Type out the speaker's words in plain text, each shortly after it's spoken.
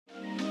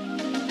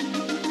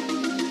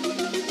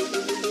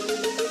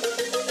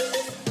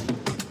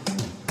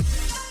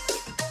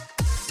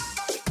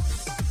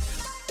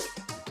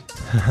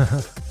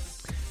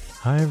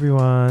Hi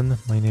everyone,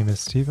 my name is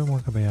Stephen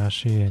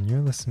Wakabayashi and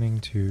you're listening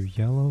to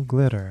Yellow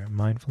Glitter,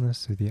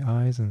 Mindfulness Through the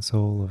Eyes and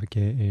Soul of a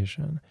Gay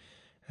Asian.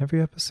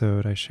 Every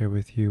episode I share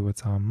with you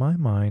what's on my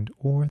mind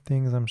or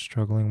things I'm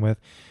struggling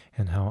with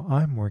and how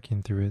I'm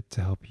working through it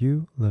to help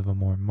you live a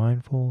more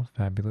mindful,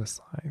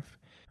 fabulous life.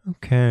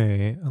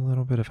 Okay, a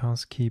little bit of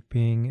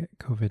housekeeping.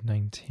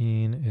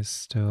 COVID-19 is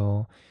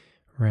still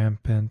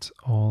rampant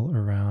all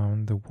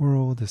around the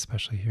world,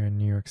 especially here in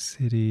New York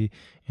City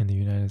in the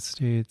United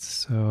States.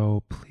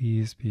 So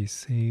please be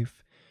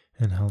safe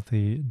and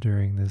healthy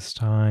during this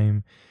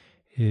time.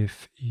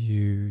 If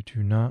you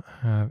do not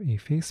have a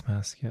face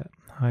mask yet,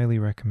 highly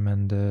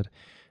recommended.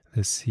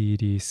 The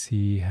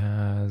CDC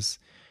has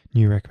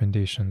new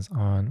recommendations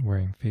on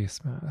wearing face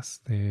masks.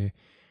 They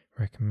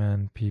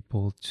recommend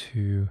people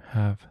to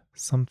have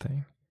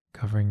something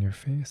covering your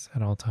face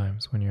at all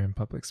times when you're in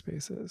public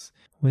spaces.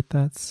 With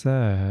that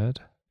said,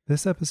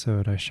 this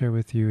episode I share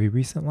with you a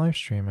recent live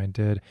stream I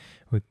did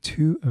with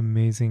two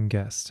amazing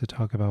guests to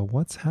talk about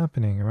what's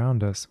happening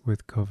around us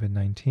with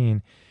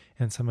COVID-19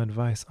 and some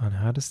advice on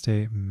how to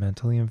stay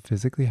mentally and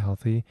physically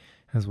healthy,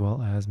 as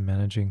well as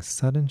managing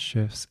sudden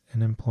shifts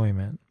in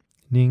employment.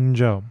 Ning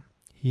Zhou,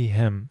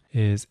 him,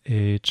 is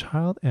a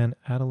child and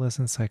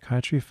adolescent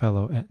psychiatry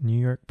fellow at New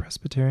York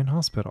Presbyterian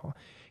Hospital.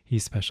 He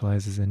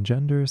specializes in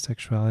gender,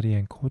 sexuality,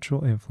 and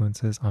cultural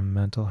influences on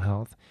mental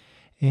health.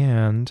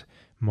 And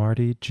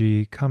Marti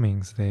G.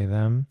 Cummings,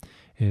 them,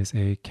 is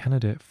a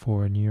candidate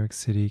for New York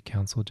City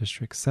Council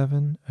District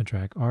 7, a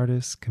drag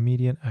artist,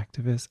 comedian,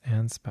 activist,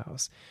 and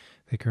spouse.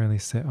 They currently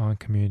sit on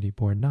Community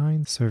Board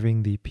 9,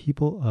 serving the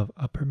people of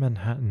Upper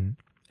Manhattan,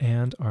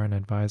 and are an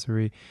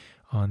advisory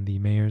on the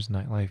Mayor's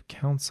Nightlife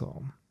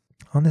Council.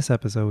 On this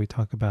episode, we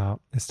talk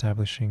about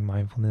establishing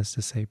mindfulness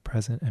to stay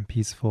present and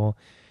peaceful,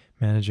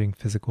 managing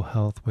physical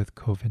health with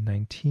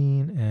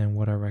COVID-19 and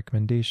what are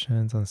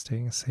recommendations on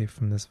staying safe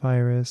from this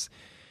virus,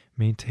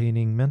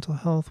 maintaining mental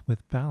health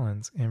with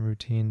balance and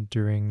routine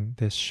during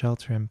this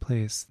shelter in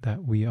place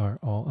that we are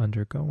all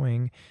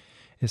undergoing,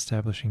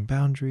 establishing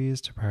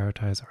boundaries to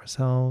prioritize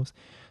ourselves,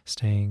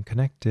 staying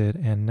connected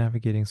and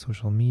navigating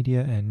social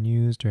media and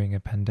news during a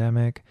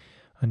pandemic,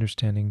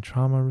 understanding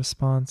trauma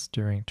response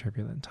during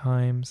turbulent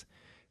times,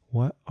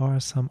 what are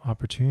some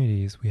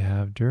opportunities we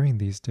have during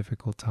these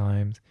difficult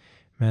times,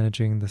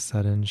 managing the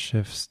sudden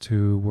shifts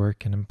to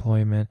work and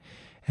employment,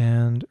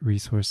 and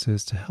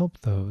resources to help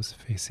those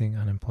facing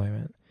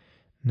unemployment.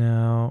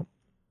 Now,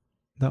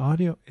 the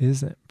audio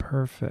isn't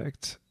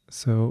perfect,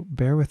 so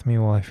bear with me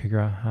while I figure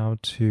out how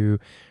to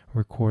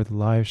record the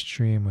live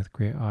stream with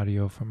great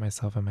audio for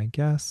myself and my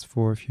guests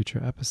for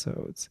future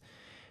episodes.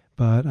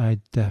 But I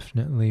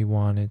definitely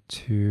wanted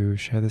to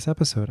share this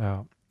episode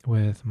out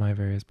with my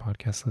various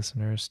podcast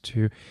listeners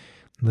to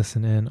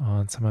listen in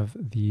on some of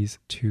these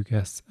two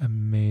guests'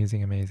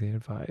 amazing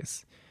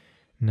advice.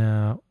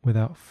 Now,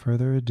 without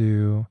further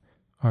ado,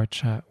 our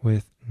chat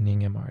with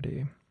Ning and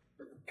Marti.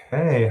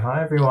 Okay,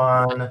 hi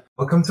everyone.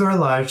 Welcome to our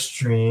live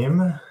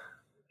stream.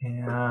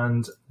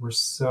 And we're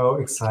so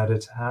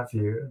excited to have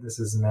you. This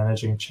is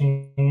Managing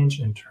Change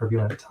in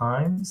Turbulent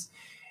Times.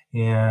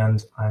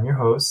 And I'm your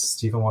host,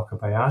 Stephen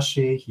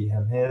Wakabayashi, he,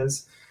 him,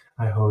 his.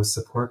 I host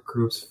support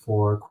groups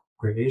for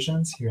queer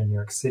Asians here in New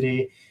York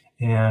City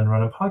and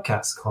run a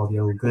podcast called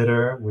Yellow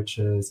Glitter, which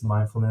is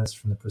mindfulness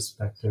from the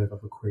perspective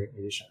of a queer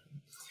Asian.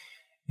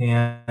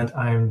 And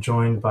I'm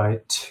joined by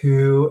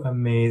two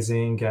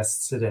amazing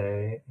guests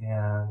today.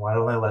 And why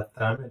don't I let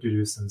them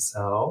introduce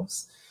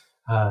themselves?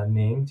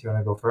 Ning, do you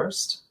want to go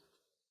first?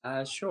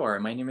 Sure.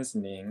 My name is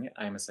Ning.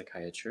 I'm a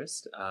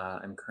psychiatrist.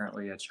 I'm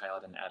currently a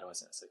child and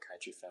adolescent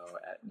psychiatry fellow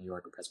at New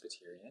York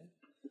Presbyterian.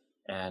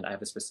 And I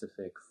have a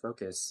specific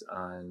focus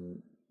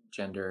on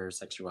gender,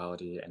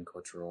 sexuality, and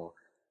cultural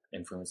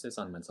influences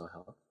on mental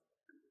health.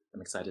 I'm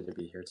excited to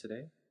be here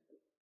today.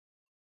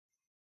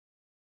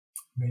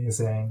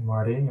 Amazing.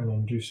 Marti, you want to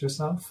introduce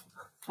yourself?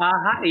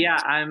 Hi, yeah,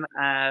 I'm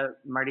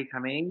Marti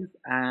Cummings.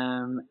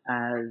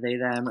 They,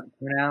 them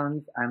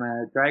pronouns. I'm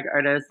a drag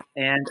artist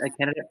and a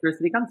candidate for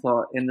City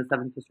Council in the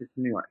 7th District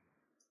of New York.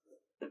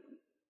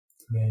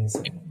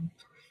 Amazing.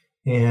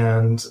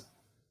 And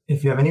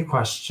if you have any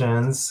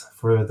questions,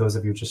 for those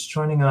of you just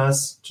joining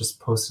us, just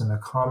post in the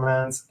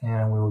comments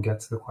and we will get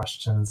to the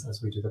questions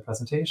as we do the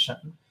presentation.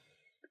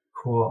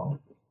 Cool.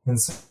 And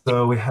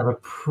so we have a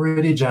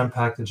pretty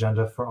jam-packed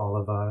agenda for all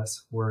of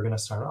us. We're going to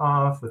start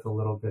off with a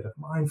little bit of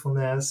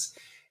mindfulness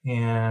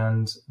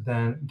and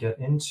then get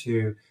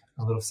into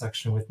a little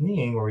section with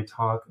Ning where we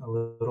talk a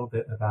little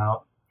bit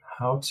about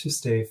how to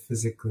stay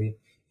physically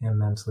and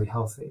mentally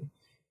healthy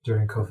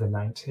during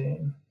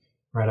COVID-19.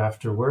 Right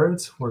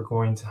afterwards, we're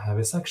going to have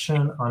a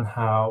section on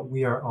how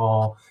we are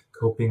all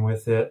coping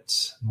with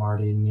it,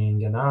 Marti,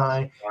 Ning, and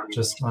I,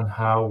 just on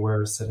how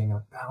we're setting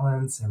up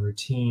balance and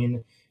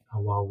routine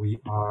while we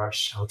are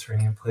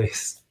sheltering in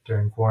place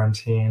during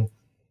quarantine.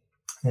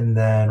 And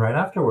then right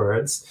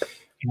afterwards,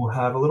 we'll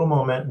have a little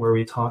moment where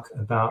we talk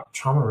about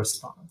trauma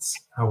response,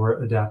 how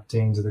we're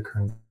adapting to the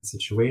current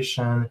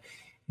situation,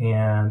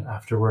 And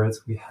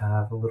afterwards, we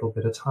have a little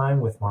bit of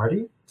time with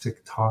Marti to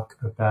talk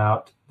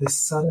about this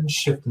sudden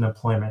shift in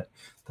employment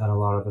that a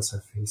lot of us are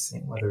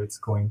facing, whether it's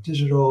going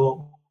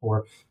digital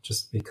or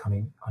just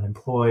becoming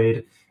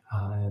unemployed,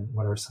 and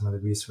what are some of the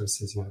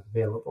resources you have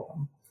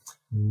available.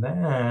 And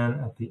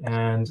then at the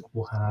end,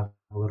 we'll have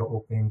a little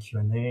open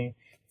Q&A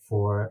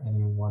for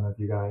any one of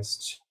you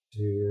guys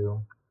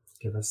to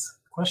give us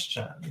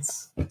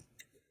questions.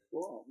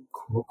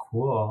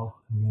 Cool.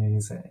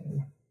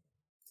 Amazing.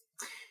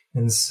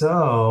 And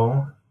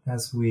so,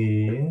 as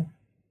we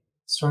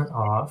start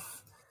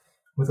off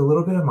with a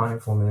little bit of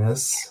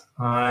mindfulness,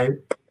 I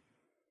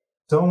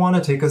don't want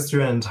to take us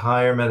through an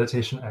entire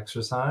meditation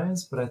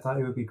exercise, but I thought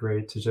it would be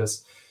great to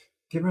just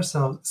give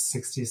ourselves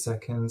 60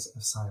 seconds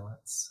of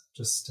silence,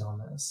 just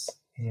stillness.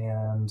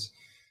 And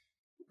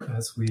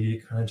as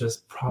we kind of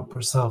just prop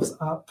ourselves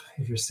up,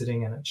 if you're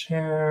sitting in a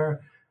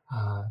chair,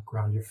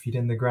 ground your feet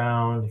in the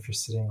ground. If you're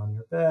sitting on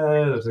your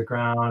bed or the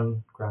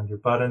ground, ground your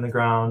butt in the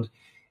ground.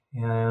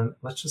 And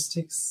let's just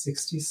take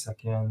 60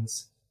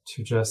 seconds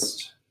to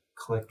just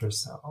collect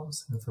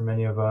ourselves. And for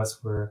many of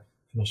us, we're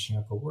finishing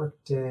up a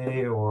work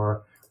day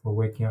or we're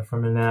waking up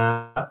from a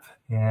nap.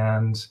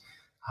 And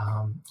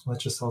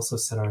let's just also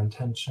set our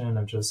intention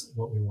of just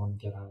what we want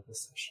to get out of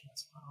this session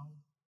as well.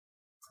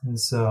 And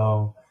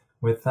so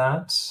with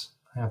that,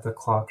 I have the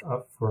clock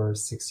up for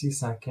 60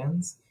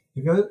 seconds.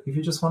 If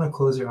you just want to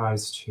close your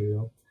eyes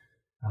too,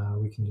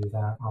 we can do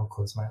that. I'll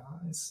close my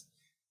eyes.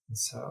 And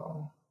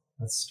so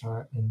let's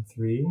start in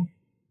 3,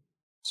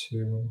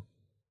 2,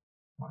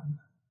 1.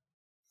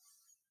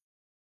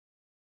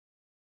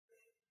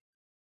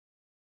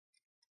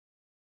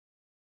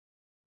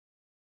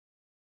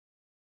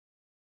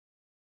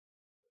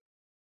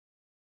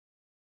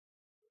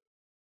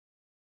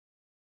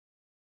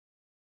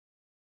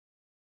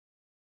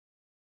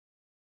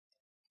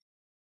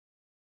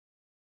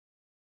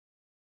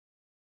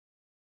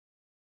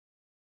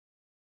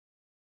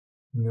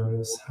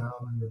 Notice how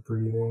your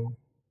breathing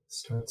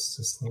starts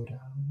to slow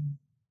down.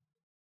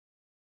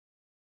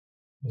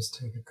 Just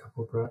take a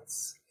couple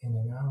breaths in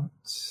and out,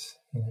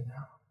 in and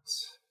out.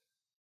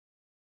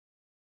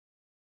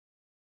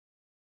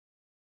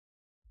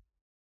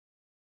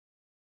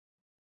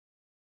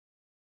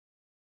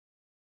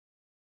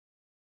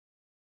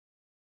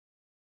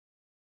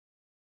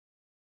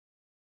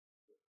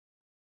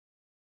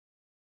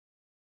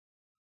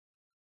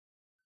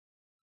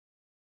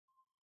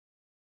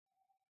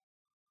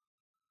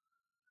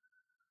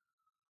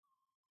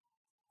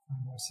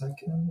 More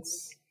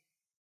seconds.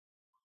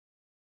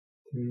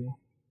 3,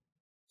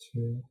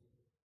 2,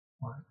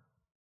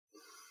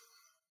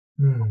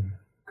 1.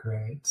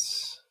 Great.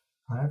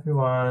 Hi,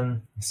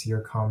 everyone. I see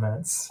your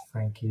comments,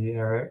 Frankie,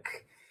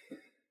 Eric.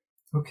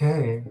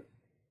 Okay.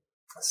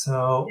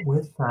 So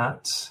with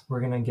that, we're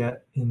going to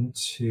get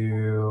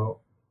into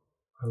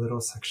our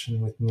little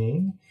section with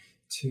Ning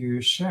to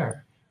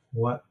share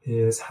what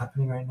is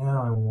happening right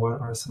now and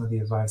what are some of the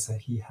advice that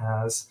he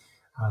has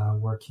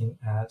working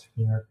at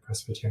New York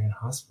Presbyterian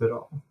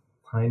Hospital.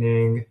 Hi,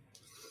 Ning.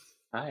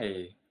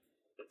 Hi.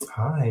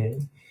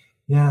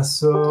 Yeah,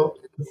 so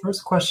the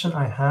first question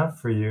I have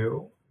for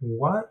you,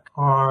 what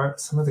are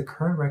some of the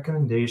current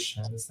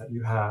recommendations that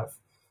you have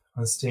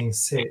on staying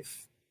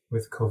safe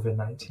with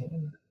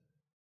COVID-19?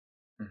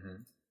 Mm-hmm.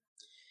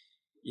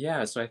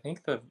 Yeah, so I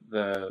think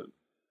the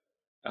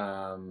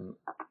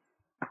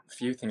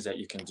few things that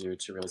you can do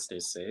to really stay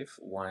safe.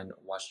 One,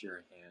 wash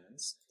your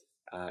hands.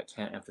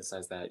 Can't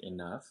emphasize that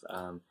enough.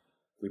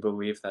 We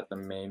believe that the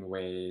main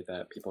way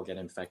that people get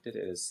infected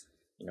is,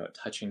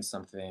 touching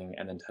something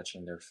and then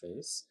touching their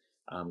face.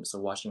 So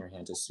washing your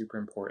hands is super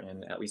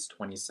important, at least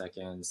 20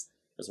 seconds.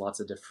 There's lots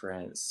of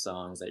different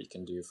songs that you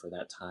can do for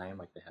that time,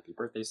 like the Happy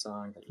Birthday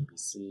song, the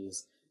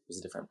ABCs.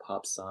 There's different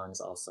pop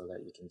songs also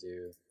that you can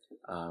do,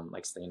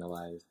 like Staying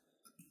Alive.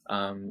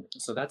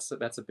 So that's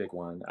a big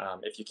one.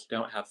 If you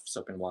don't have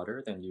soap and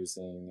water, then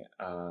using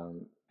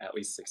at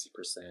least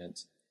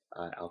 60%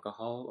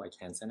 alcohol, like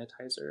hand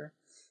sanitizer.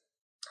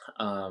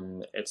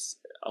 It's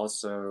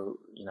also,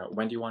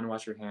 when do you want to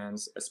wash your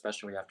hands,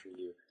 especially after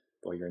you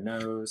blow your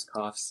nose,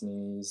 cough,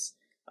 sneeze,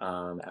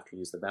 after you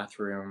use the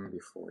bathroom,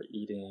 before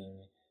eating,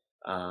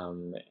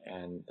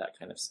 and that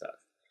kind of stuff.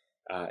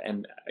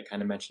 And I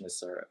kind of mentioned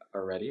this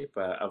already,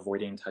 but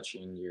avoiding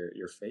touching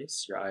your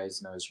face, your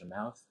eyes, nose, your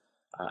mouth.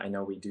 I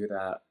know we do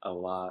that a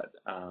lot,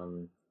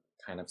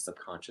 kind of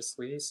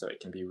subconsciously, so it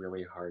can be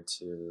really hard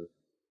to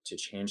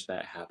change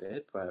that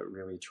habit, but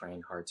really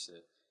trying hard to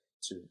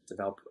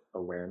develop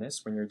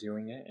awareness when you're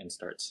doing it and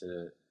start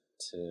to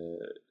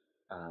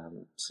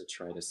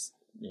try to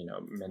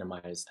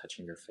minimize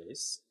touching your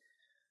face.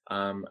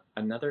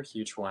 Another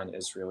huge one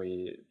is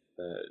really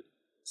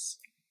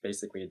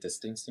basically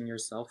distancing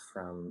yourself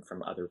from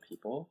other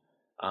people.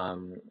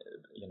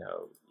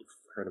 You've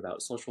heard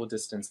about social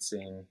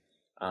distancing,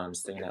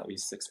 staying at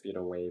least 6 feet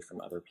away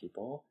from other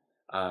people.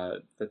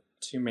 The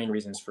two main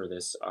reasons for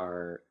this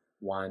are,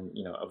 one,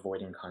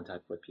 avoiding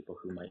contact with people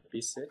who might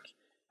be sick,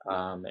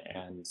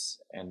 and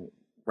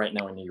right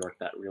now in New York,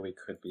 that really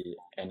could be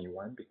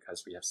anyone because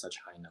we have such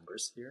high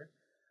numbers here.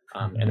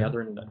 And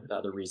the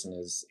other reason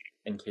is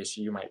in case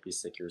you might be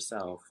sick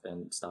yourself,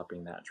 then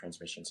stopping that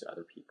transmission to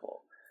other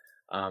people.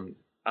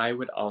 I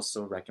would also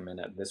recommend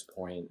at this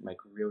point,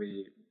 like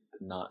really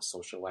not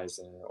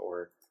socializing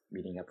or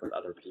meeting up with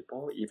other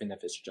people, even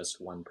if it's just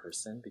one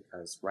person,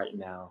 because right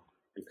now,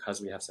 because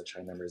we have such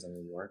high numbers in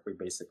New York, we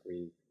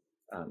basically,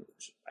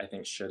 I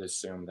think, should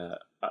assume that,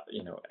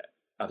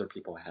 other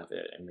people have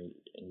it, and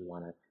you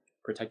want to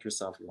protect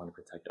yourself, you want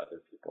to protect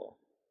other people.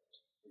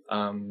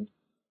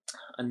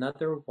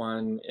 Another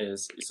one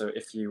is, so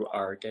if you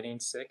are getting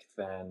sick,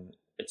 then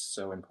it's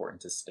so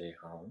important to stay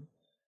home.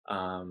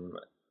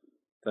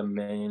 The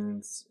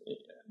main,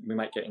 we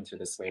might get into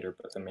this later,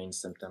 but the main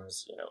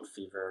symptoms,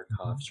 fever,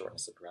 cough,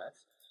 shortness of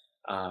breath.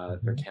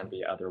 There can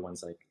be other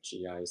ones like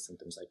GI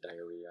symptoms like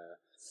diarrhea,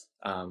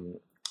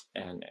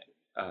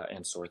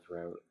 and sore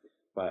throat.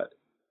 But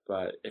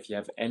if you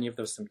have any of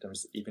those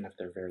symptoms, even if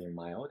they're very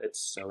mild, it's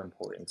so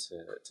important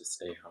to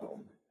stay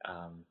home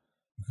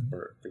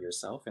for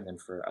yourself and then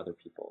for other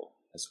people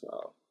as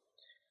well.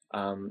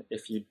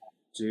 If you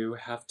do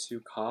have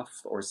to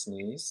cough or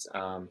sneeze,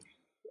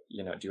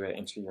 do it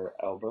into your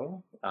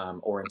elbow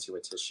or into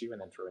a tissue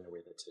and then throwing away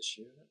the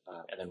tissue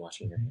and then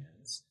washing your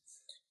hands.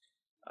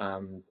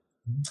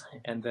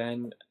 And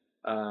then,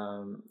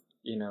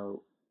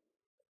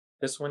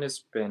 this one has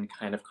been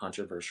kind of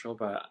controversial,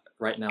 but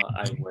right now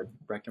I would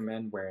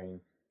recommend wearing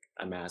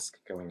a mask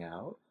going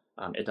out.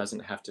 It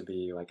doesn't have to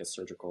be like a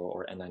surgical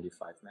or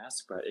N95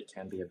 mask, but it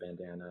can be a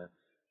bandana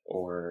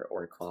or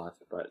a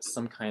cloth, but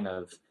some kind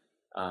of,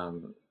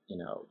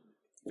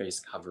 face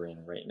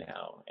covering right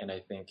now. And I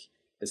think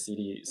the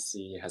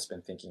CDC has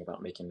been thinking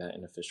about making that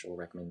an official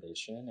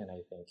recommendation. And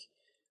I think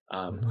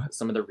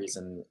some of the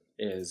reason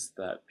is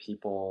that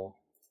people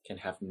can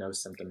have no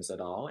symptoms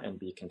at all and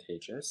be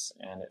contagious.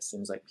 And it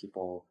seems like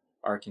people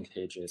are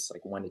contagious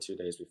like 1 to 2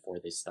 days before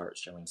they start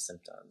showing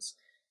symptoms.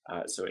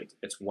 So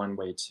it's one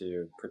way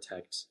to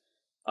protect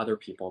other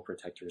people,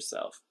 protect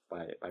yourself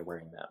by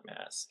wearing that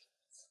mask.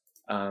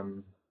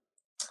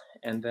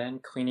 And then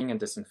cleaning and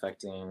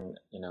disinfecting,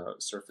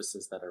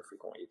 surfaces that are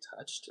frequently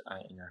touched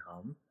in your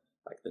home,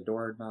 like the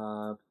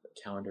doorknob, the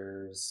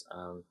counters,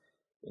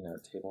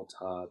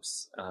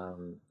 tabletops,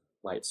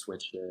 light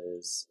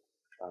switches,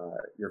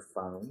 your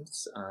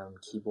phones,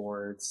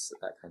 keyboards,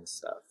 that kind of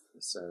stuff.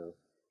 So,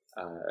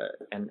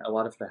 and a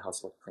lot of the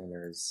household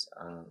cleaners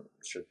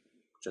should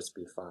just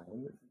be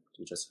fine,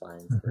 do just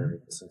fine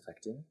for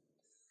disinfecting.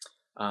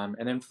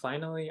 And then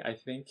finally, I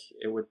think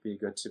it would be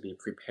good to be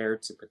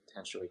prepared to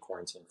potentially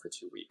quarantine for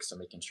 2 weeks. So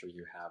making sure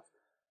you have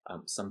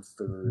some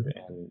food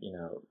and,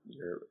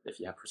 if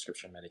you have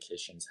prescription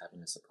medications,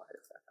 having a supply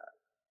of that.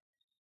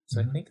 So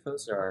I think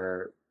those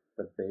are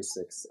the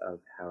basics of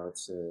how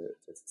to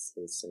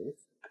stay safe.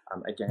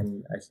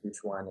 Again, a huge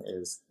one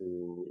is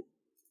the,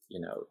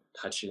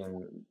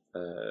 touching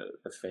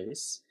the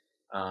face.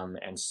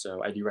 And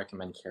so I do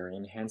recommend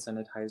carrying hand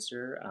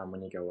sanitizer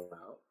when you go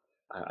out.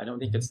 I don't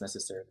think it's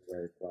necessary to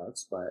wear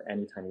gloves, but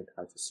anytime you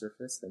touch a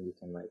surface, then you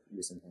can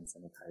use some hand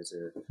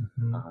sanitizer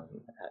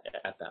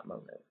at that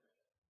moment.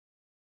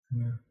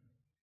 Yeah.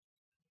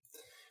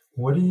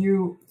 What do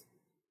you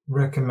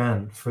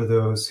recommend for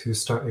those who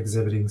start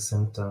exhibiting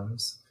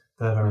symptoms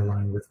that are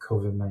aligned with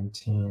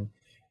COVID-19?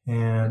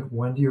 And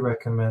when do you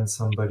recommend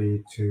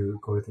somebody to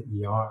go to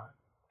the ER?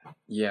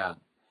 Yeah.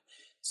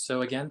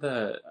 So again,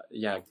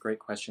 great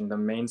question. The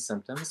main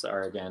symptoms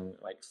are, again,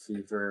 like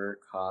fever,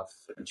 cough,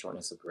 and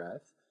shortness of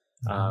breath.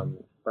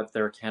 But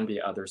there can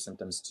be other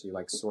symptoms too,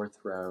 like sore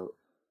throat,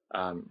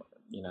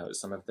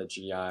 some of the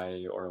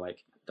GI or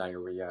like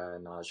diarrhea,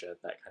 nausea,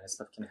 that kind of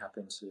stuff can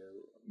happen too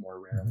more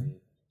rarely.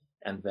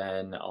 And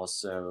then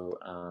also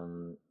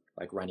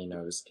like runny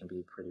nose can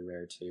be pretty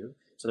rare too.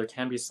 So there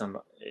can be some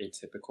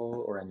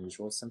atypical or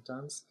unusual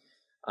symptoms.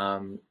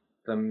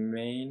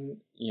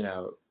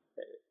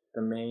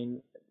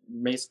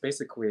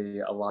 Basically,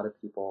 a lot of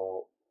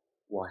people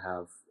will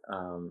have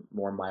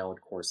more mild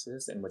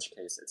courses, in which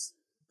case it's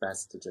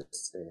best to just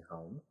stay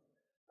home.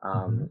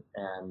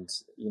 And,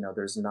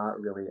 there's not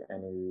really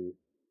any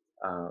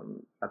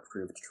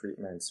approved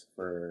treatments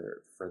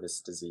for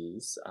this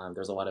disease.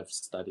 There's a lot of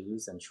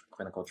studies and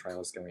clinical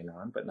trials going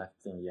on, but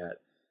nothing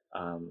yet,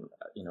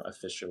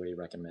 officially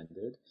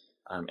recommended.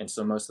 And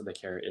so most of the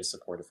care is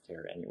supportive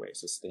care anyway.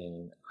 So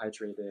staying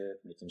hydrated,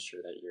 making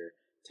sure that you're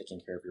taking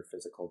care of your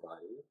physical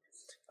body.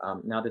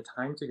 Now, the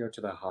time to go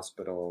to the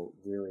hospital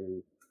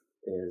really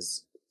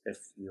is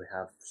if you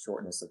have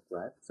shortness of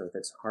breath. So if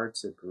it's hard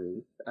to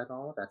breathe at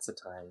all, that's the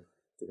time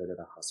to go to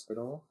the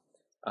hospital.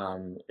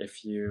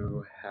 If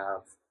you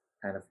have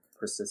kind of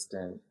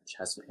persistent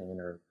chest pain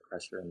or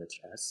pressure in the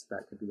chest,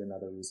 that could be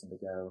another reason to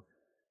go.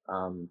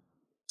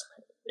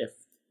 If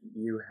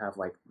you have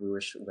like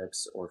bluish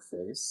lips or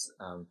face,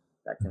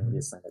 that can be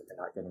a sign that you're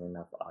not getting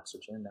enough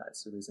oxygen.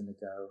 That's a reason to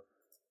go.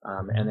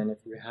 And then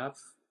if you have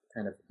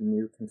kind of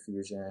new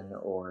confusion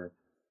or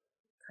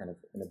kind of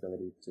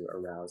inability to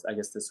arouse, I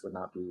guess this would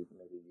not be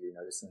maybe you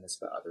noticing this,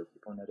 but other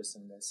people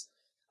noticing this.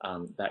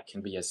 that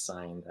can be a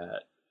sign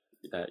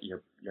that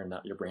your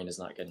brain is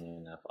not getting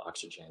enough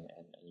oxygen,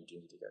 and you do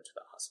need to go to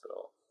the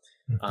hospital.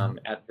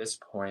 At this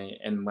point,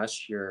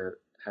 unless you're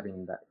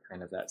having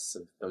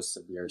those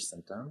severe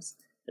symptoms,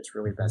 it's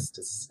really best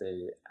to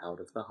stay out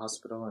of the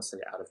hospital and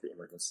stay out of the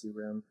emergency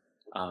room,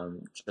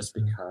 just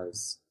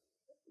because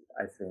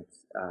I think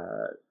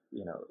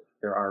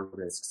there are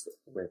risks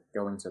with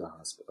going to the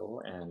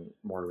hospital and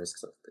more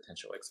risks of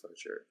potential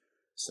exposure.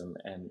 So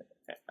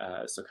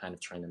kind of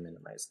trying to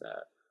minimize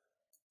that.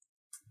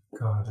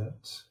 Got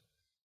it.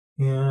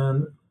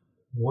 And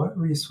what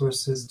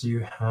resources do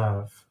you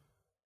have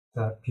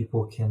that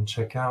people can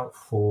check out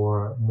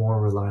for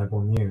more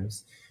reliable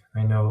news?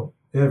 I know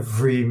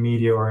every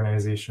media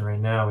organization right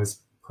now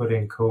is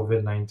putting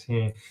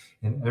COVID-19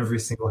 in every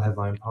single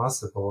headline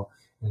possible.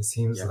 And it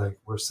seems like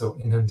we're so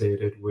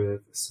inundated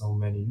with so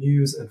many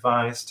news,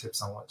 advice,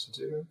 tips on what to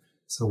do.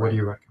 So what do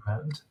you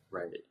recommend?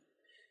 Right.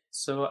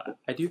 So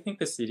I do think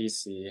the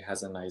CDC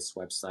has a nice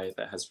website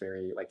that has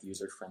very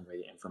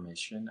user-friendly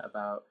information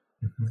about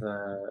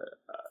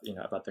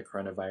about the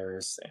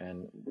coronavirus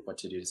and what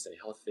to do to stay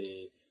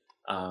healthy.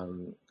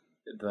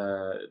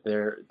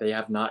 They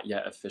have not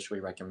yet officially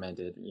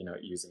recommended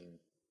using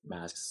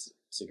masks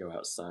to go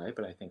outside,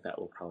 but I think that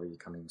will probably be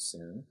coming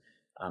soon.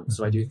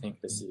 So I do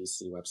think the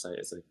CDC website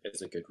is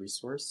a good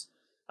resource.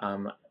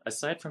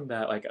 Aside from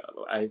that,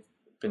 I've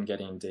been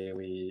getting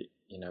daily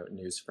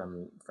news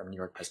from New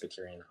York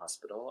Presbyterian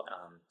Hospital.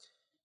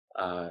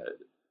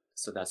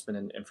 So that's been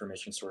an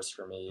information source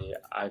for me.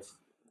 I've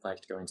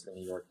liked going to the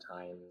New York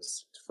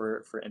Times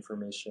for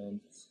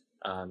information.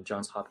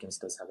 Johns Hopkins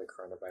does have a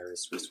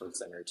coronavirus resource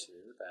center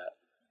too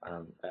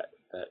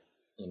that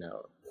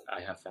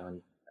I have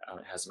found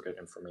has some good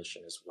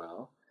information as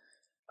well.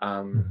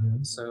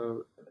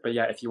 But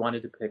yeah, if you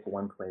wanted to pick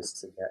one place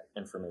to get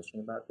information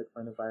about the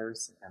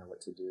coronavirus and kind of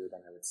what to do,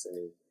 then I would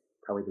say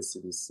probably the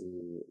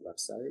CDC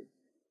website.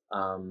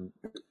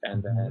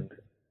 And then,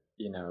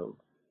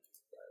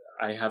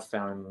 I have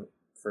found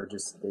for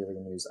just daily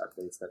news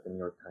updates that the New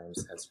York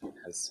Times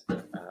has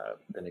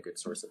been a good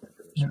source of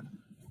information.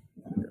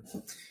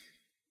 Yeah.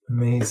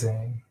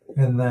 Amazing.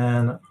 And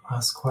then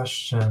last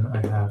question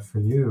I have for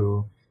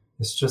you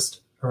is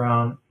just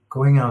around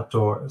going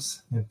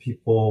outdoors and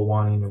people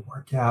wanting to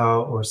work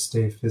out or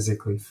stay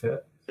physically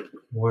fit.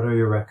 What are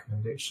your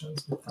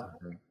recommendations with that?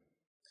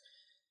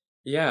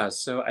 Yeah,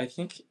 so I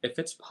think if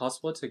it's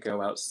possible to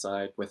go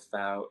outside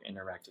without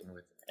interacting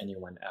with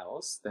anyone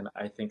else, then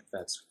I think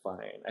that's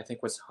fine. I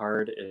think what's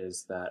hard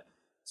is that,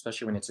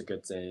 especially when it's a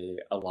good day,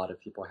 a lot of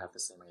people have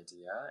the same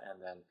idea.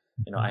 And then,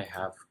 I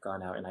have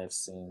gone out and I've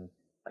seen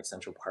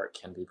Central Park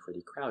can be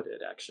pretty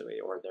crowded actually,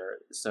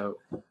 so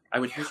I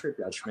would use your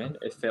judgment.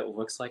 If it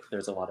looks like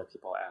there's a lot of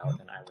people out,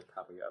 then I would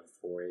probably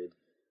avoid,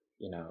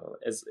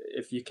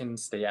 if you can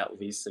stay at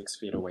least 6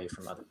 feet away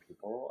from other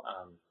people,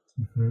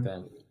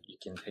 then you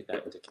can take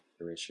that into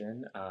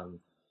consideration.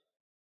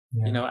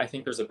 I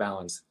think there's a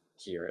balance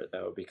here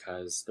though,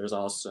 because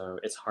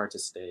it's hard to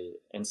stay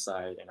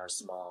inside in our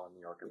small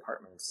New York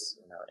apartments,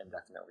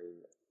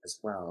 indefinitely as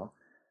well.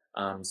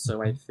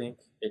 So I think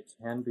it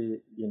can be,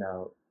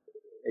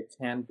 it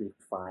can be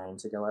fine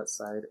to go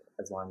outside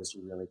as long as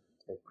you really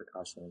take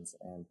precautions.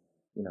 And,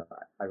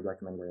 I would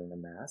recommend wearing a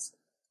mask.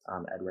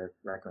 I'd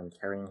recommend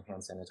carrying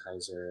hand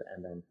sanitizer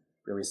and then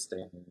really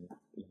staying,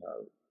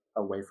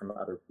 away from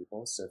other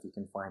people. So if you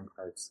can find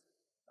parts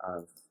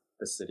of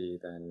the city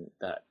then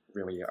that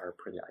really are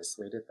pretty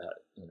isolated, that,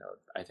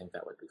 I think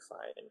that would be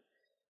fine.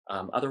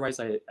 Otherwise,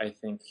 I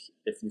think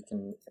if you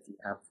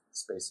have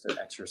space to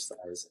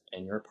exercise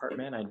in your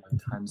apartment, I know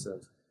tons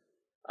of,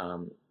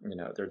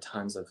 there are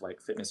tons of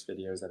fitness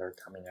videos that are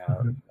coming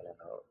out,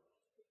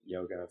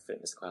 yoga,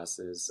 fitness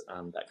classes,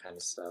 that kind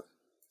of stuff.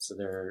 So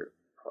there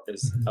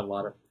is a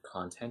lot of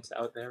content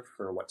out there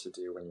for what to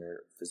do when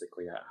you're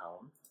physically at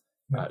home.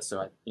 So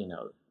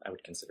I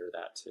would consider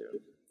that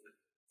too.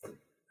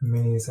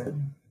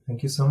 Amazing.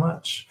 Thank you so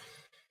much.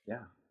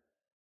 Yeah.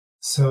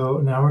 So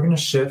now we're going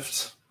to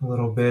shift a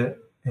little bit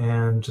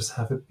and just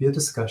have it be a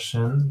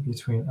discussion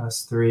between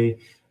us three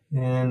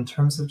in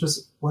terms of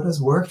just what has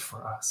worked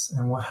for us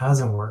and what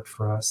hasn't worked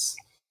for us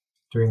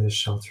during this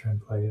shelter in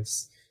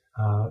place.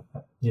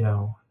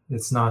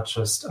 It's not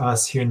just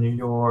us here in New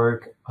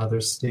York.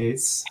 Other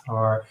states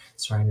are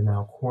starting to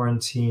now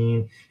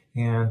quarantine,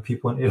 and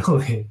people in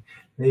Italy,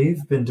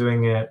 they've been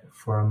doing it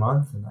for a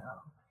month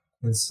now.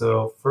 And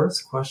so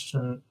first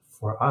question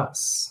for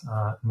us,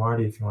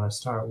 Marti, if you want to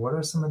start, what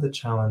are some of the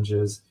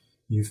challenges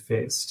you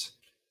faced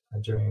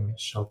during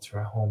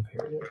shelter at home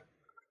period?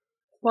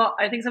 Well,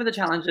 I think some of the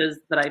challenges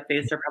that I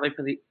faced are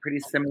probably pretty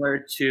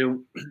similar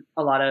to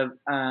a lot of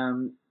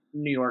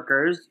New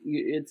Yorkers.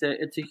 It's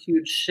a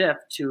huge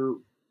shift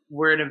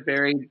we're in a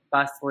very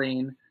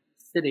bustling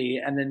city,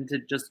 and then to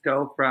just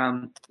go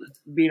from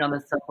being on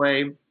the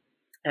subway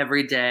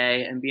every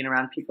day and being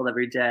around people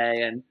every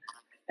day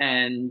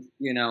and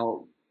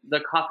the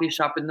coffee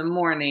shop in the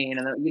morning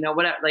and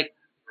whatever,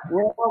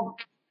 we're all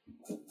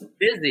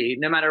busy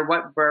no matter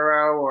what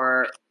borough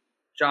or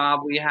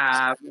job we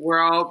have.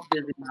 We're all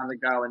busy on the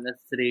go in this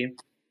city.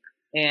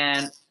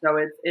 And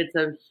so it's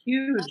a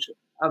huge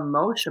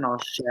emotional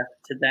shift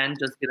to then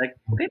just be like,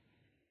 okay,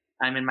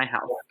 I'm in my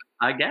house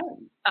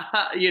again.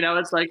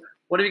 It's like,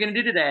 what are we going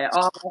to do today?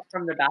 Oh,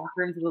 from the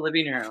bathroom to the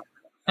living room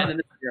and then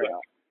the studio.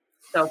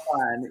 So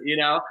fun,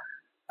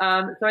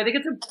 So I think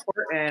it's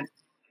important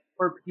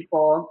for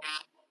people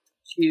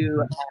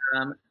to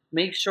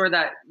make sure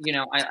that,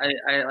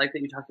 I like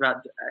that you talked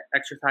about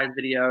exercise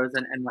videos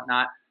and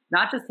whatnot,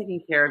 not just taking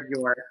care of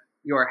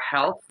your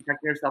health,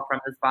 protecting yourself from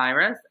this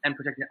virus and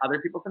protecting other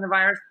people from the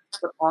virus,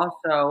 but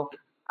also,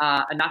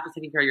 and not just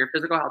taking care of your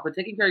physical health, but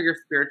taking care of your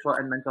spiritual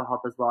and mental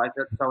health as well. I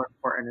think that's so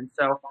important. And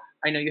so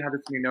I know you have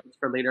this in your notes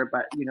for later,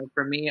 but,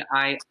 for me,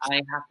 I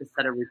have to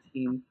set a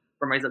routine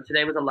for myself.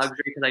 Today was a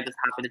luxury because I just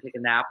happened to take a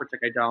nap, which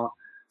I don't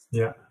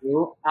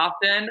do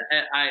often.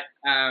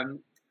 And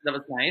that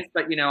was nice,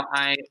 but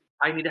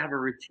I need to have a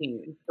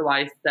routine. So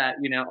I set,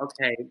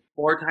 okay,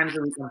 4 times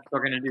a week I'm still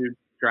going to do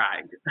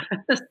drag.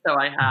 So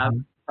I have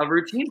a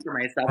routine for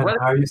myself. And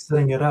how are you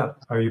setting it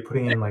up? Are you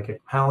putting in like a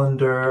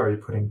calendar? Are you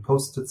putting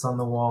Post-its on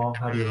the wall?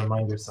 How do you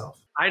remind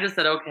yourself? I just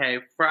said, okay,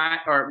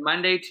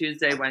 Monday,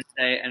 Tuesday,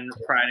 Wednesday, and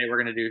Friday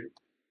we're going to do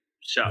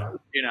shows,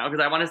 because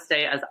I want to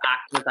stay as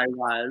active as I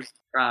was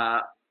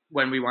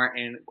when we weren't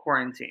in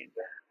quarantine.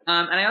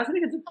 And I also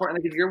think it's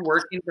important, like if you're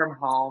working from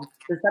home,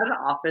 to set an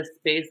office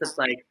space that's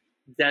like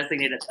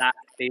designated that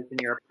space in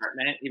your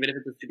apartment, even if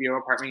it's a studio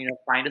apartment,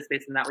 find a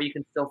space, and that way you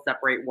can still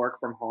separate work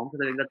from home,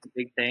 because I think that's a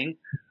big thing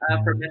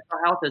for mental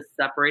health, is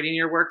separating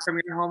your work from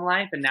your home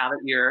life. And now that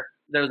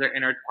those are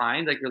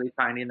intertwined, like really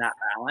finding that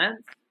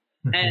balance.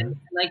 And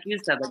like you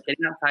said, like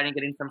getting outside and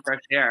getting some fresh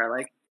air.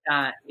 Like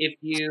if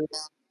you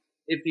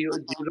do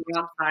go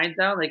outside,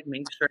 though, like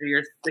make sure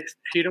you're 6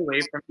 feet away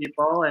from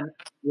people and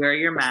wear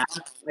your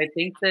mask. I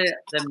think that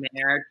the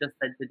mayor just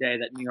said today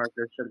that New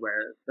Yorkers should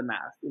wear the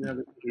mask, even though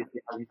the city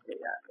hasn't said it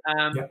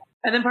yet.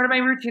 And then part of my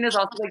routine is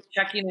also like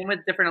checking in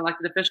with different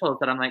elected officials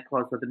that I'm like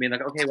close with, and being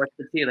like, okay, what's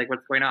the tea? Like,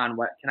 what's going on?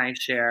 What can I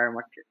share and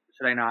what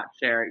should I not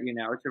share?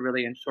 To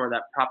really ensure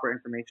that proper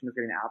information is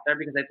getting out there,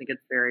 because I think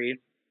it's very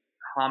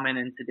common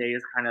in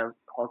today's kind of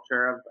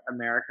culture of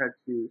America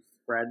to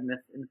spread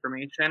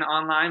misinformation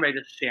online by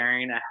just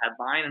sharing a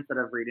headline instead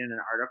of reading an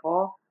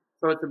article.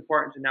 So it's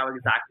important to know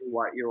exactly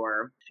what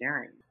you're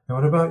sharing. And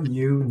what about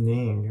you,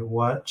 Ning?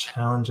 What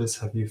challenges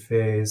have you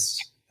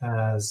faced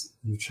as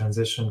you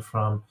transition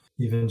from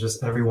even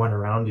just everyone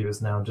around you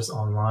is now just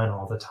online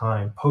all the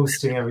time,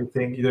 posting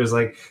everything? There's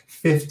like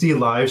 50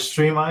 live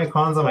stream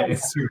icons on my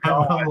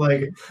Instagram. I'm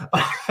like,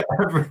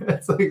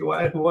 it's like,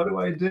 what do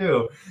I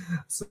do?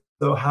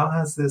 So how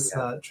has this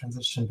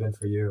transition been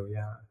for you?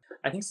 Yeah.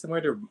 I think similar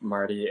to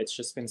Marti, it's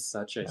just been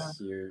such a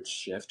huge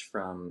shift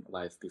from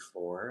life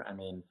before. I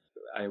mean,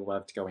 I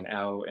loved going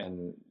out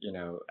and,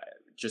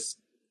 just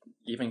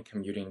even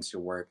commuting to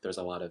work. There's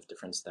a lot of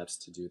different steps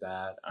to do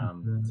that.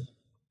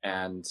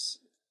 And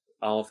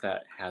all of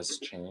that has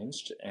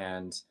changed.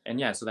 And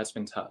yeah, so that's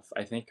been tough.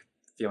 I think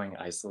feeling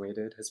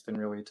isolated has been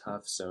really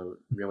tough. So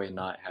really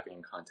not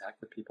having contact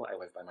with people. I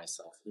live by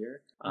myself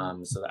here.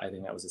 So I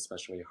think that was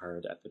especially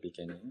hard at the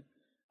beginning.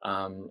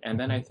 And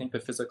then I think the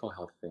physical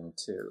health thing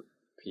too,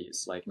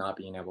 piece, like not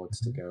being able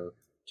to go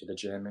to the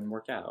gym and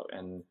work out.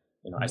 And,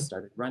 I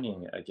started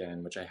running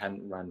again, which I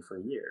hadn't run for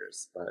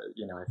years, but,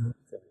 I feel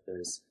like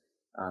there's,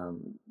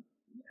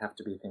 have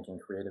to be thinking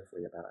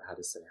creatively about how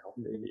to stay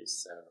healthy.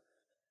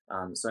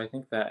 So I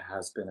think that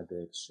has been a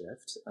big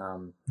shift.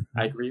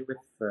 I agree with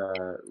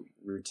the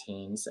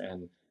routines,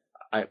 and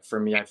for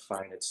me, I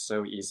find it's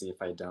so easy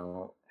if I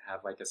don't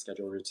have like a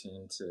scheduled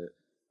routine to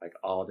like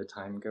all the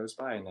time goes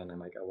by, and then I'm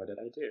like, oh, what did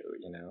I do?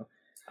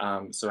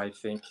 So I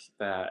think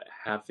that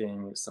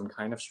having some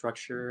kind of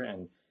structure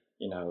and,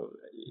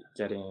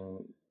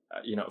 getting,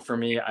 for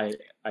me, I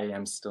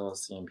am still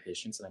seeing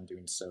patients, and I'm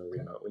doing so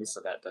remotely.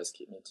 So that does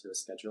keep me to a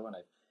schedule. And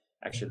I've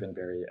actually been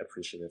very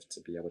appreciative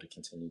to be able to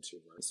continue to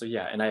work. So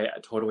yeah, and I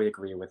totally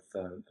agree with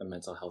the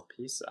mental health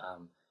piece.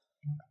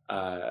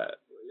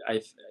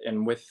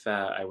 And with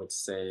that, I would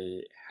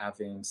say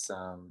having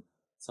some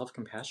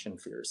self-compassion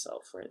for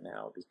yourself right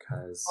now,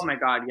 because oh my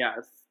God,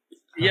 yes.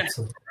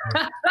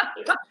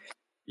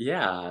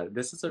 Yeah,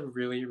 this is a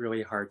really,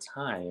 really hard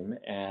time.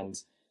 And,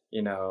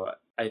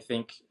 I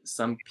think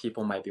some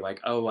people might be like,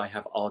 oh, I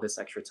have all this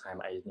extra time.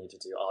 I need to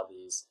do all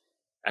these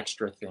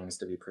extra things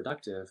to be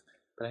productive.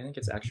 But I think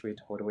it's actually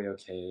totally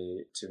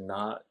okay to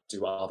not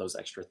do all those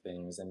extra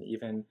things and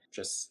even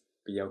just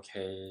be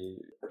okay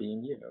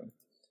being you.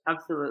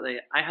 Absolutely.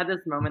 I had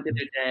this moment the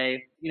other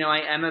day, I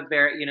am a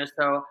very,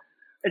 so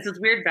it's this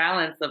weird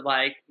balance of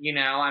like,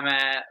 I'm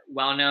a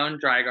well-known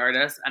drag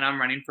artist and I'm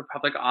running for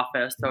public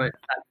office. So it's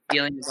that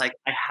feeling of like,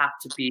 I have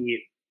to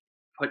be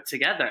put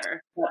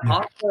together. But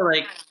also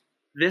like,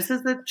 this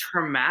is a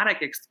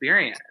traumatic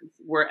experience.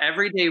 We're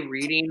everyday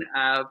reading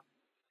of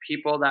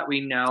people that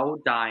we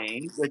know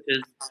dying, which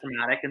is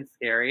traumatic and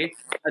scary.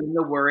 And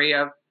the worry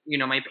of,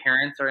 my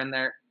parents are in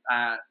their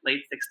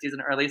late 60s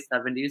and early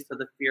 70s. So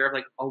the fear of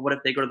like, oh, what if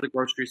they go to the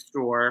grocery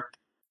store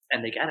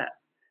and they get it?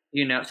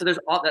 you know, so there's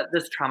all that,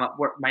 this trauma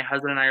where my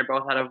husband and I are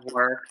both out of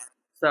work.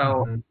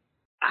 So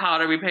how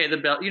do we pay the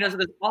bill? You know, so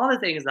there's all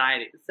this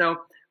anxiety. So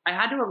I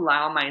had to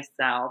allow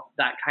myself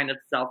that kind of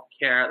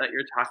self-care that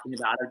you're talking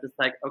about. Of just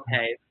like,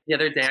 okay, the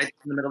other day,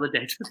 in the middle of the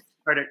day, just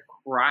started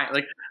crying.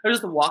 Like I was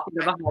just walking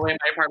down the hallway in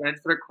my apartment, I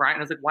just started crying. I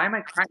was like, why am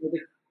I crying? I was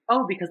like,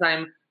 oh, because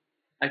I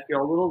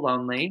feel a little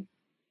lonely.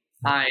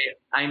 I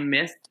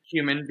miss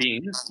human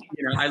beings.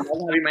 You know, I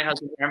love having my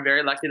husband here. I'm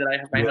very lucky that I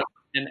have my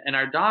husband and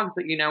our dogs.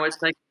 But you know,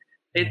 it's like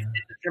it's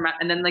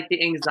dramatic. And then like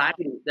the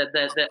anxiety,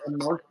 the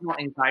emotional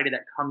anxiety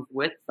that comes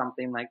with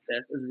something like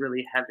this is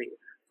really heavy.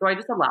 So I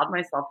just allowed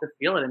myself to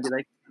feel it and be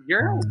like,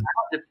 you're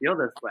allowed to feel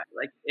this way.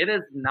 Like it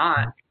is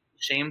not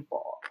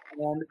shameful.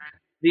 And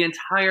the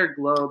entire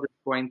globe is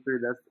going through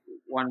this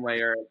one way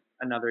or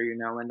another, you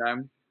know, and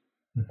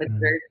it's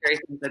very, very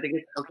things. I think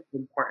it's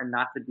important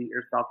not to beat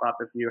yourself up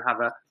if you have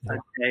a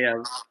day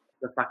of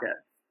the fuck it.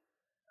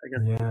 I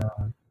guess.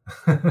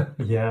 Yeah.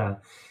 Yeah.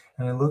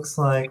 And it looks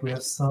like we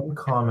have some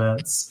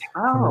comments.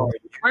 Oh,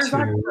 where's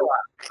that?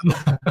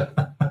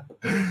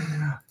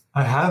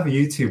 I have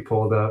YouTube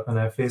pulled up and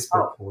I have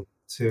Facebook pulled up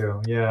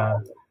too. Yeah.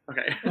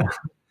 Okay.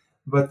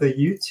 But the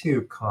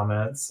YouTube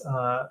comments,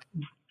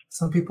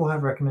 some people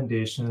have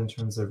recommendations in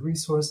terms of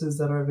resources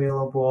that are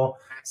available.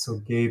 So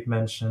Gabe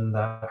mentioned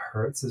that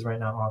Hertz is right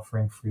now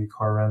offering free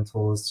car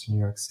rentals to New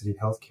York City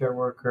healthcare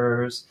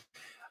workers.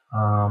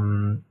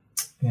 And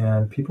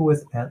people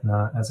with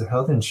Aetna as their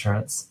health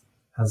insurance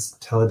has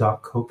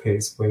Teladoc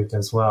copays waived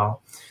as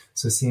well.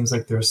 So it seems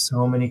like there's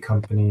so many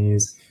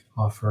companies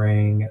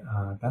offering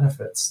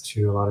benefits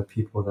to a lot of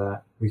people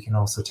that we can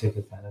also take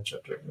advantage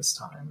of during this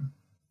time.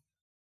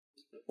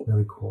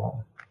 Really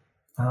cool.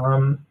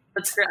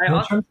 That's great. I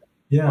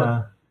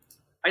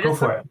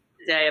just heard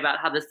today about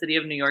how the city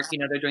of New York, you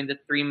know, they're doing the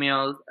 3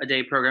 meals a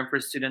day program for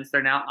students.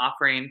 They're now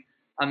offering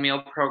a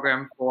meal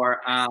program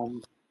for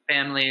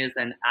families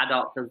and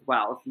adults as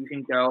well. So you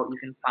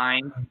can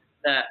find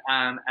that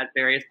at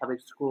various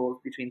public schools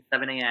between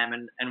 7 a.m.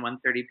 and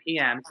 1:30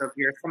 p.m. So if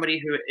you're somebody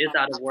who is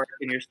out of work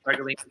and you're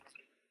struggling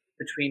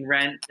between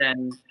rent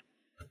and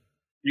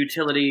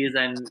utilities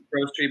and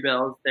grocery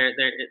bills,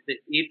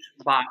 each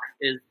box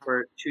is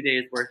for 2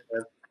 days worth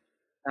of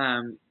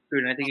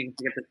food, and I think you can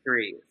get to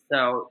 3.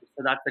 So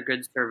that's a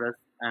good service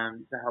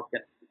to help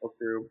get people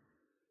through.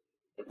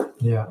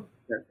 Yeah,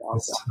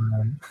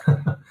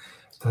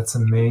 that's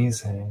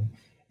amazing.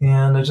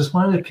 And I just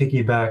wanted to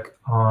piggyback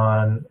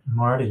on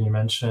Marti. You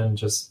mentioned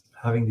just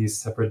having these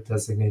separate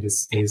designated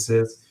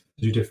spaces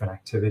to do different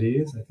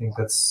activities. I think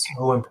that's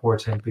so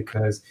important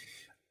because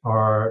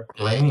our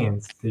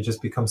brains, they just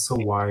become so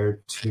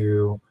wired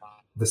to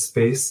the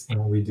space and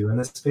what we do in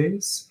the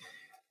space.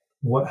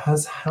 What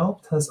has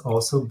helped has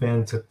also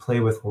been to play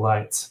with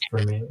lights for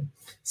me.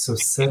 So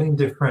setting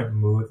different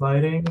mood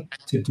lighting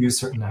to do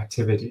certain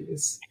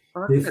activities.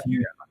 So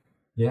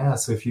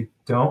if you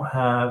don't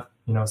have,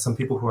 you know, some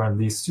people who are in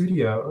these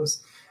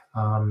studios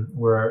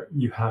where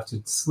you have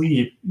to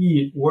sleep,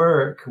 eat,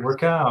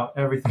 work out,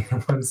 everything in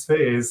one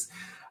space,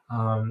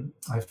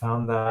 I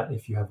found that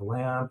if you have a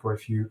lamp or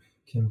if you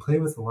can play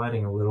with the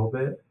lighting a little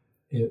bit,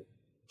 it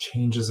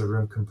changes the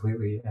room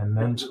completely and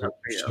mentally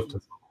shift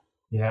as well.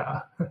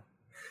 Yeah.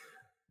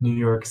 New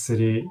York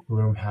City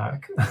room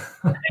hack.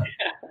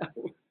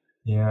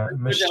 Yeah.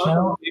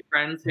 Michelle.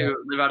 Friends who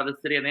live out of the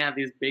city and they have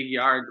these big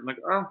yards. I'm like,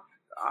 oh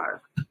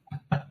God.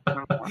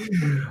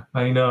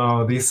 I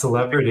know these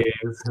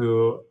celebrities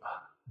who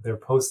they're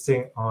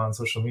posting on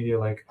social media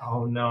like,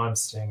 oh no, I'm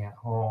staying at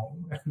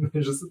home. And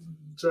they're just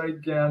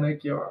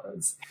gigantic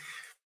yards.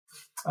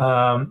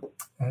 And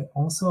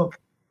also,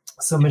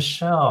 so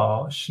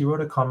Michelle, she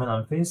wrote a comment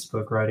on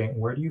Facebook writing,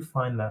 where do you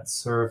find that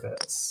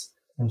service?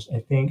 And I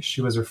think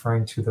she was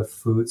referring to the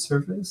food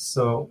service.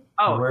 So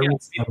where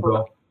would someone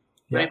go?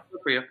 Yeah.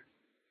 For you.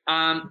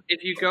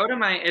 If you go to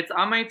it's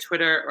on my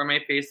Twitter or my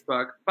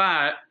Facebook,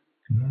 but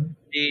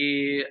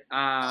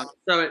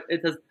so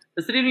it says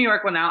the city of New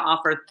York will now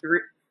offer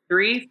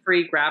 3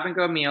 free grab and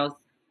go meals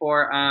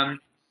for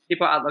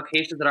people at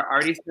locations that are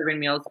already serving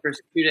meals for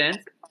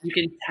students. You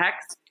can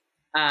text.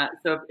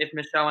 So if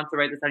Michelle wants to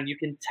write this down, you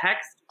can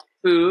text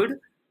food,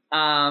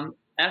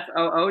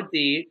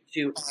 FOOD,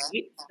 to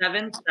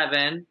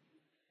 877-877,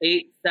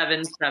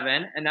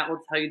 and that will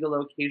tell you the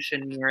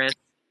location nearest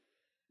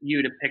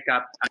you to pick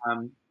up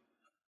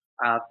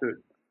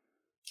food.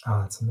 Oh,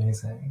 that's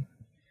amazing.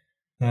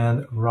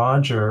 And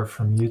Roger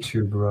from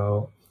YouTube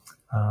wrote,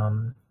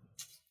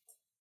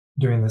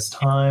 during this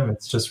time,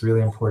 it's just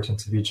really important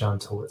to be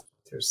gentle with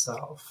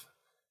yourself.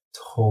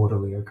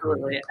 Totally agree.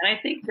 Totally. And I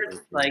think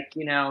there's like,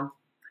 you know,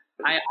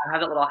 I have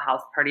that little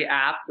house party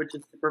app, which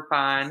is super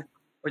fun,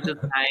 which is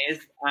nice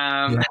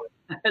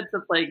to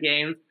play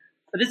games.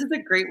 But this is a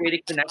great way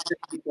to connect with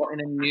people in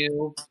a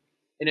new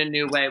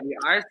way. We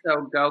are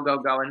so go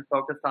and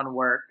focused on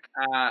work.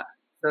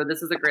 So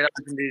this is a great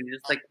opportunity to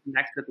just like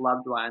connect with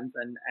loved ones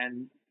and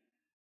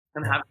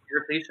have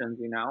conversations,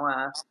 you know.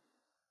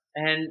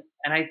 And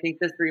I think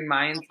this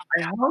reminds,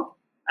 I hope,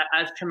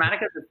 as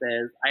traumatic as this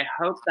is, I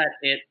hope that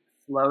it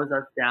slows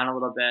us down a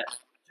little bit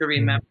to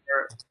remember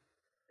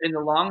in the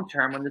long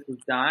term, when this is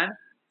done,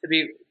 to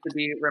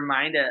be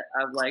reminded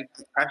of like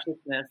the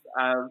preciousness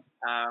of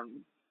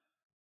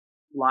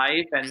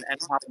life and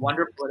how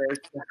wonderful it is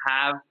to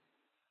have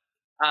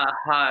a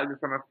hug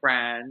from a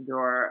friend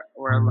or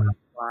a loved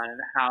one, and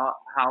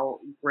how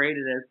great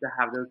it is to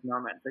have those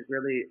moments. Like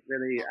really,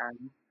 really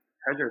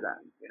treasure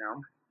them, you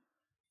know?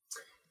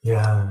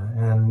 Yeah,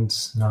 and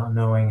not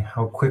knowing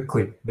how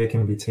quickly they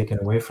can be taken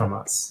away from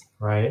us,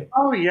 right?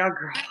 Oh yeah,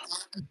 girl.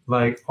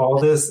 Like all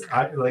this,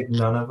 like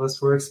none of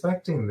us were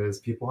expecting this.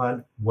 People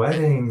had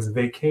weddings,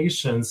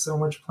 vacations, so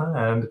much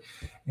planned,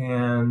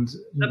 and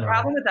the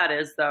problem with that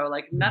is, though,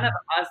 like none of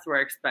us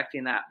were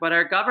expecting that, but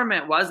our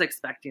government was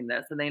expecting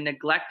this, and they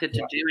neglected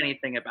to do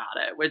anything about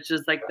it, which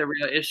is like the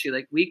real issue.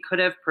 Like we could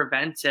have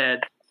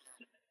prevented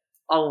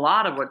a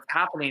lot of what's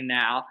happening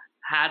now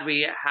had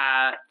we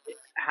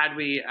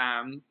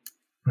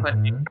put a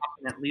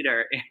competent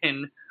leader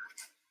in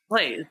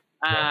place.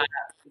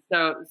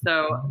 So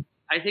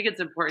I think it's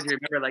important to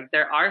remember, like,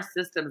 there are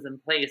systems in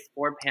place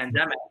for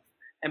pandemics,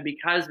 and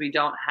because we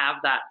don't have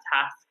that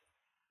task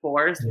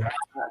force,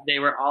 they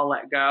were all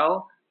let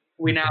go.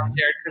 We now have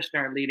Jared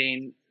Kushner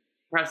leading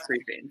press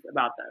briefings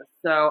about this.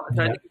 So I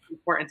think it's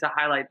important to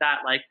highlight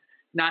that, like,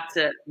 not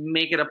to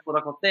make it a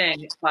political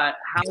thing, but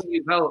how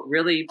you vote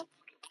really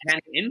can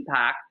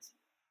impact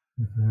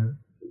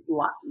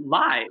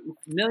lives,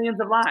 millions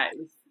of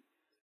lives.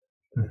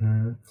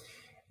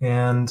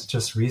 And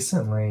just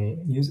recently,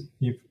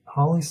 you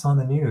probably saw in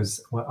the news,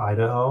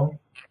 Idaho,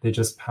 they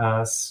just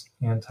passed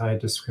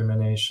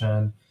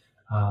anti-discrimination,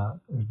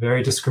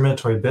 very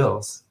discriminatory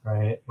bills,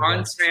 right?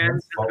 On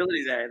Trans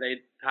Visibility Day,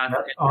 they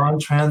passed it. On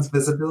Trans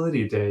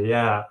Visibility Day,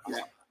 yeah.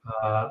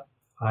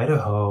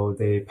 Idaho,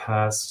 they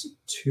passed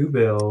 2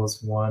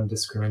 bills, one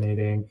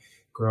discriminating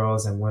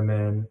girls and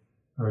women,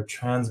 or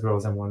trans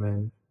girls and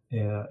women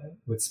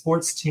with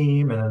sports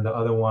team, and then the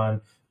other one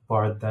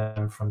barred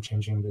them from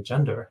changing the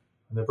gender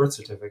on their birth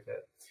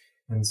certificate.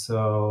 And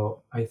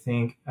so I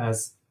think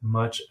as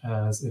much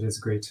as it is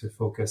great to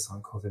focus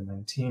on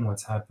COVID-19,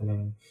 what's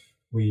happening,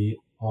 we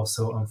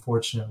also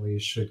unfortunately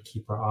should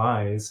keep our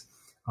eyes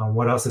on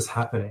what else is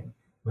happening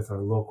with our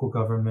local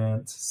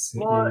government,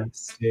 city,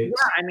 state.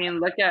 Yeah, I mean,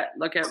 look at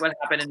what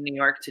happened in New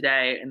York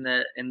today in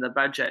the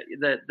budget.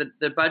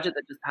 The budget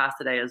that just passed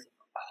today is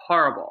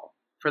horrible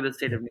for the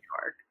state of New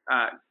York.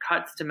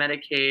 Cuts to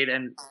Medicaid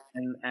and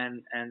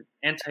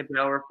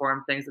anti-bail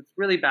reform things. It's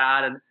really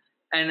bad.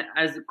 And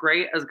as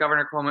great as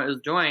Governor Cuomo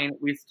is doing,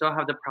 we still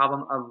have the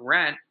problem of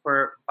rent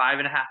for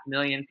 5.5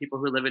 million people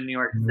who live in New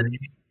York City.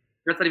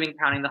 That's not even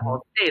counting the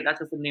whole state. That's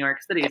just in New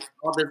York City. It's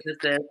all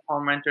businesses,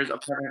 home renters,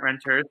 apartment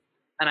renters.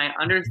 And I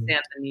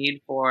understand the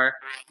need for,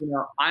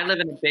 I live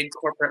in a big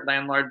corporate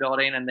landlord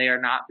building, and they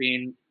are not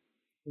being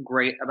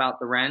great about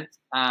the rent.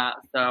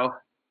 So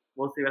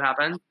we'll see what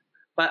happens.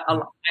 But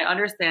I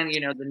understand,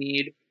 the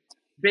need.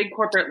 Big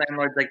corporate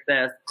landlords like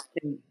this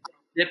can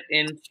dip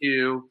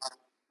into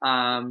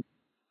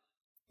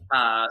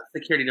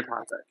security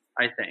deposits,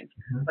 I think.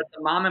 But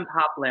the mom and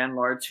pop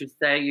landlords who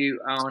say you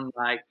own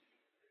like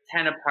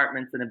 10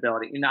 apartments in a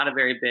building, you're not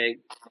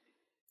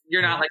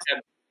like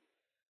a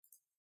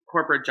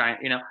corporate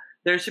giant,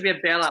 there should be a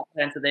bailout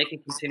plan so they can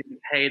continue to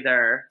pay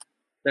their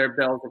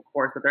bills, of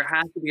course, but there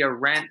has to be a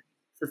rent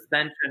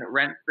suspension,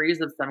 rent freeze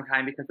of some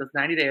kind, because this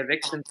 90-day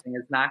eviction thing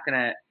is not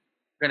gonna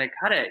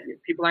cut it.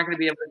 People aren't gonna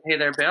be able to pay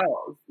their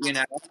bills,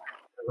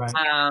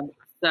 Right.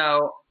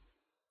 So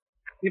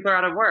people are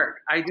out of work.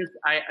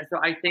 So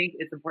I think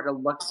it's important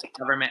to look at the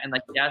government and,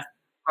 like, yes,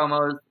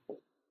 Cuomo's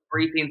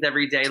briefings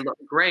every day look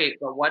great,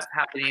 but what's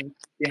happening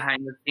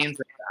behind the scenes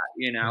with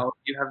that?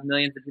 You have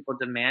millions of people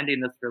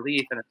demanding this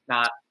relief, and it's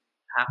not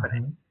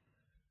happening.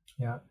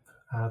 Yeah,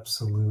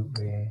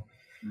 absolutely.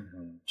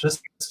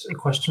 Just a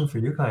question for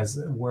you guys.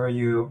 Where are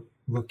you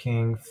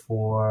looking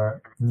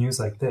for news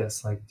like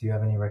this? Like, do you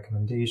have any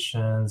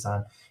recommendations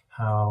on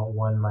how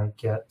one might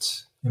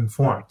get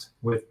informed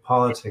with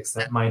politics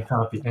that might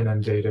not be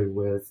inundated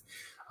with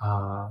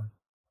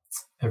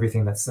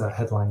everything that's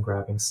headline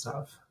grabbing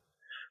stuff?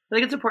 I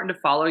think it's important to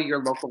follow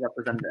your local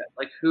representative,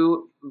 like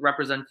who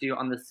represents you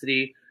on the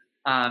city,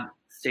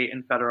 state,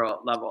 and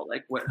federal level.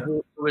 Like,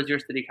 who is your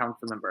city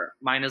council member?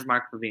 Mine is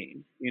Mark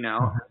Levine.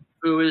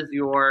 Who is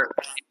your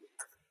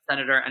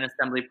senator and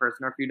assembly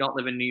person? Or if you don't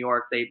live in New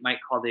York, they might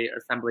call the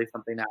assembly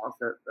something else,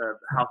 the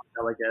House of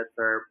Delegates,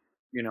 or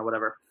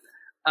whatever.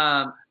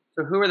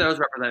 So who are those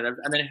representatives?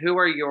 And then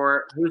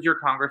who's your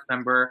Congress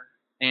member?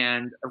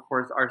 And of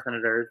course, our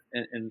senators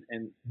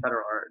in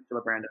federal are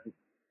Gillibrand and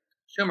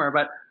Schumer.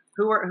 But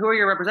who are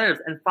your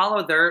representatives? And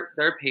follow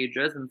their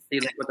pages and see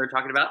like what they're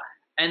talking about.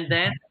 And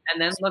then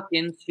look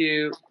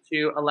into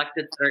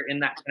electeds that are in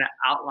that kind of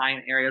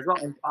outline area as well,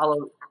 and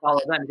follow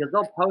them, because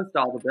they'll post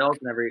all the bills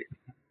and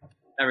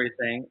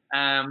everything.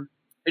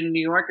 In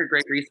New York, a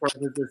great resource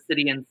is the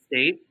City and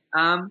State,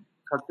 called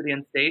City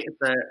and State.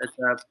 It's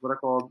a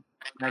political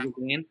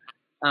magazine.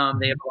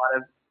 They have a lot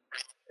of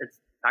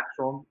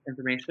factual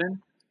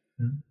information.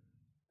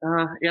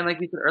 And like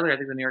you said earlier, I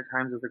think the New York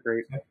Times is a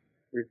great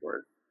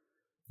resource.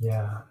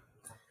 Yeah.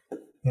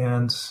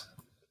 And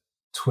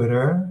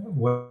Twitter.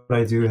 What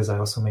I do is I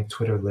also make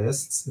Twitter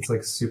lists. It's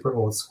like super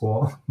old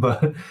school,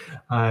 but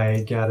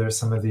I gather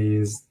some of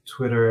these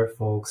Twitter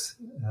folks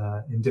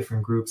in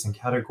different groups and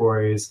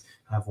categories.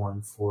 I have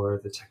one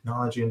for the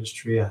technology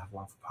industry, I have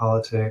one for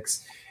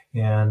politics.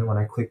 And when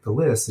I click the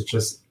list, it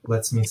just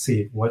lets me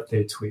see what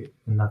they tweet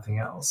and nothing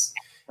else.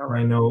 And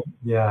I know,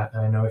 yeah,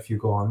 and I know if you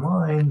go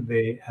online,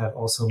 they have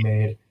also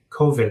made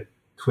COVID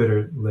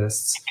Twitter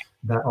lists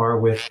that are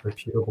with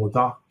reputable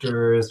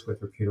doctors,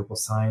 with reputable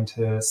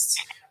scientists,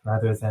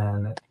 rather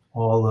than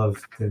all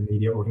of the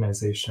media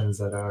organizations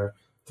that are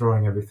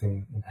throwing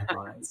everything in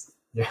headlines.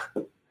 Yeah.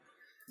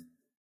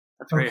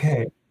 That's great.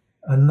 Okay.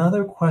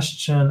 Another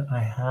question I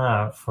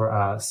have for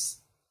us.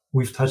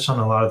 We've touched on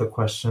a lot of the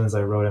questions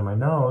I wrote in my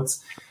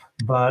notes,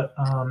 but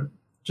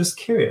just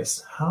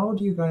curious, how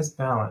do you guys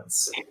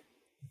balance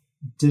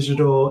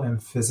digital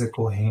and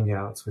physical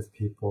hangouts with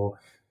people?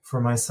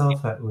 For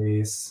myself, at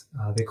least,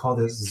 they call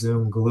this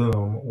Zoom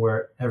gloom,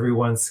 where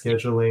everyone's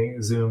scheduling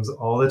Zooms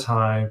all the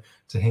time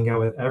to hang out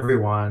with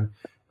everyone.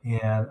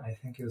 And I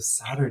think it was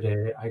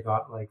Saturday, I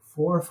got like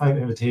 4 or 5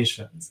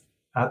 invitations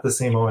at the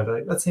same moment.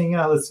 Like, let's hang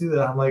out, let's do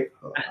that. I'm like,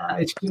 oh,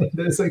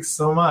 there's like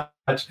so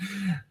much.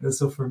 And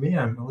so for me,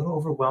 I'm a little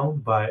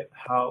overwhelmed by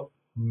how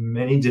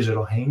many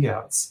digital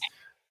hangouts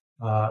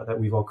that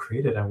we've all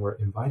created and we're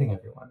inviting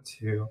everyone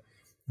to.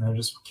 And I'm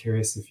just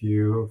curious if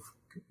you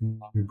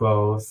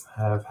both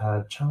have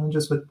had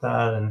challenges with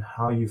that and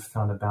how you've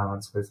found a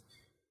balance with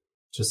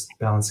just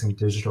balancing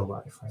digital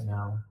life right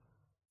now.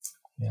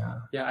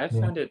 Yeah, I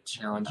found it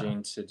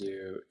challenging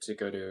to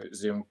go to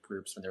Zoom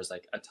groups when there's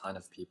like a ton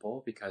of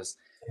people, because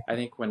I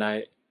think when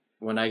I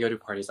go to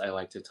parties, I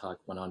like to talk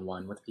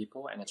one-on-one with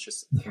people, and it's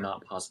just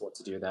not possible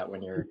to do that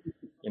when you're,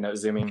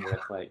 Zooming with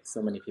like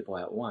so many people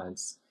at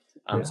once.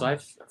 So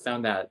I've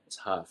found that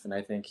tough, and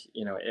I think,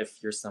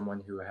 if you're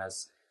someone who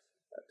has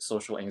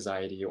social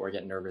anxiety or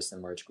get nervous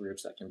in large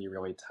groups, that can be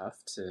really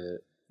tough to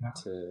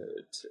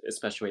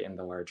especially in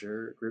the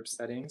larger group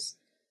settings.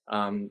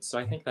 So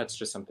I think that's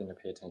just something to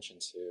pay attention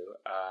to.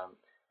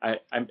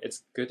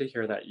 It's good to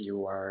hear that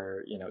you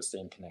are,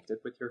 staying connected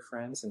with your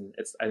friends, and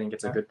I think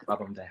it's a good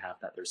problem to have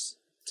that there's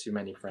too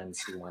many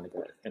friends who want to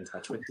get in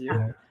touch with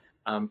you.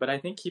 But I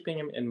think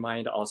keeping in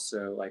mind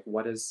also, like,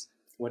 what is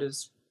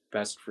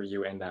best for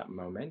you in that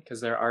moment,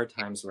 because there are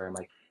times where I'm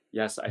like,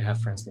 yes, I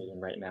have friends meeting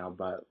right now,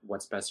 but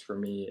what's best for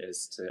me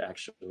is to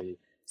actually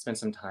spend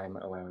some time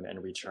alone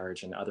and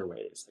recharge in other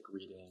ways, like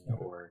reading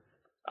or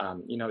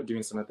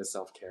doing some of the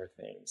self-care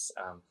things.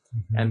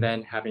 And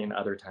then having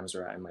other times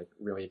where I'm like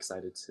really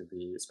excited to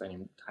be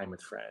spending time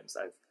with friends.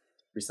 I've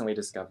recently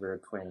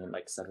discovered playing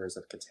like Settlers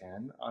of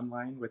Catan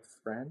online with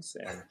friends,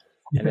 and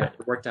it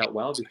worked out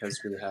well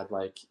because we had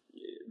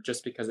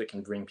just because it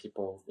can bring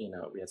people,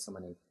 we had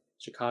someone in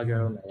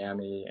Chicago,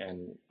 Miami,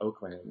 and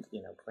Oakland,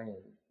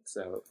 playing.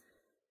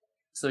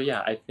 So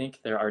yeah, I think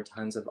there are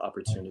tons of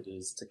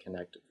opportunities to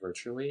connect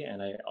virtually.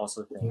 And I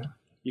also think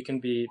you can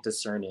be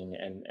discerning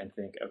and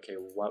think, okay,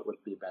 what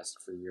would be best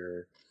for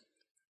your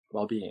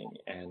well-being,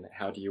 and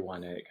how do you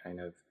want to kind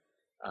of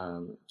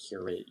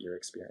curate your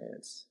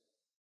experience?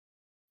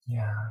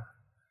 Yeah.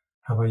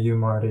 How about you,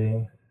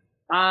 Marty?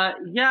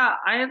 Yeah,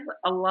 I had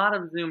a lot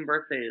of Zoom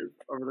birthdays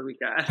over the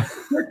weekend.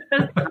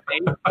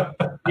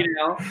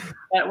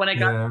 But when it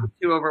got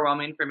too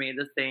overwhelming for me,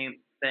 the same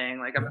thing.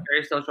 Like, I'm a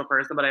very social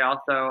person, but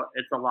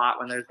it's a lot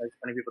when there's like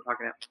 20 people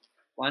talking at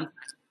once.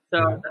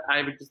 So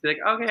I would just be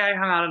like, okay, I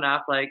hung out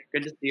enough. Like,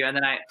 good to see you. And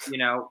then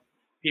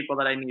people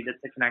that I needed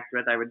to connect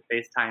with, I would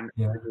FaceTime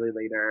usually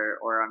later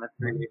or on a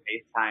 3-way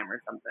FaceTime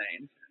or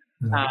something.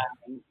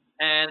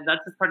 And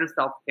that's just part of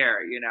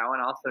self-care, and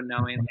also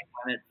knowing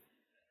when it's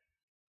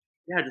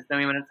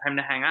knowing when it's time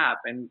to hang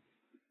up. And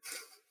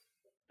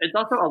it's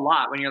also a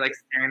lot when you're like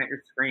staring at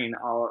your screen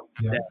all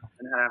day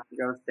and have to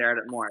go stare at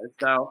it more.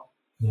 So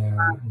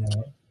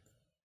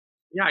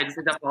I just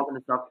think that falls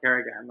into self-care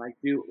again. Like,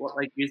 do what,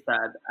 like you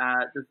said,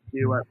 just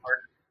do what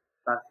works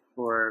best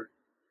for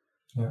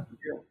you.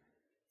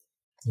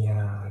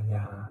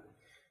 Yeah.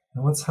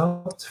 And what's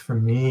helped for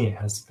me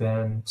has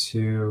been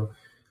to,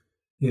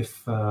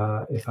 if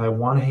I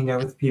want to hang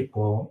out with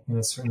people in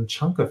a certain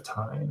chunk of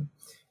time,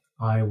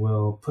 I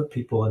will put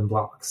people in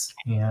blocks,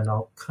 and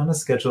I'll kind of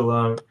schedule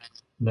them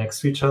next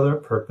to each other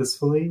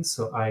purposefully,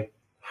 so I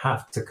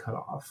have to cut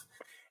off.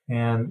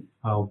 And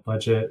I'll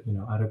budget,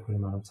 adequate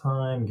amount of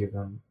time, give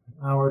them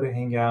an hour to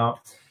hang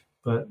out.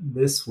 But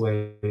this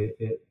way,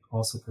 it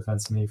also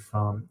prevents me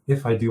from,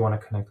 if I do want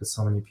to connect with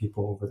so many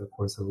people over the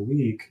course of a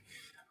week,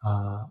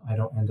 I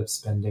don't end up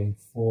spending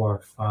 4,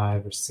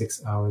 5, or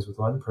 6 hours with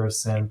one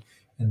person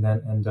and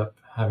then end up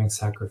having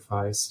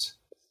sacrificed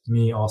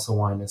me also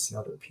wanting to see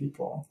other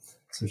people.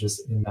 So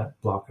just in that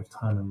block of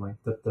time, I'm like,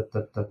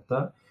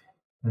 da.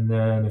 And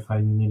then if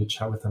I need to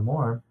chat with them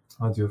more,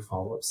 I'll do a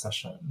follow-up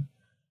session.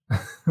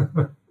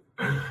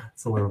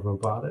 It's a little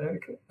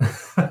robotic.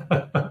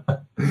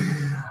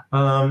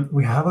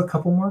 We have a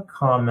couple more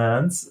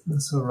comments.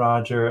 So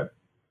Roger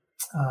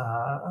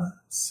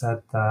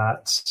said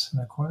that in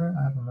a corner,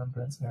 I have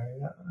remembrance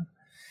area.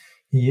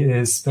 He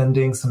is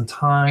spending some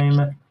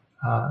time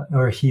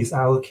or he's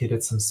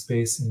allocated some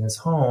space in his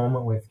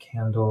home with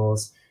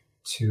candles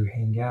to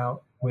hang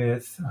out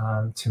with,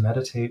 to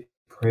meditate,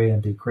 pray,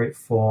 and be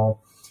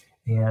grateful.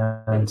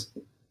 And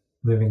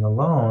living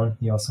alone,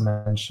 he also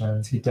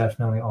mentions he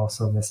definitely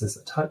also misses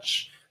the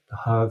touch, the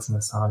hugs,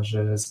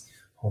 massages,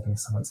 holding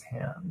someone's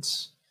hand.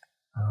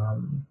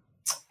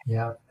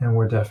 Yeah, and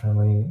we're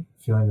definitely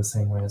feeling the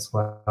same way as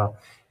well.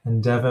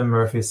 And Devin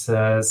Murphy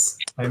says,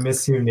 I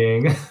miss you,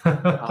 Ning.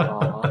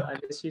 Aw, I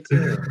miss you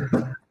too.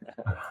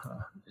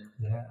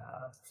 Yeah.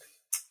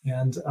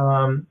 And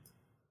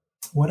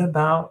what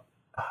about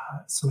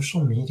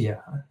social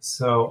media?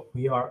 So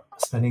we are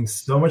spending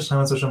so much time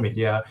on social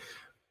media.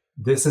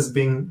 This is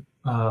being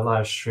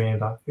live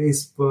streamed on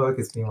Facebook.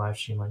 It's being live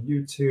streamed on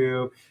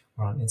YouTube.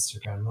 We're on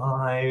Instagram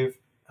Live.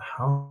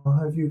 How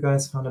have you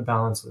guys found a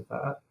balance with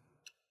that?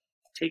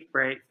 Take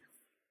breaks.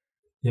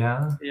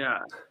 Yeah. Yeah.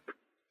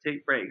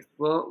 Take breaks.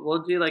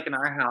 We'll do like in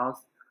our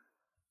house.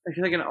 I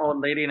feel like an old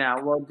lady now.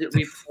 We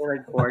play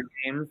like board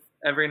games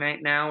every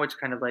night now, which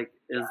kind of like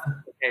is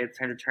okay. It's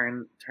time to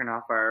turn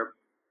off our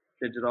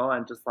digital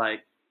and just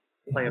like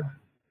play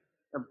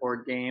a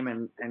board game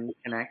and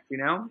connect, you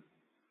know.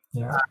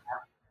 Yeah.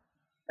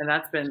 And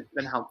that's been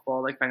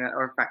helpful. Like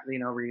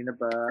reading a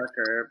book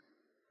or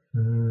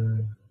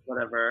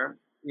whatever.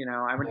 You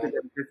know, I went to the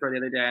grocery store the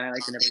other day and I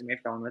like to bring my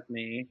phone with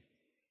me,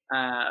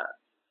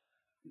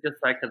 just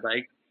so I could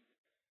like,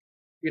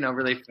 you know,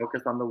 really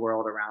focus on the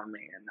world around me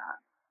and not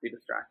be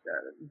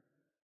distracted.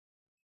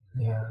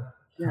 Yeah.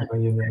 How about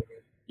you, Nick?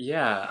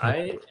 Yeah,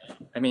 I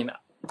mean,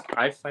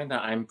 I find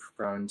that I'm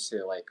prone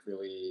to like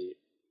really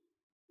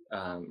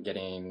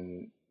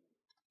getting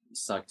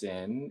sucked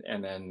in,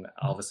 and then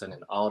all of a sudden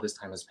all this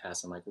time has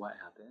passed. I'm like, what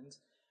happened?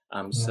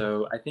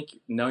 So I think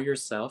know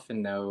yourself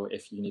and know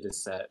if you need to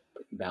set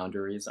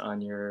boundaries on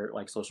your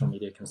like social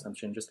media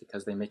consumption, just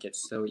because they make it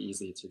so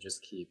easy to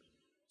just keep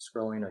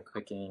scrolling or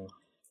clicking.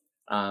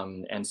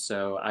 And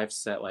so I've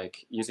set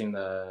like using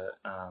the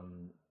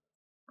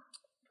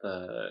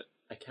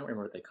I can't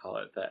remember what they call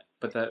it, but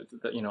the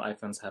you know,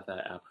 iPhones have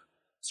that app,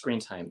 the screen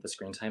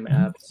time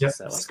app. Yeah,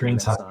 set, like, screen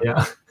time. on,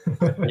 Yeah.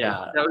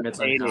 Yeah, limits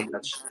on how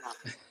much.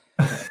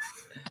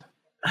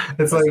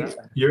 It's like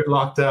you're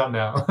locked out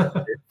now.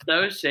 It's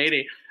so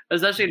shady,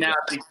 especially now.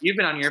 Like, you've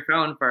been on your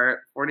phone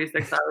for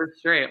 46 hours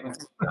straight.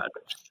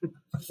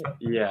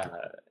 Yeah,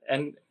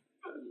 and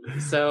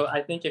so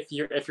I think if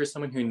you're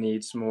someone who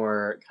needs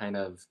more kind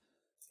of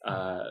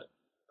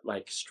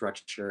like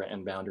structure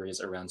and boundaries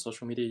around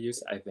social media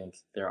use, I think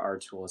there are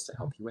tools to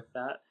help you with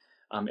that.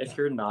 If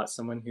you're not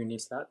someone who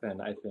needs that,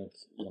 then I think,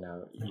 you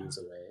know, use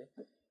away.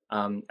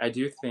 I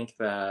do think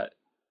that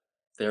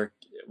there,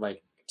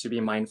 like, to be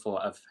mindful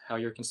of how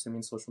you're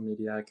consuming social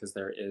media, because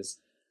there is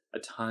a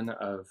ton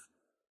of,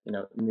 you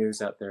know,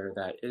 news out there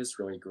that is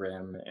really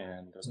grim,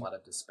 and there's a lot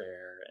of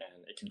despair,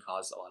 and it can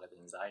cause a lot of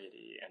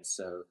anxiety. And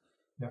so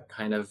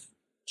kind of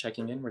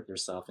checking in with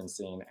yourself and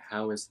seeing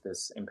how is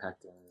this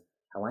impacting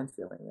how I'm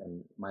feeling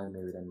and my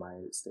mood and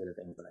my state of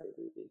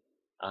anxiety.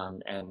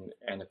 And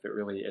if it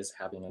really is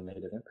having a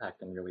negative impact,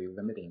 then really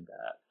limiting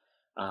that.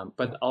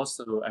 But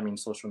also, I mean,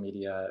 social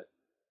media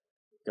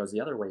goes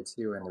the other way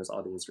too, and there's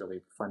all these really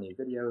funny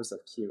videos of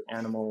cute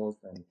animals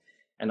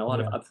and a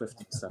lot of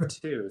uplifting stuff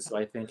too. So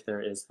I think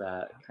there is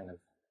that kind of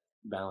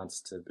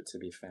balance to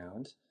be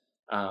found.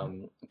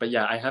 But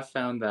yeah, I have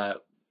found that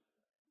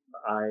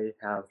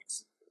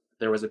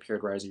there was a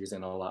period where I was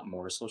using a lot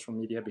more social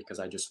media because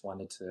I just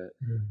wanted to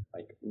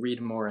like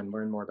read more and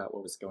learn more about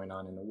what was going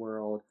on in the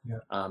world.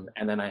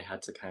 And then I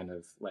had to kind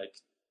of like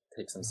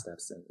take some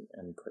steps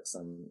and put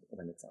some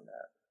limits on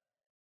that.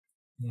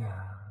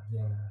 Yeah.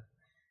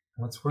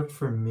 What's worked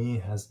for me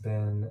has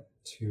been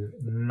to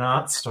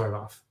not start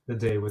off the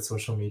day with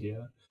social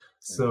media.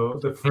 So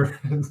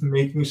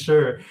making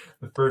sure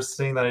the first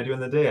thing that I do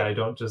in the day, I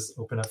don't just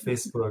open up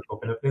Facebook,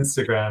 open up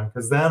Instagram,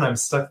 because then I'm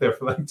stuck there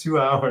for like 2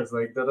 hours,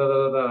 like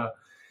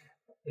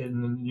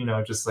and, you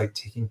know, just like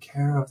taking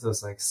care of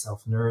those like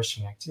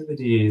self-nourishing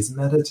activities,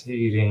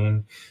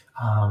 meditating,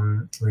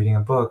 reading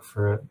a book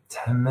for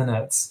 10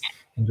 minutes,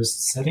 and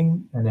just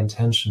setting an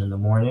intention in the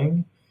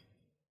morning.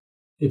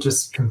 It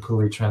just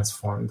completely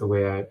transformed the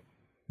way I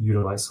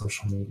utilize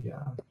social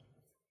media.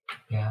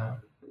 Yeah.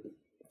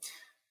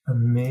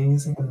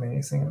 Amazing.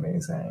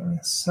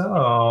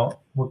 So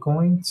we're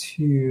going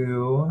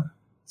to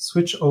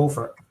switch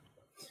over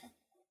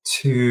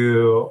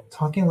to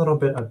talking a little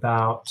bit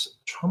about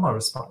trauma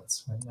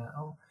response right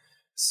now.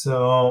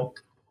 So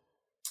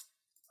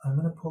I'm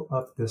going to pull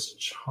up this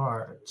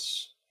chart,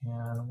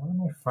 and one of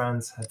my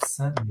friends had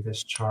sent me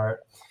this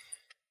chart.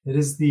 It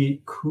is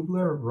the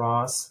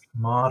Kubler-Ross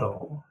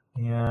model,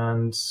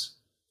 and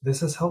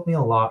this has helped me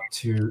a lot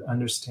to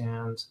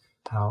understand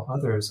how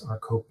others are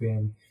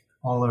coping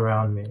all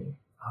around me,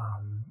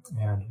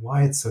 and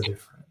why it's so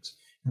different.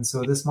 And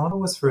so this model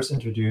was first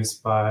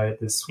introduced by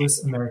the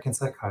Swiss-American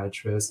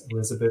psychiatrist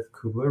Elizabeth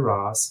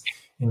Kubler-Ross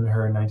in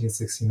her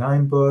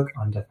 1969 book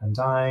on death and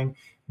dying,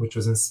 which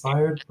was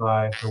inspired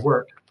by her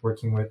work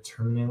working with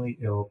terminally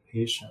ill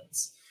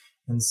patients.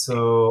 And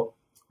so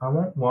I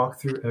won't walk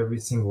through every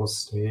single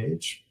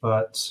stage,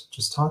 but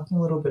just talking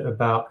a little bit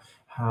about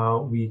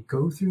how we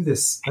go through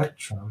this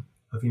spectrum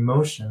of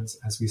emotions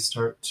as we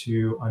start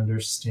to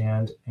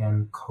understand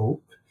and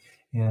cope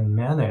and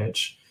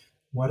manage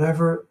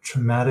whatever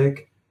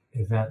traumatic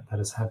event that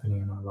is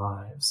happening in our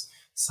lives.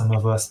 Some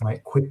of us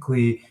might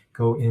quickly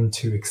go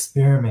into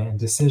experiment and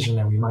decision,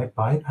 and we might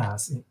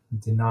bypass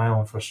denial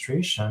and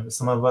frustration.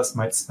 Some of us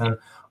might spend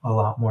a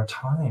lot more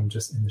time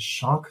just in the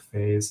shock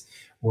phase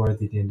or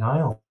the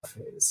denial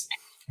phase.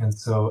 And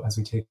so as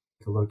we take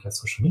a look at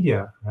social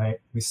media, right,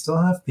 we still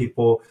have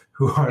people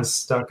who are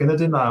stuck in a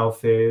denial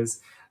phase.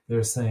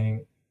 They're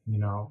saying,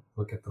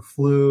 look at the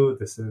flu.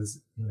 This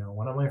is,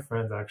 one of my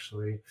friends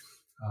actually,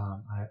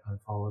 I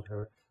unfollowed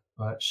her,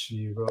 but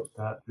she wrote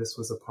that this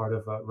was a part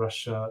of a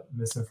Russia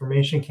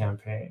misinformation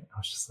campaign. I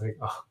was just like,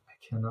 oh, I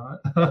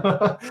cannot.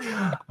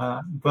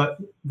 But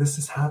this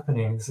is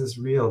happening. This is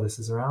real. This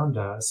is around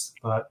us.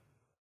 But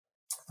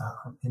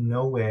in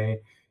no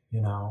way,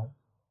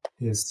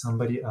 is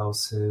somebody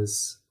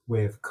else's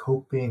way of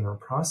coping or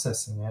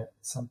processing it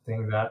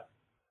something that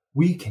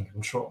we can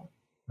control,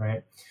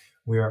 right?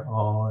 We are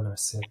all in a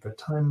separate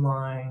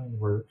timeline.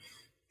 We're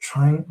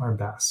trying our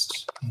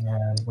best.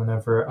 And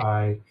whenever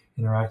I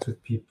interact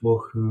with people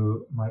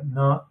who might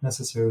not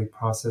necessarily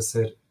process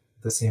it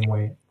the same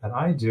way that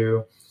I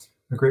do,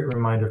 a great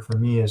reminder for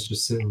me is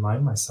just to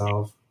remind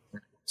myself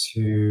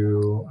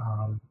to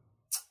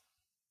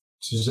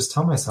just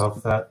tell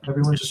myself that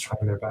everyone's just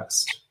trying their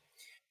best.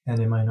 And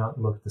it might not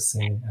look the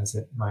same as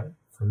it might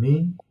for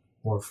me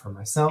or for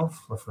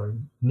myself or for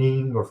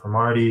Ning or for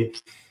Marti,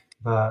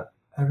 but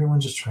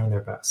everyone's just trying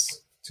their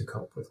best to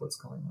cope with what's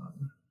going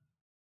on.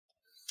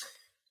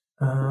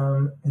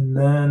 And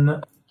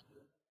then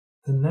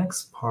the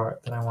next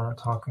part that I want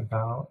to talk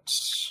about,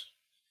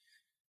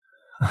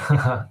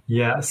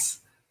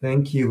 yes,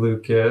 thank you,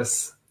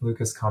 Lucas.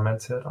 Lucas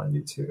commented on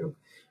YouTube.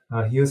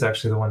 He was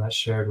actually the one that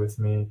shared with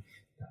me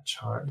that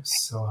chart. It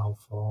was so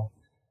helpful.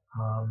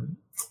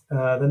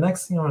 The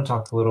next thing I want to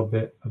talk a little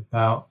bit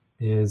about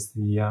is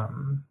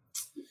the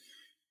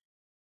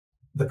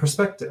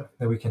perspective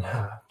that we can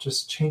have,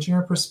 just changing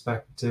our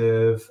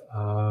perspective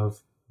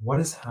of what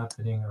is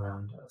happening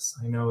around us.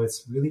 I know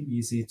it's really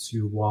easy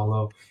to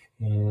wallow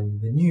in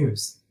the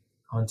news,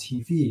 on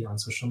TV, on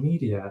social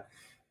media,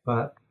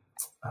 but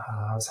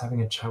I was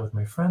having a chat with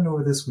my friend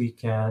over this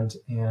weekend,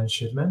 and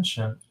she had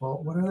mentioned,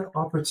 well, what are the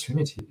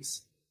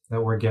opportunities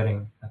that we're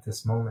getting at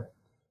this moment,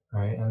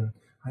 right? And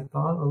I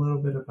thought a little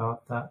bit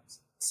about that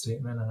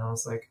statement, and I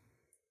was like,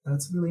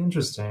 that's really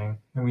interesting.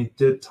 And we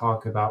did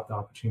talk about the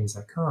opportunities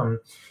that come,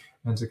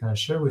 and to kind of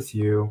share with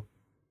you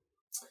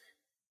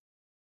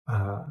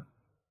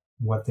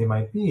what they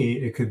might be.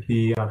 It could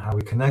be on how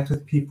we connect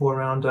with people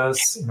around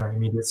us in our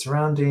immediate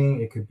surrounding.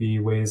 It could be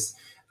ways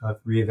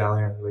of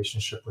reevaluating our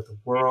relationship with the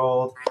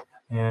world.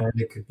 And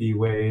it could be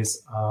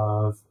ways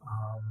of,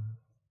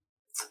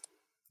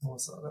 what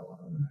was the other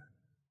one?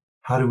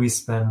 How do we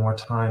spend more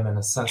time and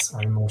assess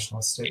our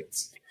emotional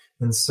states?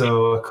 And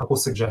so a couple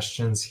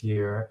suggestions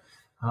here.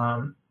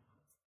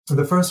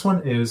 The first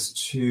one is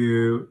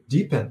to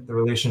deepen the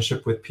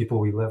relationship with people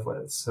we live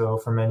with. So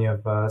for many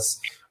of us,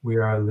 we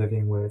are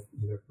living with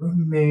either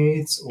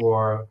roommates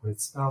or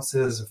with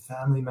spouses or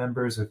family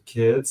members with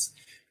kids.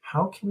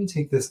 How can we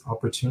take this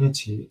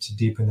opportunity to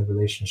deepen the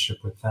relationship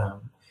with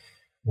them?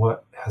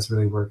 What has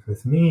really worked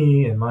with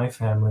me and my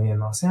family in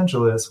Los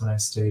Angeles when I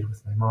stayed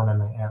with my mom and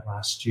my aunt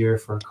last year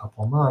for a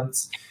couple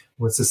months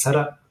was to set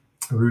up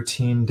a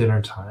routine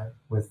dinner time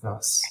with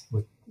us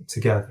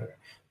together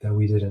that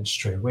we didn't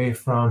stray away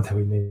from, that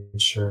we made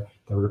sure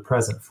that we were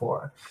present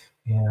for.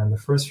 And the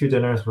first few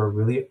dinners were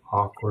really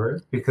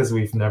awkward because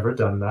we've never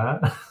done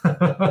that.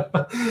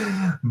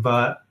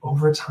 But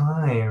over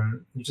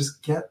time, you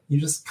just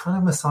kind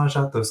of massage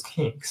out those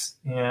kinks.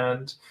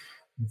 And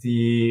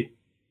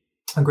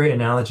a great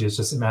analogy is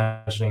just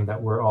imagining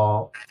that we're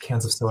all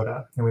cans of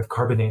soda and we have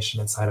carbonation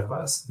inside of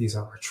us. These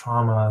are our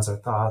traumas, our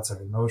thoughts,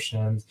 our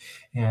emotions.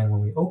 And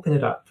when we open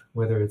it up,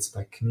 whether it's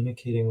by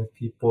communicating with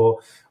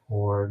people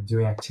or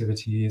doing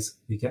activities,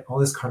 we get all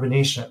this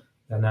carbonation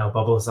that now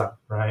bubbles up,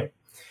 right?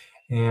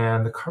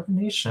 And the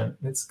carbonation,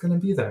 it's going to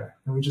be there,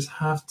 and we just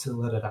have to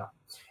let it out.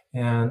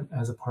 And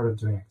as a part of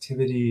doing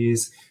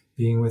activities,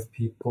 being with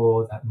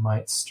people that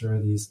might stir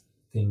these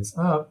things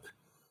up,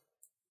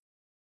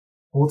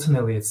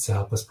 ultimately it's to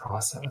help us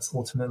process.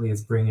 Ultimately,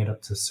 it's bringing it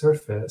up to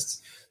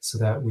surface so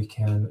that we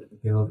can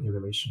build a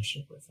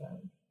relationship with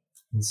it.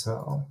 And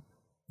so,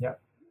 yeah,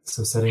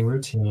 so setting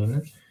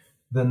routine.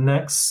 The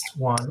next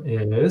one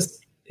is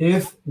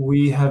if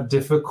we have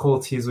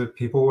difficulties with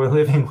people we're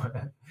living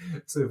with.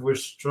 So if we're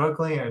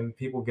struggling and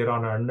people get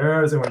on our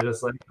nerves and we're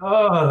just like,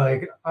 oh,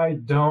 like I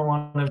don't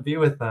want to be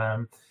with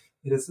them,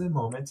 it is a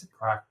moment to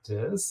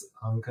practice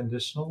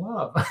unconditional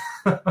love.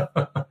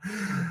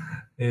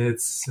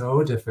 It's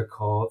so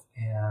difficult.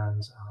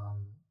 And,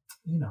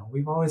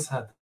 we've always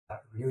had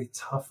that really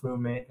tough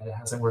roommate that it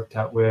hasn't worked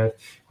out with,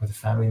 or the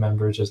family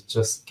member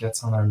just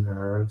gets on our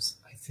nerves.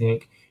 I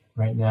think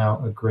right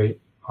now a great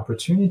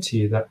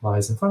opportunity that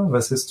lies in front of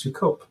us is to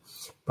cope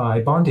by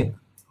bonding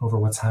over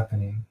what's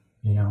happening.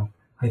 You know,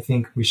 I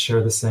think we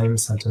share the same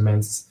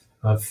sentiments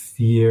of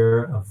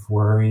fear, of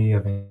worry,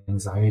 of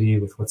anxiety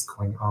with what's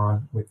going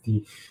on, with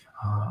the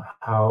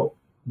how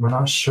we're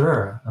not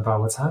sure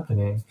about what's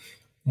happening.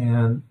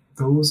 And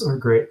those are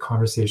great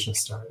conversation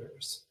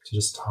starters to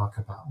just talk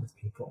about with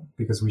people,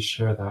 because we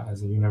share that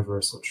as a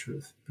universal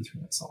truth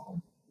between us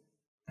all.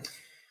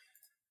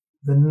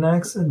 The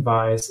next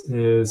advice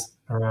is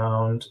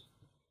around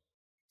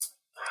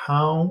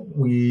how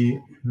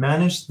we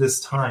manage this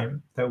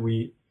time that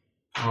we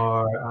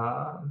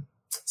are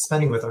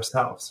spending with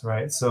ourselves,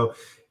 right? So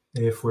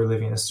if we're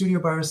living in a studio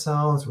by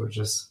ourselves, we're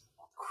just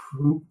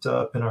cooped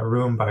up in our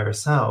room by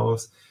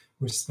ourselves,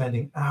 we're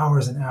spending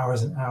hours and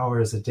hours and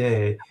hours a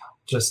day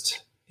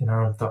just in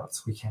our own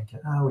thoughts. We can't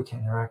get out, we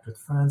can't interact with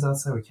friends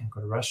outside, we can't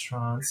go to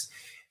restaurants.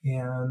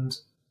 And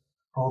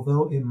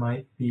although it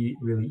might be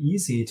really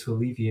easy to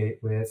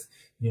alleviate with,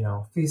 you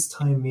know,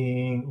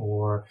 FaceTiming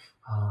or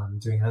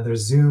doing another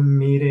Zoom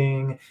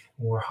meeting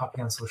or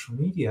hopping on social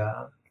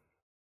media,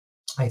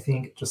 I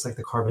think just like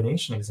the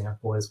carbonation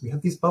example is we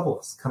have these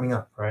bubbles coming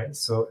up, right?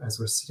 So as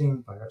we're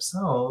sitting by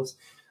ourselves,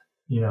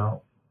 you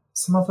know,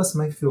 some of us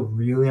might feel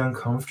really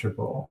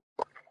uncomfortable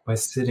by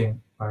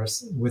sitting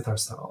with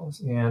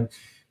ourselves. And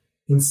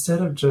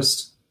instead of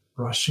just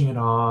brushing it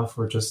off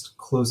or just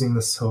closing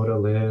the soda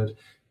lid,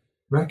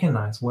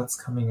 recognize what's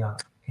coming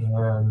up.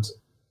 And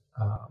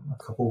a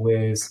couple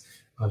ways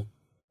of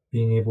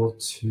being able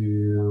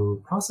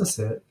to process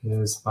it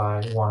is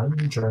by, one,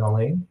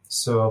 journaling.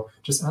 So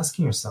just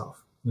asking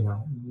yourself, you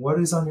know, what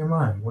is on your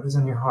mind? What is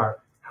on your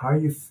heart? How are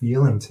you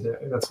feeling today?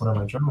 That's one of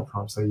my journal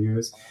prompts I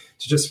use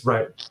to just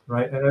write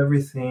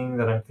everything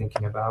that I'm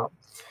thinking about.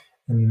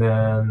 And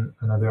then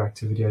another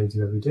activity I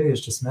do every day is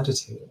just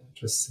meditating,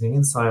 just sitting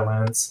in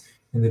silence.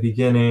 In the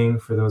beginning,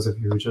 for those of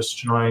you who just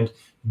joined,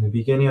 in the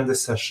beginning of the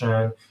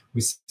session,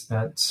 we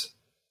spent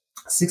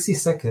 60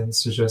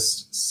 seconds to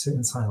just sit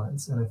in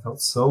silence. And it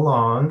felt so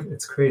long.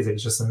 It's crazy.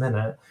 It's just a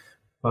minute.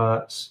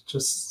 But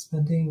just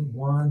spending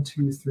 1,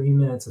 2, 3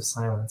 minutes of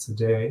silence a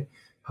day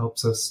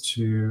helps us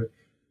to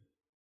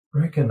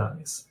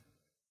recognize,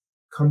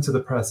 come to the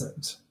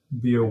present,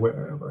 be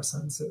aware of our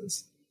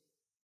senses.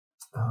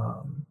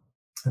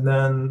 And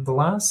then the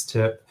last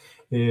tip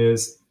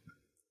is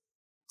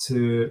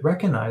to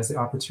recognize the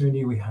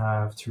opportunity we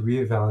have to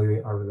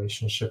reevaluate our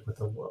relationship with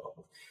the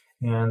world.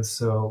 And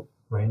so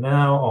right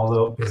now,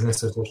 although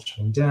businesses are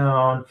shutting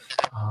down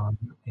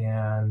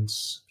and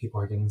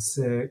people are getting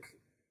sick,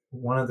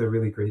 one of the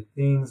really great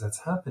things that's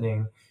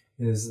happening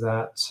is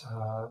that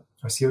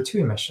our CO2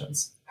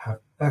 emissions have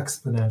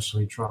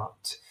exponentially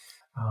dropped.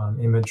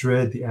 In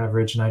Madrid, the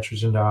average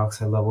nitrogen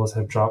dioxide levels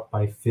have dropped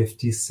by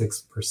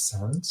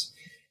 56%.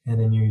 And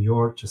in New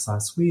York, just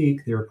last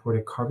week, they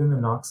reported carbon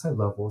monoxide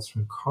levels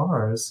from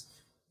cars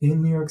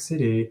in New York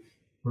City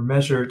were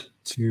measured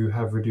to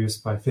have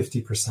reduced by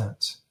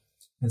 50%.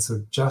 And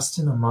so just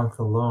in a month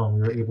alone, we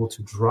were able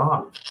to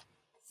drop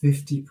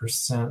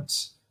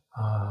 50%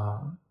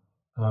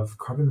 of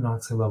carbon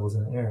monoxide levels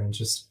in the air, and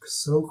just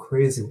so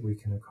crazy what we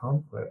can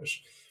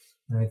accomplish.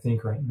 And I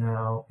think right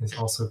now is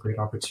also a great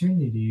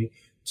opportunity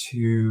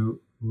to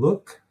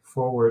look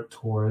forward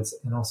towards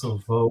and also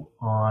vote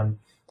on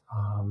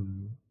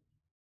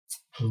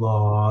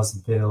laws,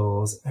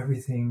 bills,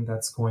 everything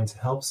that's going to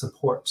help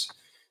support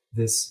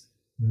this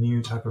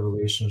new type of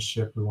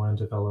relationship we want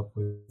to develop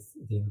with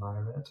the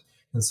environment.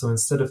 And so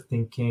instead of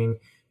thinking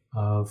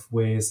of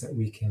ways that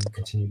we can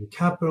continue to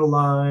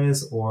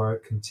capitalize or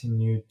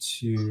continue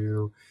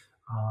to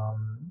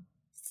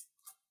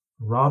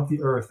rob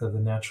the earth of the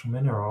natural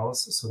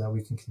minerals so that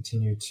we can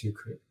continue to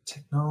create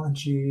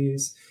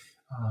technologies,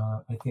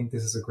 I think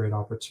this is a great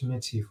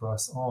opportunity for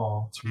us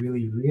all to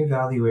really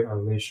reevaluate our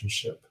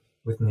relationship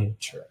with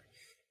nature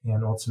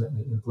and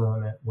ultimately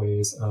implement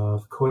ways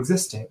of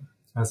coexisting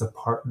as a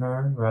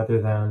partner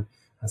rather than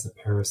as a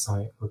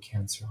parasite or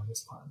cancer on this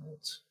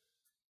planet.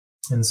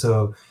 And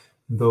so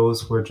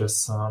those were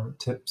just some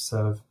tips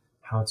of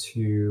how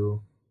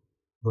to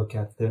look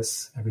at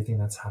this, everything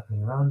that's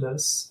happening around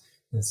us,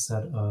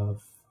 instead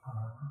of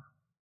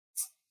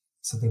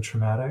something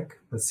traumatic,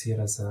 but see it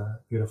as a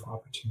beautiful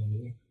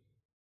opportunity.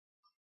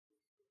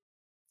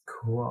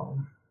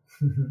 Cool.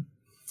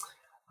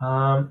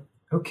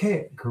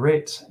 Okay,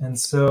 great. And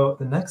so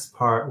the next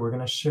part, we're going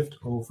to shift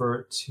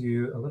over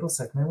to a little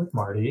segment with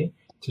Marti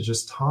to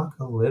just talk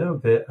a little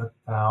bit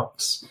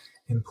about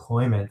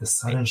employment, the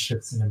sudden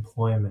shifts in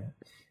employment.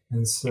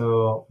 And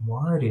so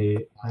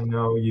Marti, I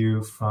know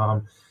you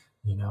from,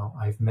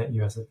 I've met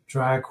you as a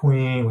drag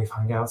queen. We've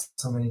hung out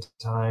so many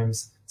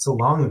times, so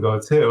long ago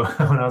too,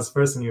 when I was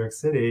first in New York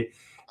City.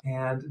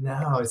 And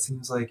now it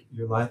seems like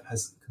your life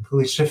has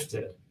completely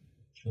shifted.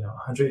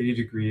 180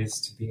 degrees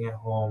to being at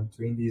home,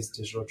 doing these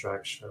digital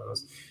drag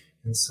shows.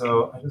 And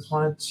so I just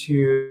wanted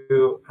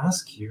to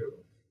ask you,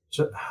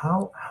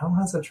 how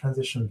has that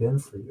transition been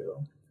for you?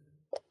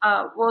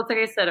 Well, it's like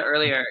I said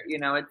earlier,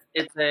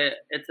 it's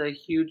a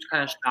huge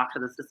kind of shock to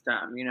the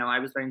system. I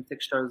was doing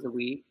 6 shows a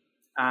week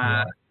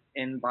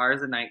in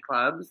bars and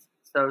nightclubs,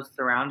 so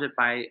surrounded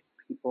by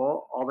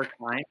people all the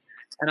time.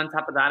 And on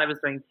top of that, I was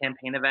doing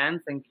campaign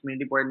events and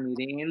community board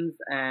meetings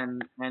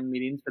and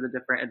meetings for the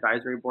different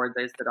advisory boards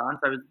I sit on.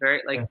 So I was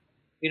very like,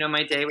 you know,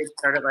 my day would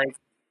start at like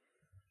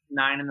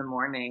 9 in the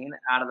morning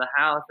out of the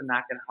house and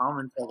not get home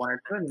until 1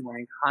 or 2 in the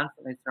morning,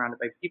 constantly surrounded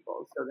by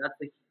people. So that's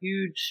a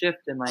huge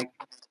shift in like,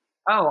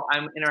 oh,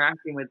 I'm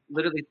interacting with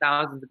literally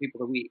thousands of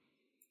people a week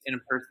in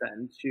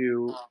person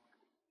to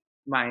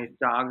my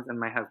dogs and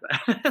my husband.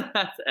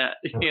 That's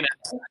it, you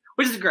know,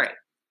 which is great,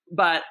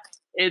 but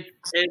it's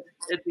a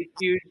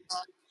huge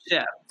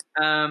shift.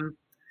 And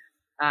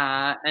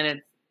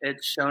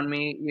it's shown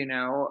me, you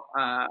know,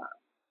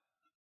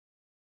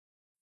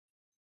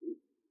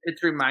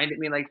 it's reminded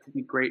me like to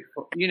be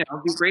grateful, you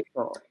know, be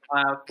grateful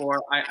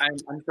for.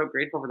 I'm so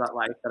grateful for that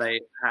life that I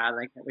had.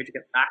 I can't wait to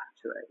get back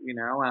to it. You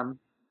know,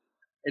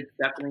 it's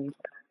definitely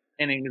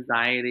an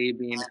anxiety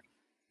being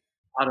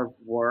out of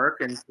work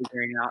and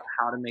figuring out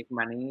how to make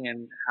money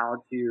and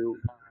how to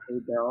pay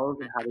bills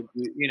and how to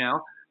do, you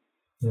know.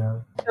 Yeah.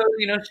 So,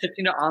 you know,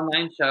 shifting to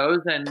online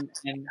shows and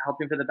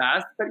helping for the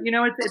best. But you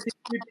know, it's a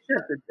huge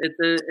shift.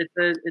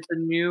 It's a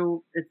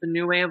new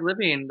way of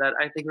living that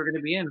I think we're going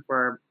to be in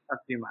for a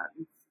few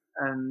months.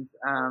 And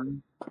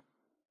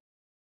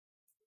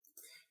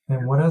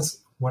what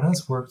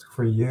has worked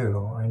for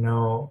you? I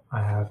know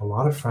I have a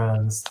lot of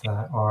friends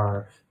that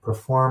are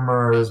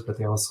performers, but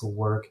they also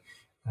work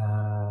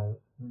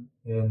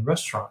in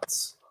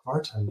restaurants,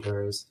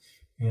 bartenders,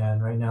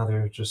 and right now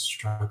they're just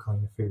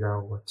struggling to figure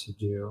out what to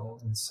do.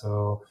 And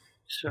so,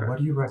 what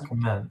do you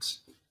recommend?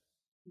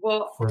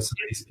 Well, for some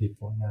of these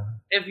people, yeah.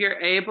 If you're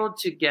able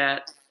to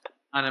get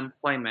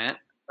unemployment,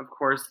 of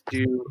course,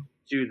 do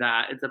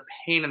that. It's a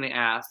pain in the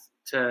ass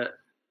to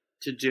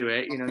do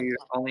it. You know, you're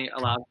only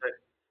allowed to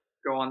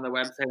go on the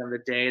website on the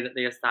day that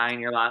they assign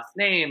your last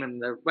name,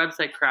 and the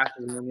website crashes,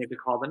 and then you have to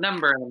call the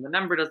number, and then the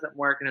number doesn't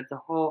work, and it's a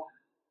whole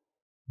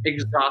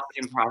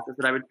exhausting process.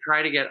 But I would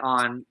try to get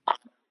onto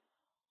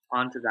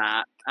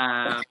that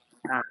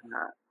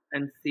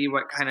and see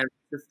what kind of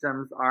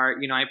systems are.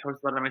 You know, I post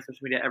a lot on my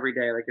social media every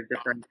day, like a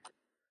different.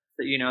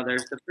 So, you know,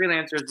 there's the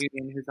freelancers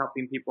union who's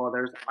helping people.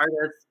 There's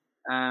artists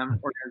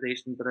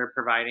organizations that are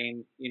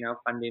providing, you know,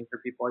 funding for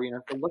people. You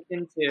know, so look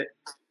into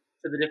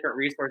the different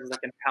resources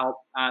that can help.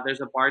 There's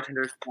a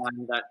bartender's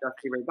fund that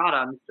Dusty Ray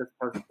Bottoms just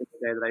posted the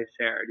day that I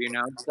shared. You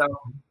know, so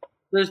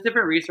there's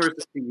different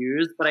resources to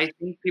use, but I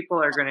think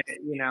people are going to,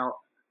 you know,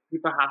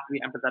 people have to be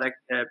empathetic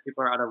to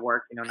people are out of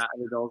work. You know, not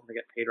every bill's going to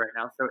get paid right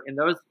now. So in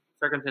those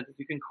circumstances,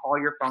 you can call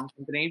your phone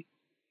company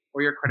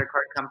or your credit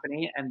card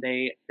company, and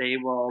they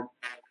will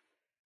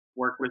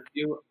work with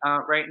you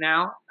right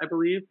now, I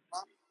believe.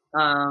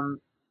 Yeah,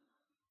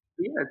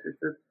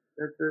 it's a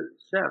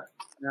shift.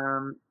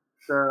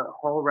 The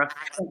whole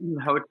restaurant and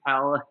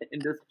hotel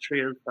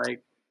industry is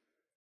like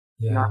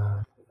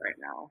not right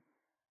now.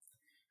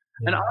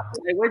 Yeah. And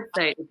also, I would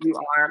say if you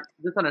are,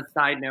 just on a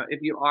side note,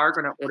 if you are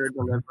going to order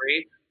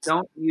delivery,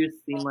 don't use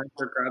Seamless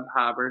or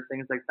Grubhub or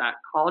things like that.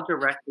 Call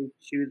directly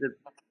to the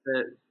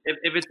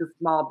if it's a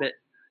small bit,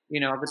 you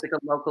know, if it's like a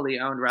locally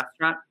owned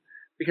restaurant,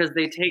 because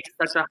they take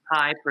such a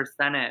high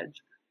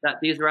percentage that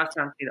these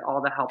restaurants need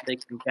all the help they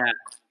can get.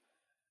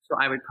 So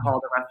I would call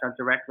the restaurant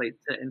directly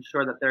to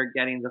ensure that they're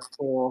getting the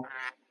full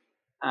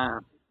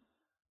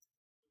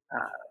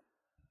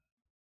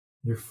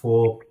your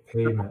full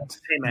payment.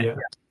 Yeah.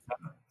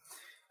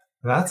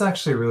 That's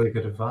actually really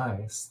good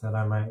advice that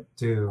I might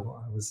do.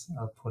 I was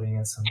putting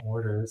in some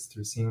orders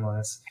through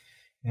Seamless,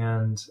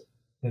 and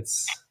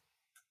it's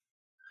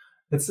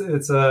a,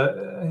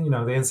 you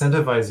know, they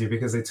incentivize you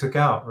because they took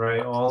out,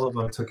 right? All of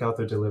them took out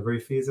their delivery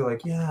fees. They're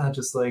like, yeah,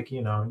 just like,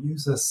 you know,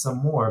 use us some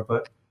more.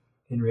 But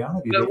in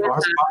reality, they are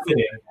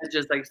profiting. It's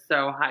just like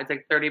so high. It's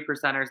like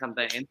 30% or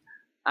something.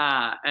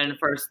 And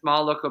for a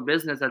small local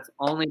business that's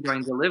only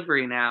doing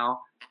delivery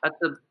now,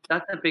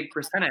 that's a big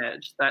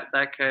percentage that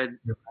could.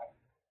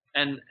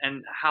 And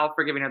how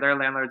forgiving are their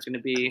landlords going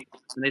to be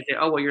when they say,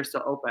 oh, well, you're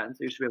still open,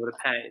 so you should be able to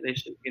pay. They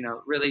should, you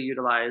know, really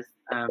utilize.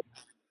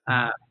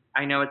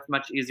 I know it's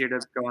much easier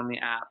to go on the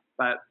app,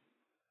 but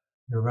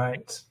you're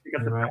right.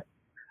 You're right.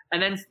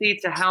 And then see,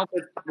 to help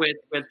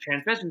with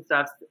transmission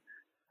stuff,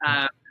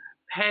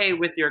 pay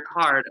with your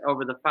card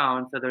over the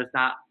phone, so there's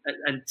not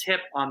and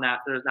tip on that,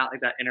 so there's not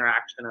like that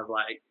interaction of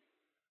like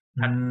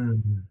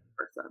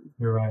person.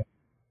 You're right.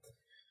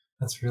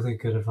 That's really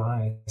good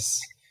advice.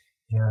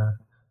 Yeah.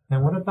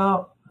 And what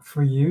about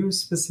for you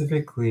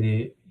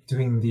specifically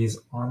doing these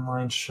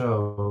online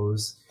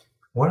shows?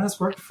 What has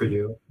worked for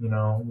you? You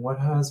know, what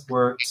has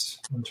worked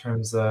in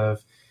terms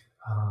of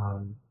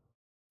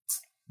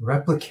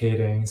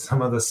replicating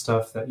some of the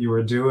stuff that you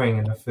were doing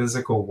in the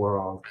physical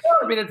world? Well,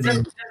 I mean, it's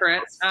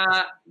different,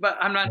 but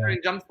I'm not doing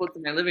jump splits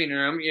in my living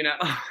room, you know.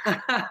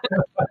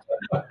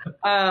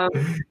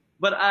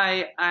 But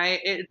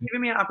it's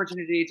given me an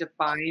opportunity to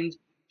find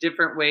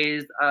different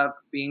ways of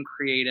being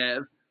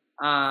creative.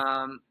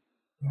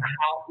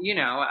 How, you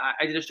know,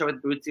 I did a show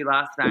with Bootsy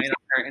last night on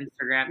her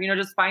Instagram. You know,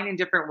 just finding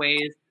different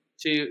ways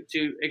to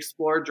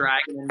explore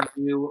drag in a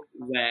new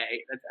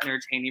way that's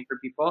entertaining for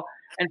people.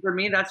 And for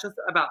me, that's just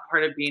about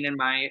part of being in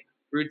my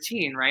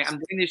routine, right? I'm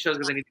doing these shows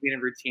because I need to be in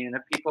a routine. And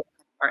if people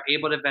are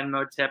able to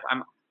Venmo tip,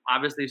 I'm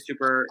obviously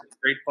super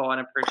grateful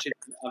and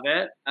appreciative of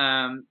it,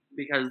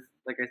 because,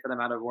 like I said, I'm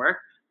out of work.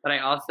 But I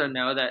also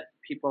know that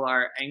people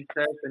are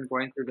anxious and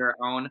going through their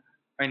own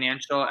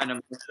financial and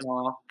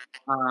emotional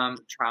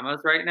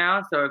traumas right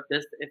now. So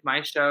if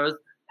my shows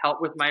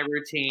help with my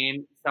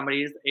routine,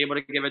 somebody's able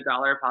to give $1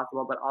 if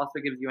possible, but also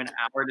gives you an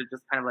hour to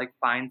just kind of like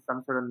find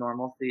some sort of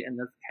normalcy in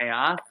this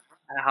chaos.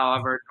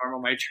 However normal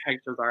my drag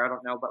shows are, I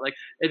don't know, but like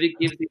if it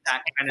gives you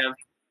that kind of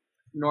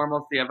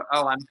normalcy of,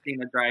 oh, I'm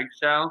seeing a drag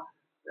show,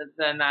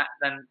 then that's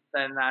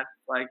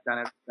like done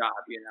its job,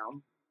 you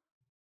know.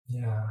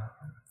 Yeah.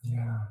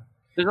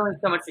 There's only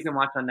so much you can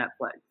watch on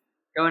Netflix.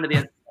 Go into the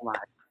Instagram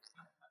Live.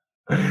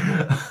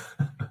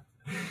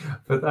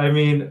 But I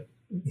mean,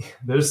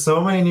 there's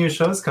so many new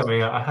shows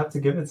coming out. I have to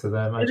give it to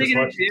them. What are they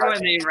gonna do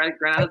when they run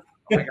out?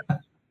 Oh my gosh.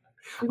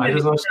 I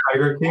just watched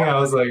Tiger King. I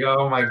was like,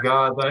 oh my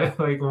god,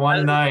 like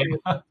one night.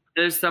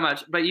 There's so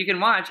much, but you can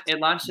watch. It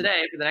launched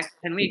today for the next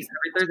 10 weeks,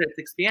 every Thursday at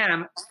 6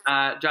 p.m.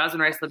 Jaws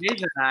and Rice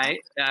LaBeija and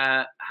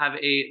I have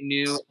a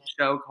new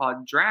show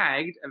called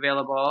Dragged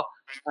available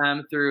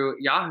through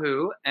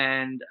Yahoo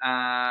and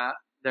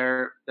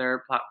their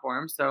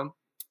platform. So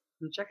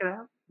check it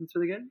out. It's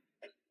really good.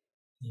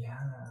 Yeah.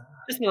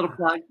 Just a little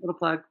plug.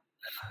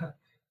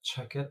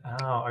 Check it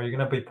out. Are you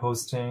gonna be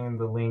posting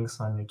the links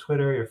on your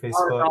Twitter, your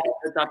Facebook?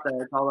 It's up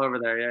there. It's all over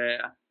there.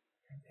 Yeah.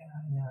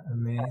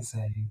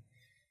 Amazing.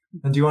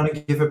 And do you want to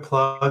give a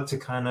plug to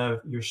kind of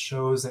your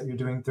shows that you're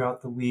doing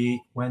throughout the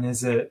week? When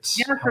is it?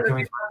 Yeah, so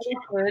kids,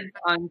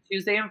 on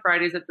Tuesday and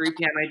Fridays at 3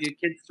 p.m. I do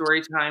kids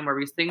story time where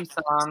we sing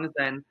songs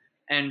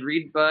and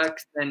read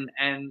books and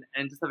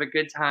just have a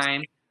good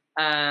time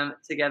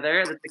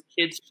together. That's a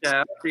kids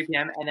show at 3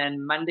 p.m. And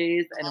then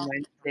Mondays and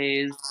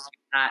Wednesdays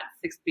at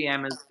 6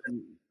 p.m. is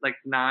like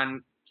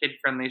non-kid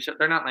friendly show.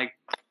 They're not like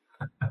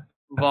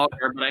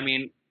vulgar, but I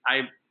mean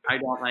I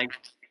don't like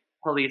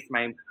police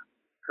my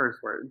curse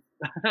words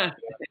in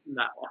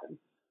that one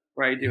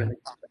where I do it.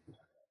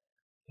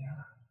 Yeah.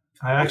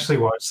 I actually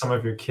watched some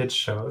of your kids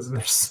shows and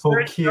they're so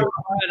cute. So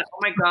oh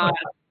my god.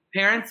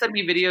 Parents send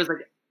me videos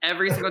like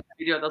every single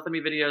video. They'll send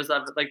me videos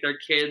of like their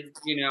kids,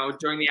 you know,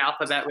 doing the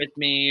alphabet with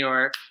me,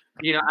 or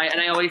you know,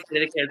 I always say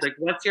to the kids like,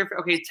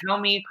 tell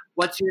me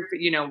what's your,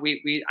 you know,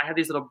 I have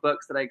these little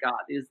books that I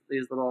got, these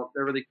little,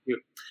 they're really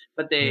cute,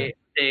 but they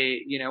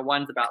you know,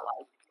 one's about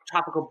like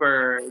tropical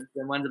birds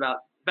and one's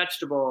about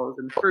vegetables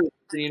and fruits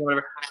and, you know,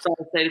 whatever. So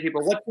I say to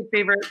people, what's your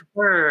favorite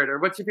bird or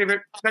what's your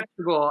favorite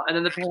vegetable? And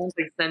then the parents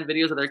like send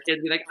videos of their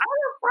kids be like, I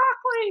love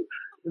broccoli.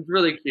 It's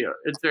really cute.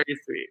 It's very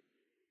sweet.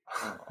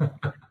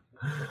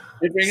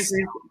 It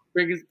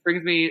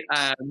brings me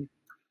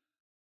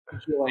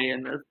joy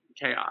in this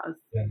chaos.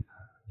 Yeah,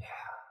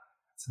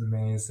 it's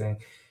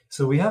amazing.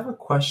 So we have a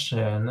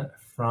question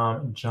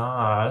from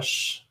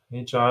Josh.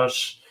 Hey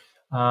Josh,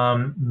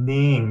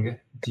 Ning,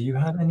 do you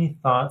have any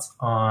thoughts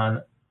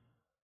on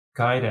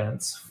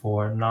guidance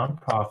for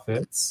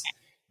nonprofits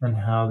and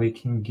how they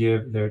can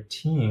give their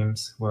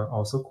teams who are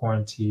also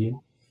quarantined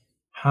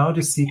how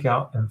to seek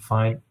out and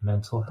find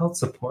mental health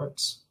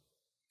support?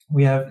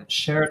 We have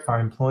shared our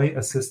employee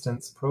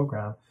assistance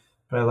program,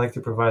 but I'd like to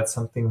provide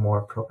something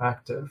more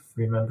proactive.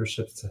 Free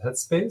memberships to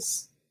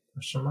Headspace? ?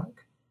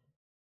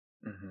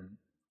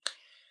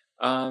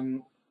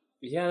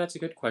 Yeah, that's a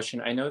good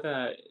question. I know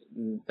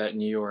that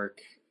New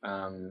York,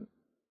 I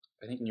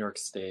think New York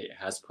State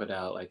has put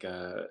out like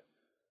a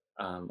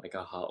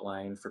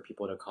hotline for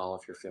people to call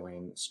if you're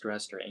feeling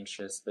stressed or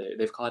anxious. They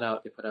put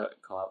out a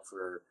call out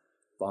for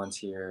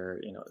volunteer,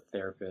 you know,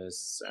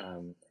 therapists,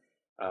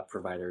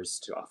 providers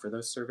to offer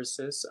those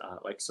services,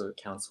 so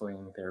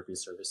counseling, therapy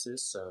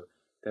services. So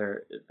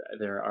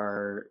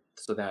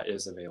so that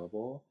is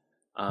available.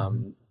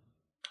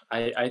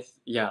 I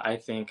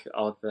think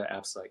all of the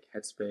apps like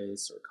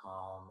Headspace or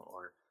Calm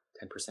or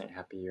 10%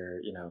 Happier,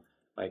 you know,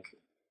 like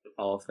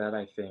all of that,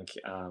 I think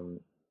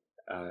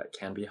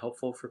can be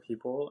helpful for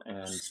people,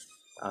 and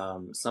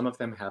some of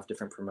them have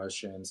different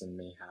promotions and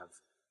may have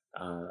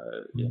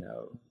you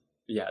know,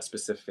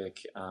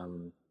 specific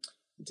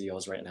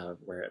deals right now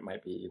where it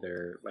might be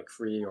either like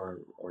free or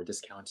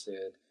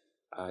discounted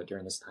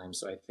during this time.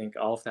 So I think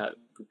all of that,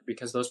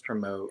 because those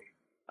promote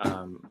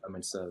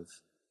moments of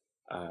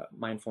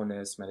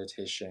mindfulness,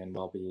 meditation,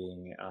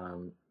 well-being,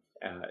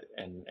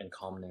 and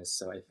calmness.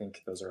 So I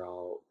think those are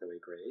all really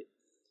great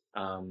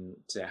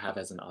to have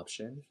as an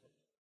option.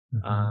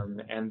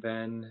 And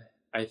then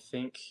I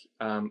think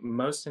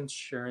most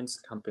insurance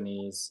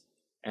companies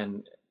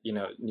and, you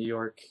know, New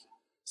York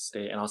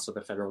State and also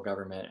the federal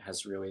government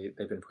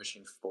they've been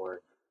pushing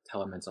for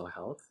telemental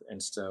health.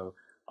 And so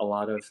a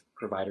lot of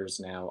providers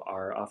now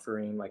are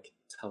offering like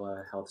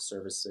telehealth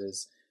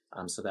services.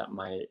 So that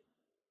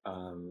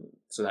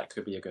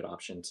could be a good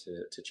option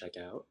to check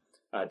out,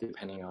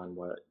 depending on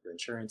what your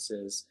insurance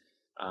is.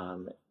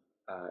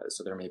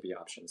 So there may be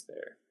options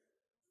there.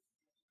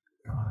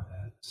 Got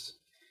it.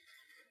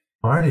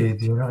 Marti,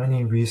 do you know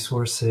any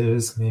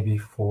resources maybe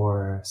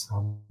for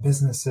small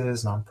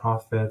businesses,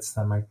 nonprofits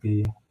that might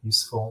be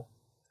useful?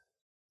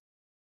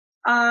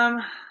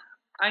 I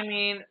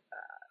mean,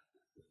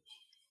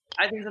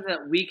 I think something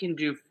that we can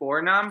do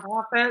for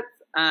nonprofits.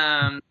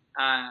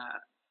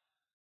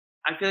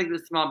 I feel like the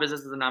small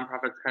businesses and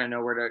nonprofits kind of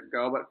know where to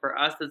go, but for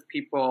us as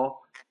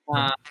people,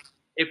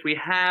 if you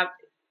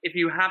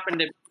happen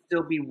to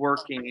still be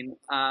working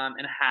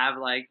and have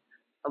like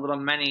a little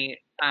money,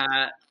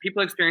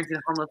 people experiencing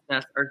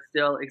homelessness are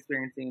still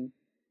experiencing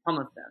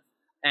homelessness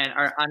and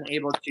are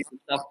unable to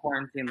self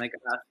quarantine like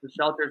us. The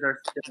shelters are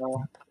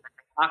still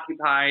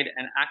occupied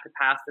and at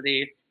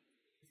capacity.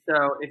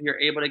 So if you're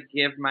able to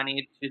give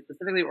money to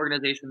specifically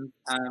organizations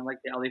like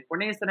the LA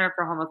Fournier Center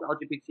for Homeless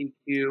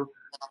LGBTQ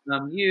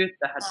Youth,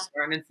 the Head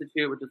Start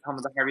Institute, which is home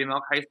of the Harvey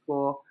Milk High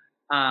School,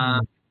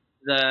 um,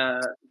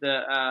 the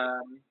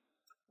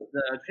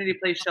Trinity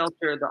Place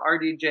Shelter, the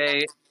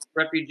RDJ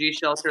Refugee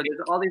Shelter.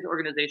 There's all these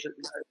organizations.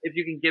 If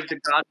you can give to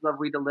God's Love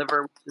We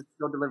Deliver, which is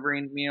still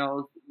delivering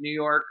meals, New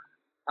York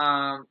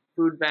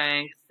Food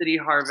Bank, City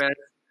Harvest,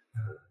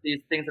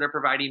 these things that are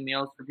providing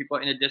meals for people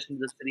in addition to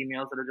the city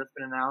meals that have just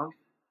been announced.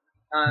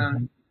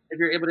 If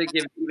you're able to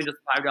give even just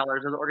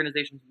 $5, those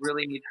organizations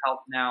really need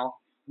help now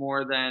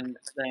more than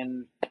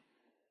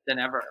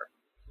ever.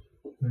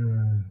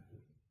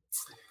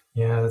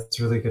 Yeah, that's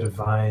really good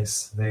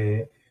advice.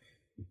 They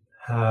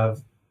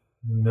have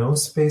no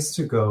space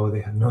to go,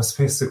 they have no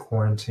space to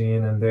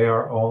quarantine, and they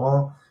are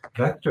all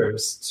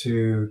vectors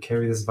to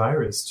carry this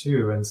virus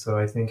too. And so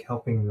I think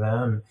helping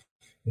them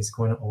is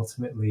going to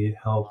ultimately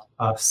help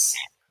us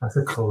as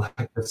a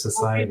collective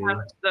society.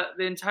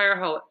 The entire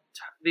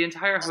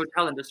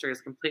hotel industry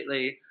is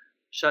completely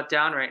shut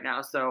down right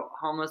now. So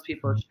homeless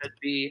people should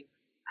be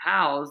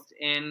housed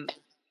in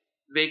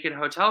vacant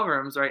hotel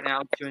rooms right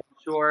now to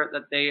ensure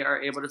that they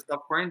are able to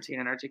self-quarantine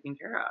and are taken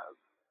care of.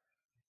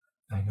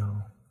 I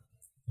know.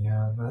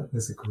 Yeah, that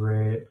is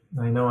great.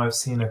 I know I've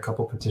seen a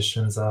couple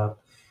petitions up,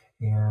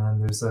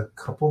 and there's a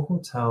couple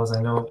hotels.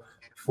 I know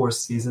Four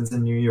Seasons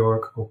in New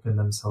York opened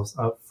themselves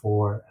up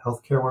for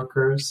healthcare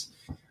workers.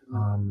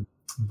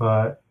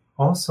 But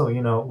also,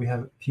 we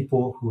have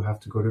people who have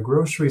to go to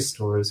grocery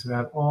stores, who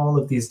have all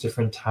of these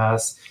different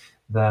tasks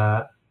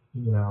that,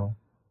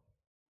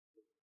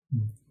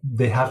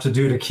 they have to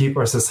do to keep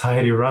our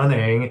society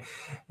running.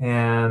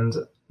 And,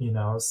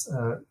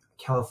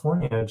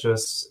 California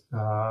just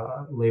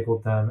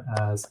labeled them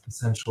as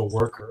essential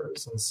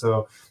workers. And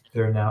so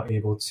they're now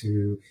able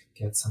to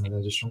get some of the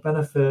additional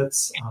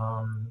benefits.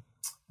 And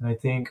I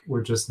think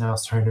we're just now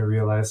starting to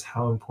realize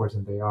how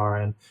important they are.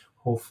 And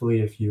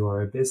hopefully, if you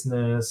are a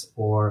business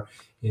or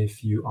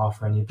if you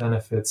offer any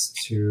benefits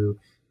to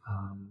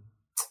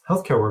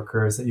healthcare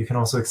workers, that you can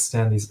also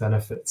extend these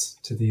benefits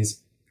to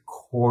these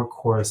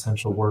core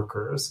essential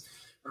workers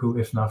who,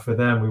 if not for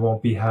them, we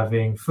won't be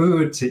having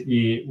food to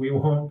eat. We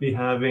won't be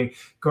having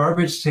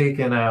garbage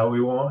taken out. We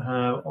won't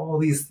have all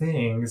these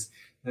things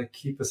that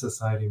keep a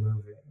society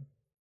moving.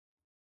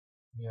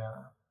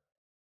 Yeah.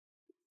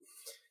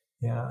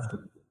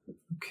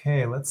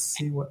 Okay, let's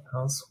see what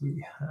else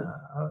we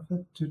have.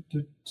 I'm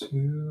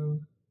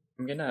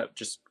gonna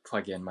just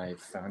plug in my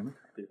phone.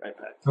 I'll be right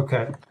back.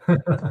 Okay.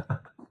 Let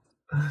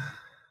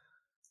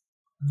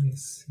me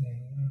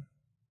see.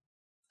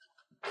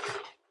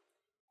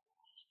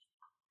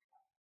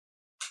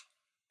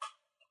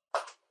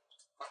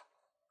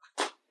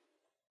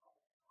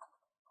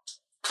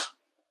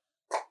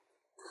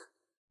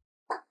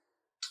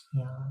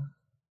 Yeah.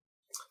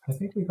 I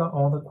think we got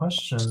all the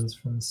questions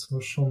from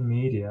social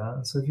media.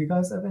 So if you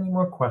guys have any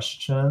more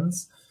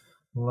questions,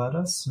 let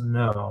us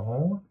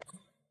know.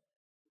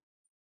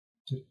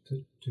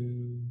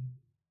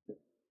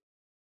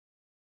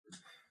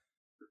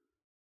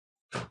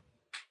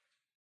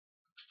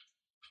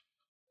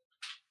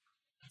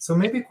 So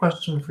maybe a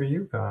question for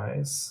you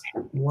guys.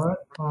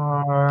 What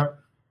are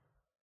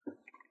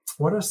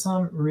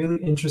some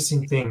really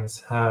interesting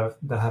things that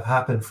have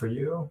happened for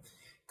you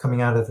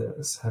coming out of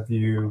this? Have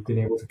you been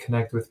able to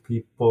connect with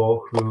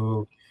people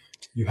who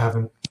you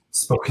haven't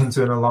spoken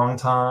to in a long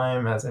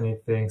time? Has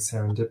anything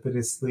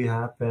serendipitously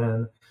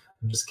happened?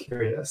 I'm just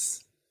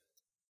curious.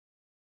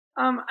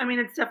 I mean,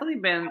 it's definitely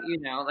been,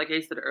 like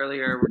I said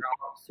earlier, we're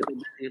all super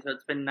busy, so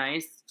it's been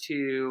nice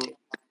to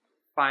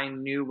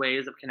find new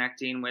ways of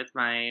connecting with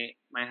my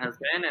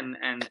husband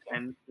and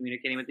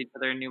communicating with each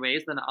other in new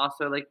ways, and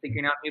also like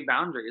figuring out new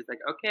boundaries. Like,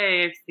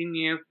 okay, I've seen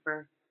you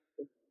for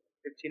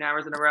 15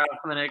 hours in a row.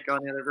 I'm gonna go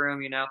in the other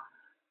room,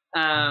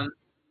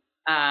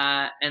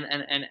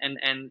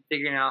 and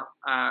figuring out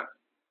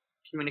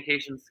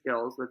communication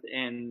skills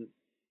within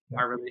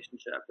our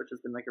relationship, which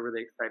has been like a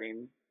really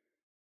exciting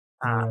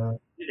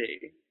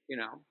opportunity,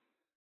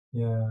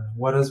 Yeah.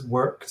 What has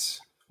worked,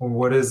 or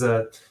what is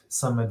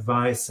some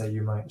advice that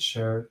you might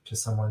share to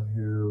someone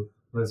who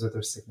lives with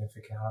their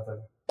significant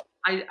other?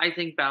 I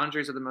think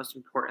boundaries are the most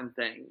important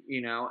thing,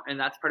 and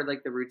that's part of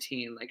like the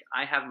routine. Like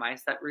I have my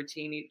set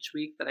routine each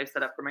week that I've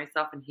set up for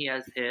myself, and he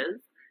has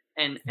his,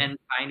 and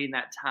finding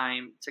that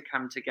time to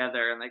come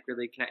together and like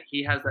really connect.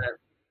 He has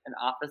an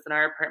office in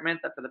our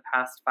apartment that for the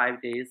past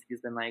 5 days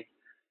he's been like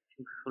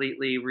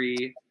completely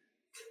redoing,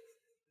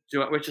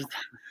 which is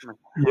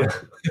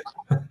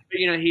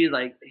you know, he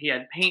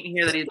had paint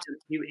here that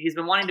he's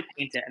been wanting to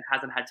paint it and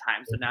hasn't had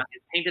time. So now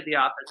he's painted the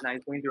office, and now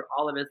he's going through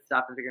all of his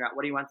stuff and figuring out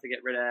what he wants to get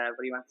rid of,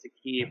 what he wants to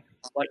keep,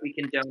 what we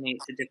can donate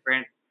to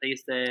different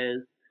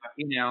places,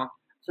 you know.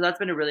 So that's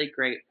been a really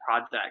great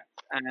project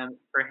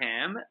for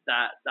him.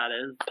 That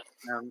is,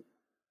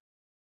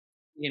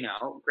 you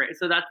know, great.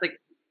 So that's like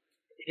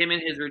him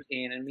and his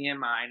routine, and me and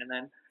mine, and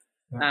then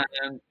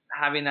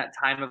having that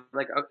time of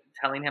like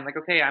telling him like,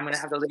 okay, I'm gonna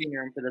have the living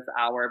room for this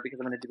hour because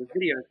I'm gonna do this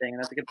video thing, and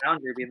that's like a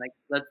boundary, being like,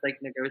 let's like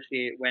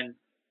negotiate when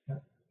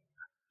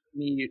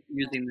me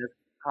using this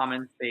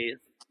common space,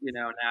 you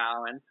know,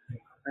 now, and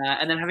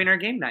then having our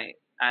game night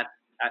at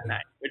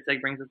night, which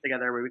like brings us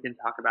together where we can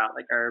talk about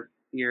like our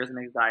fears and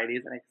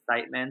anxieties and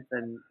excitements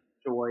and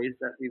joys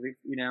that we've,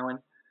 you know, and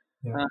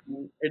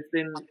it's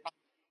been,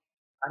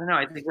 I don't know,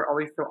 I think we're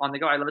always so on the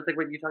go. I love it, like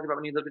what you talked about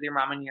when you lived with your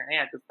mom and your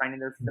aunt, just finding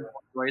those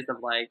simple joys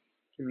of like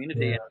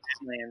community and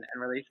family and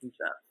relationships.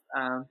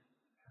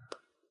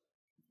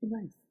 It's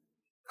nice.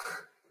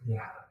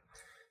 Yeah.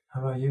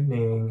 How about you,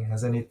 Ning?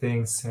 Has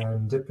anything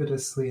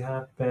serendipitously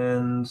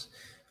happened?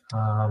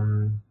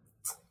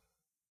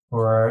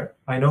 Or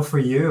I know for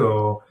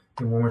you,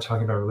 when we're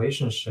talking about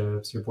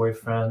relationships, your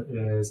boyfriend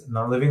is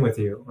not living with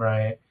you,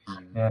 right?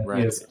 And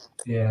he is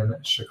in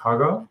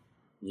Chicago?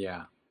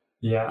 Yeah.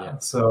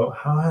 So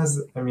how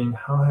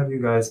have you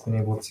guys been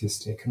able to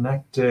stay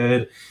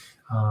connected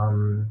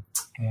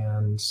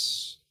and,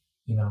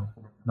 you know,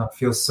 not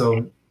feel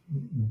so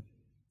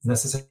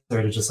necessary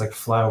to just like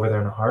fly over there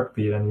in a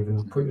heartbeat and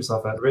even put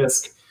yourself at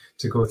risk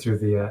to go through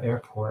the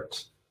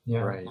airport?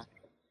 Right.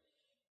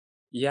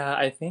 Yeah,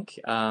 I think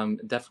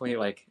definitely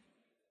like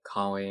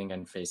calling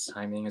and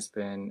FaceTiming has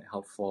been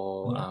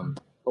helpful.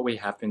 What we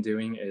have been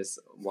doing is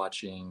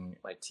watching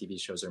like TV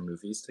shows or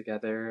movies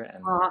together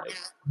and like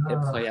hit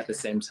play at the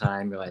same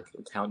time. We like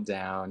count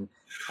down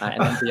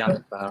and then be on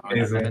the phone.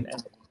 And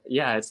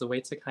yeah, it's a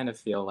way to kind of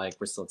feel like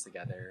we're still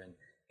together, and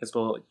because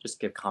we'll just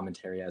give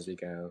commentary as we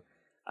go.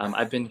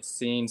 I've been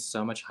seeing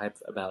so much hype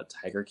about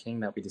Tiger King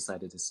that we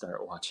decided to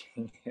start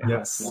watching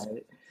last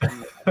night.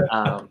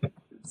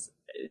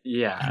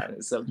 Yeah,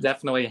 so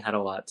definitely had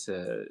a lot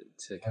to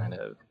kind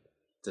of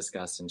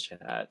discuss and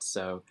chat.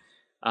 So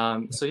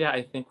yeah,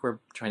 I think we're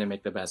trying to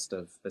make the best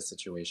of the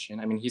situation.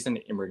 I mean, he's an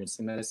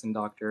emergency medicine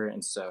doctor,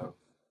 and so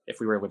if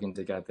we were living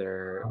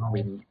together,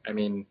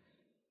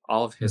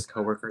 all of his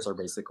coworkers are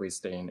basically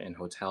staying in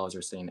hotels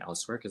or staying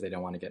elsewhere because they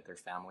don't want to get their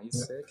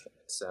families sick.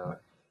 So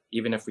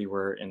even if we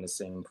were in the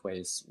same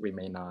place, we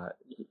may not,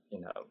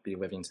 you know, be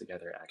living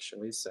together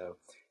actually. So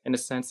in a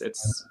sense,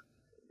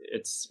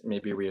 it's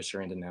maybe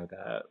reassuring to know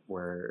that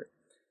we're,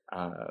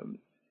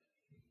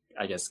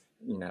 I guess,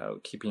 you know,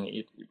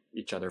 keeping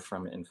each other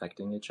from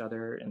infecting each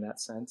other in that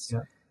sense.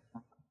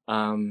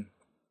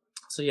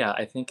 So yeah,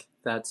 I think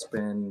that's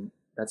been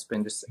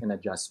just an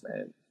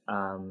adjustment.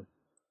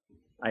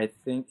 I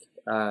think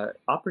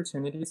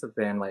opportunities have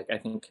been like, I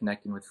think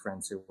connecting with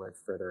friends who live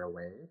further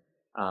away,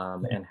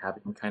 and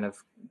having kind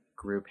of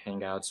group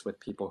hangouts with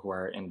people who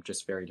are in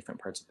just very different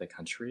parts of the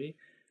country.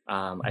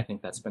 I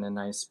think that's been a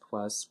nice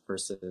plus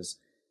versus,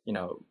 you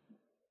know,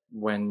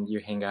 when you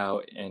hang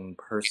out in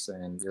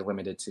person, you're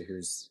limited to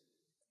who's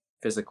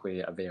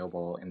physically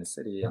available in the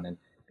city, and then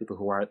people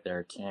who aren't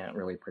there can't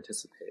really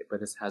participate.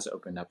 But this has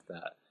opened up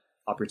that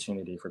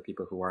opportunity for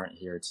people who aren't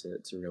here to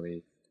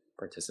really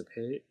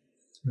participate.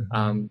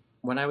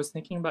 When I was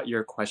thinking about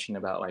your question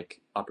about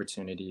like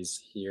opportunities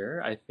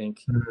here, I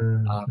think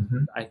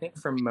I think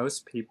for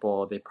most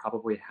people, they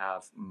probably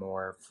have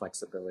more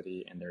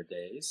flexibility in their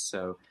days.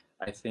 So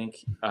I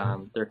think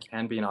there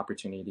can be an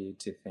opportunity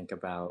to think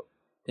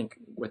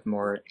with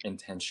more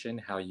intention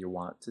how you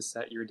want to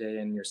set your day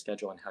and your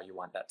schedule and how you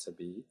want that to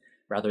be,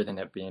 rather than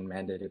it being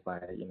mandated by,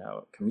 you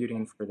know,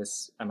 commuting for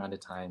this amount of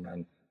time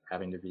and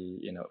having to be,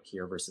 you know,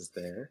 here versus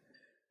there.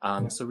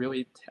 So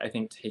really, I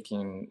think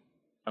taking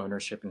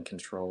ownership and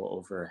control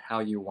over how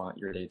you want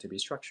your day to be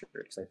structured,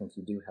 because I think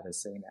you do have a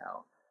say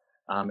now.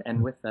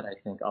 And with that, I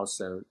think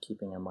also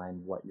keeping in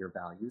mind what your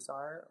values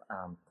are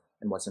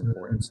and what's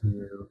important to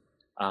you.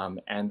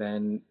 And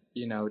then,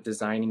 you know,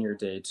 designing your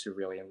day to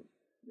really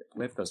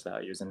live those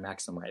values and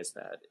maximize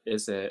that.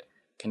 Is it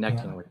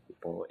connecting with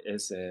people?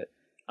 Is it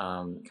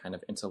kind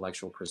of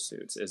intellectual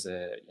pursuits? Is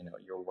it, you know,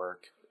 your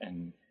work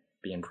and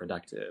being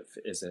productive?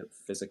 Is it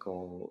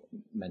physical,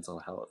 mental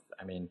health?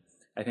 I mean,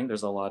 I think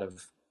there's a lot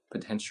of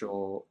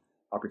potential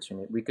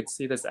opportunity. We could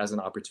see this as an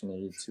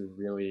opportunity to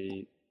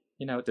really,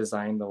 you know,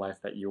 design the life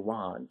that you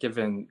want,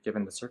 given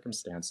the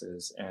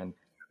circumstances, and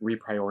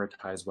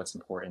reprioritize what's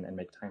important and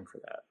make time for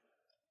that.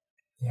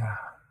 Yeah,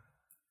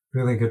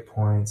 really good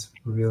points.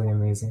 Really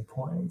amazing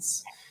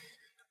points.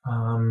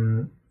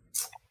 I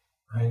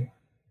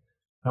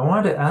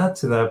wanted to add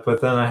to that,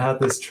 but then I had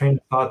this train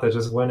of thought that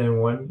just went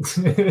in one.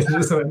 It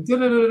just went.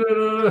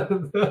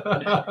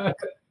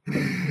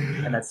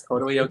 And that's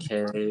totally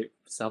okay.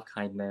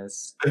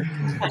 Self-kindness.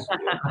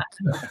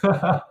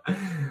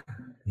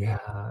 Yeah,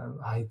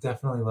 I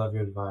definitely love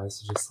your advice.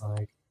 Just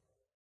like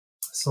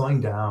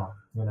slowing down,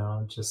 you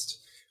know,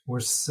 just we're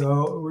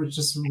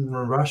just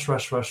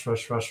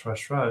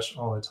rush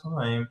all the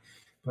time.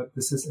 But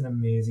this is an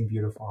amazing,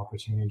 beautiful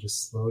opportunity to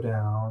just slow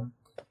down.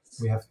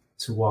 We have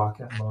to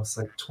walk at most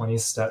like 20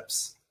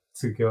 steps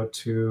to go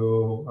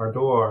to our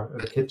door or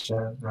the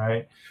kitchen,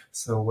 right?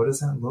 So what does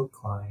that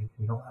look like?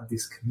 We don't have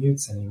these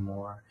commutes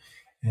anymore.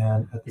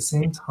 And at the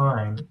same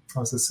time, I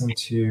was listening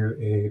to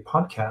a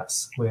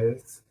podcast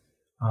with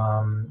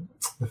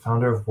the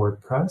founder of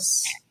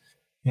WordPress,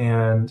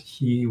 and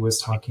he was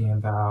talking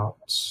about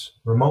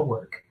remote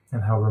work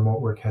and how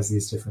remote work has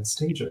these different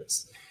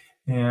stages.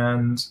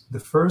 And the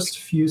first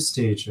few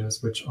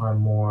stages, which are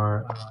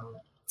more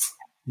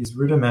these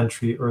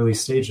rudimentary early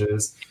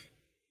stages,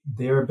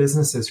 they are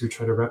businesses who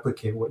try to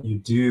replicate what you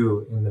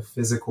do in the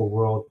physical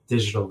world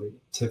digitally,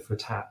 tit for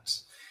tat.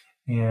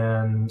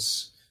 And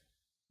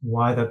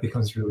why that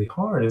becomes really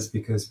hard is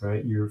because,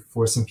 right, you're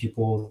forcing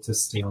people to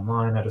stay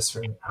online at a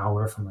certain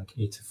hour from like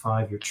 8 to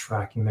 5. You're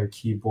tracking their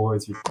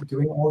keyboards. You're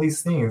doing all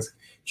these things,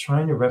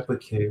 trying to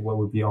replicate what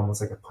would be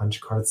almost like a punch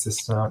card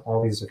system,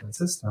 all these different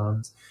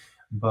systems.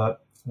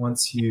 But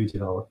once you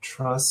develop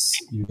trust,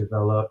 you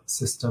develop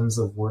systems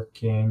of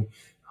working,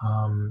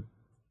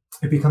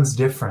 it becomes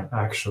different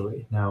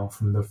actually now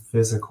from the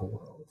physical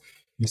world.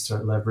 You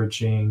start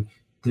leveraging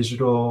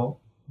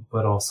digital,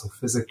 but also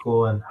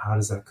physical, and how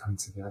does that come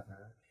together?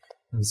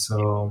 And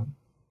so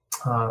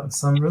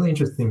some really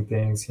interesting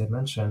things he had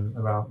mentioned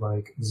about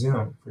like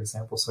Zoom, for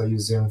example. So I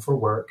use Zoom for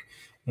work,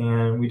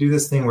 and we do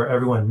this thing where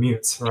everyone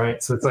mutes,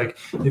 right? So it's like,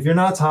 if you're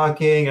not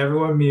talking,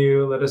 everyone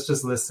mute. Let us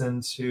just listen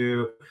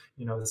to,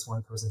 this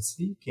one person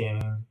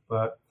speaking.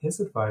 But his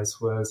advice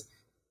was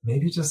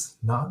maybe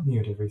just not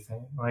mute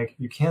everything. Like,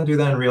 you can't do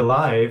that in real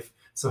life.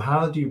 So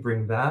how do you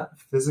bring that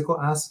physical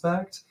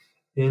aspect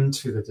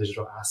into the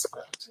digital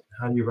aspect?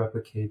 How do you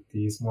replicate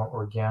these more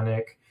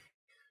organic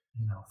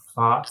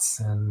thoughts?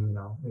 And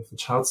if the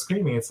child's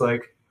screaming, it's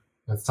like,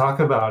 let's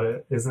talk about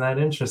it. Isn't that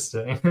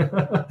interesting?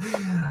 But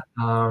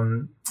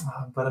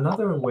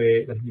another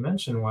way that he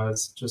mentioned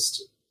was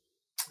just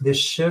this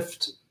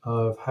shift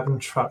of having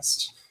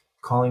trust,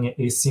 calling it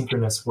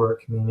asynchronous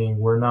work, meaning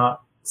we're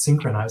not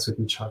synchronized with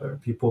each other.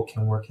 People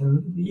can work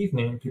in the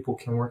evening, people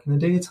can work in the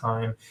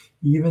daytime,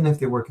 even if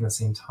they work in the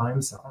same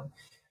time zone.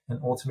 And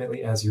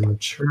ultimately, as you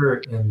mature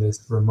in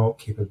this remote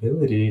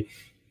capability,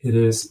 it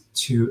is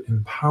to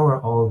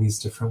empower all of these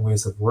different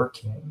ways of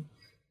working,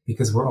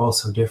 because we're all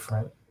so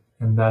different.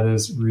 And that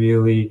is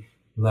really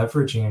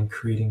leveraging and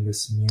creating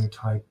this new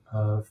type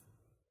of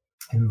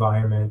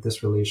environment,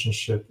 this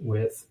relationship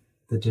with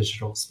the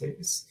digital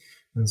space.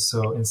 And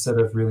so instead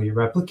of really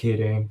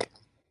replicating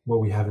what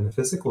we have in the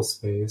physical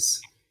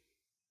space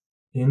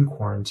in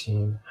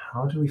quarantine,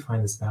 how do we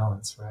find this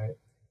balance, right?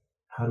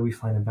 How do we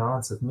find a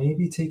balance of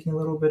maybe taking a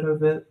little bit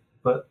of it,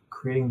 but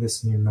creating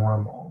this new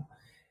normal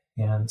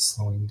and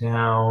slowing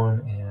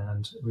down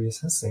and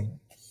reassessing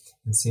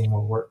and seeing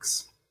what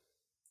works?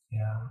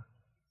 Yeah,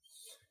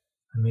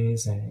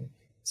 amazing.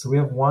 So we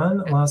have one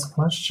last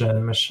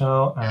question.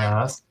 Michelle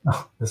asked,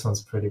 this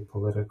one's pretty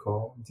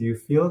political. Do you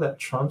feel that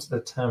Trump's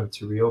attempt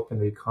to reopen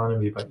the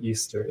economy by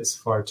Easter is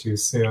far too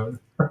soon?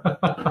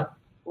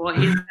 Well,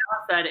 he's now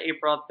said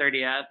April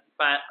 30th,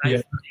 but I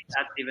think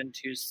that's even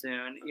too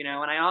soon.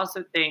 And I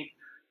also think,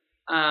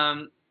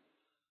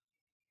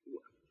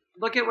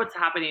 look at what's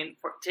happening.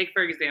 Take,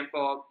 for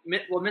example,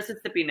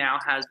 Mississippi now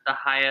has the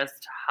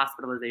highest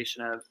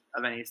hospitalization of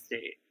any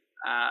state,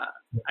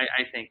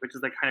 I think, which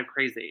is like kind of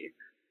crazy.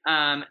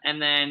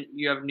 And then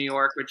you have New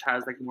York, which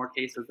has like more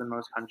cases than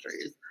most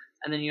countries.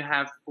 And then you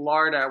have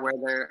Florida, where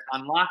they're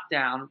on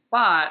lockdown,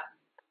 but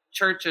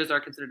churches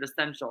are considered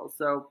essential.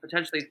 So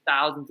potentially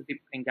thousands of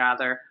people can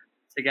gather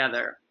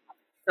together.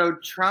 So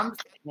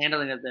Trump's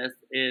handling of this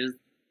is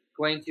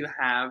going to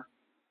have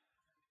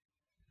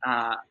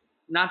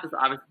not just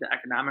obviously the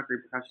economic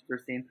repercussions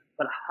we're seeing,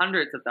 but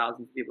hundreds of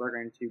thousands of people are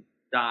going to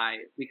die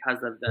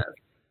because of this.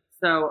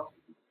 So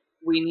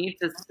we need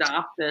to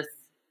stop this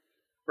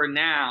for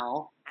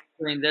now.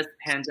 During this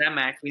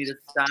pandemic, we need to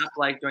stop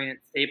doing it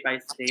state by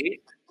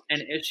state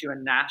and issue a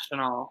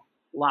national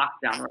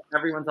lockdown where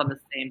everyone's on the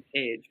same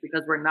page,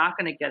 because we're not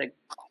going to get a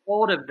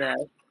hold of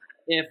this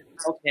if,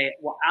 okay,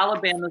 well,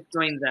 Alabama's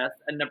doing this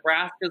and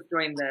Nebraska's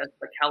doing this,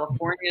 but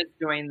California's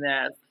doing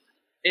this.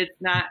 It's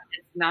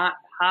not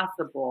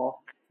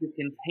possible to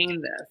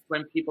contain this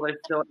when people are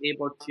still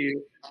able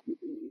to.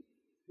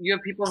 You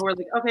have people who are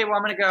like, okay, well,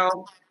 I'm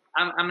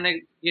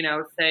going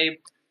to say,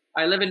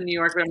 I live in New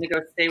York, but I'm going to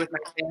go stay with my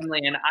family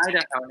in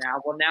Idaho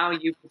now. Well, now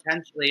you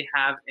potentially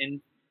have,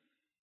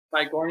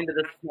 by going to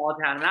this small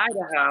town in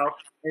Idaho,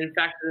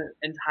 infect the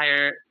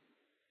entire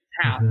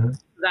town. Mm-hmm. So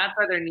that's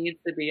why there needs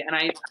to be, and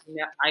I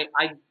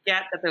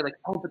get that they're like,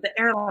 oh, but the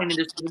airline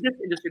industry, this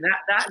industry,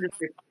 that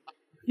industry.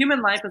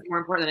 Human life is more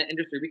important than an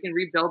industry. We can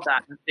rebuild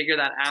that and figure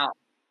that out.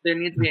 There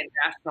needs to be a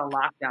national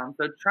lockdown.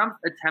 So Trump's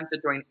attempt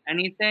at doing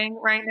anything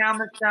right now,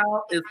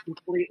 Michelle, is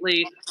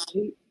completely.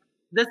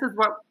 This is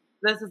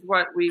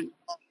what we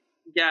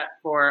get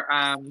for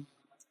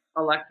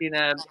electing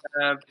a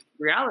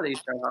reality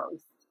show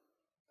host.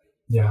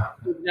 Yeah.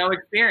 With no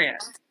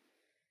experience.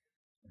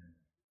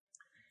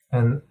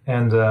 and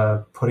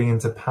putting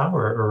into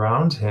power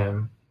around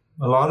him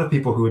a lot of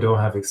people who don't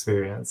have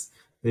experience.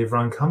 They've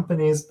run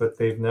companies, but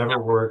they've never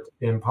worked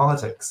in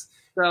politics.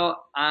 So,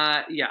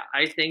 yeah,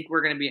 I think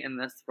we're going to be in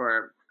this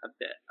for a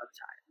bit of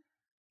time.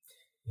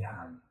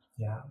 Yeah,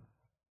 yeah.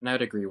 And I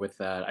would agree with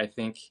that. I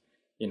think,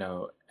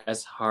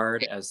 as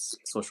hard as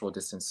social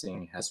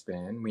distancing has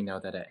been, we know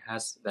that it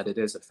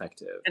is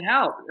effective. It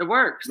helps. It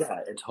works. Yeah,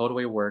 it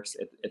totally works.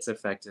 It's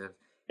effective.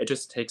 It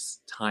just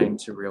takes time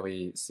to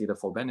really see the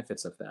full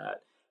benefits of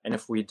that. And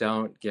if we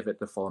don't give it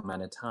the full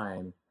amount of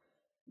time,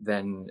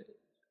 then,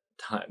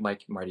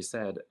 like Marty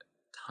said,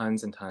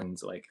 tons and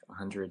tons, like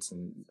hundreds of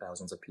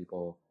thousands of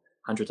people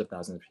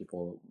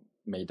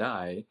may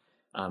die.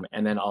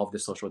 And then all of the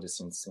social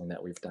distancing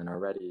that we've done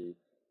already,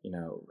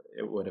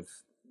 it would have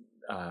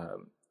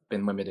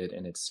been limited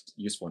in its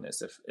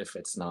usefulness if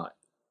it's not,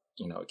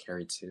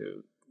 carried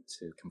to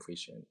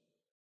completion.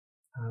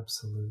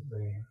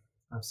 Absolutely.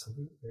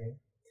 Absolutely.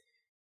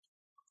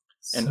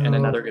 And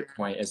another good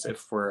point is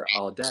if we're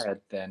all dead,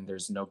 then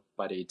there's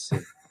nobody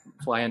to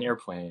fly on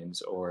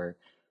airplanes or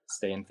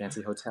stay in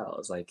fancy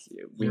hotels. Like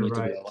we need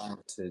to be alive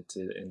to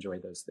enjoy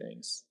those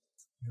things.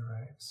 You're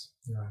right.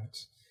 You're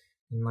right.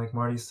 And like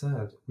Marty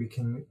said, we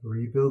can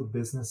rebuild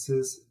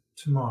businesses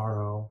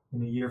tomorrow,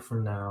 in a year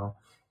from now.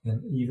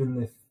 And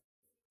even if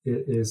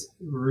it is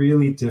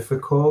really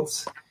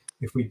difficult,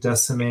 if we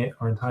decimate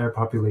our entire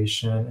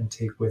population and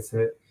take with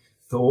it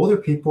the older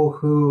people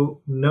who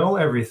know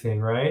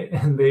everything, right?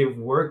 And they've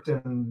worked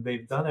and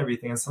they've done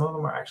everything, and some of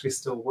them are actually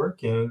still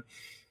working.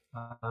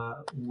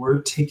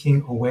 We're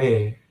taking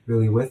away,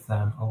 really, with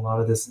them a lot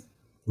of this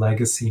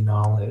legacy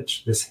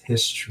knowledge, this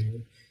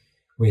history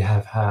we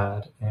have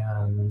had,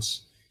 and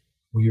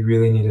we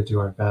really need to do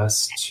our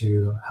best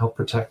to help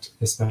protect,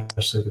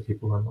 especially the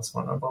people who are most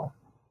vulnerable.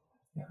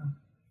 Yeah.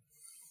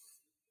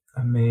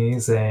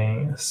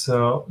 Amazing.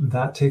 So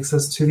that takes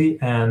us to the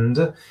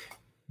end.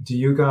 Do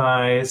you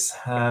guys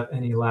have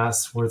any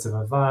last words of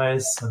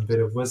advice, some bit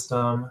of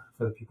wisdom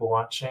for the people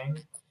watching?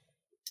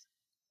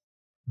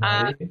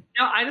 I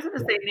just want to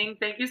say, Ning,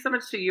 thank you so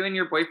much to you and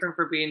your boyfriend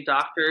for being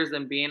doctors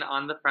and being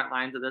on the front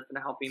lines of this and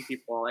helping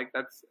people. Like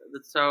that's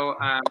so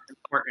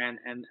important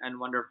and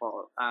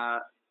wonderful.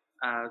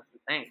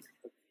 Thanks.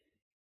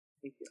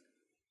 Thank you.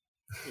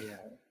 Yeah,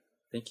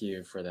 thank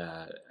you for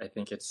that. I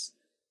think it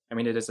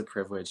is a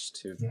privilege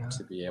to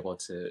be able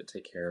to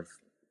take care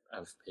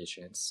of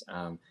patients.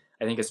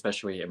 I think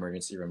especially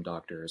emergency room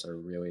doctors are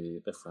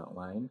really the front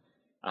line.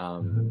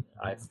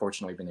 I've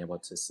fortunately been able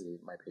to see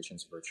my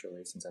patients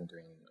virtually since I'm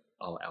doing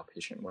all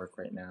outpatient work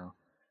right now.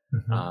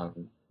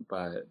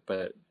 But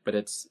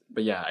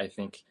yeah, I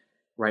think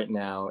right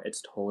now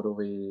it's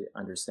totally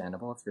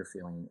understandable if you're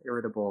feeling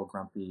irritable,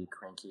 grumpy,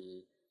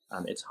 cranky.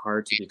 It's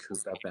hard to be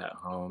cooped up at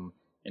home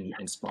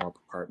in small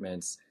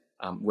apartments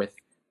with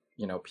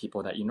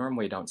people that you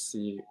normally don't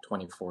see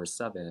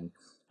 24/7.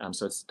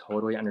 So it's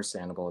totally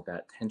understandable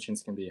that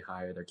tensions can be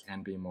higher. There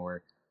can be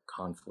more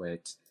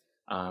conflict,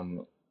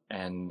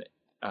 and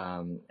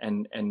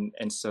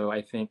so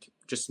I think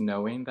just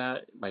knowing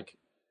that like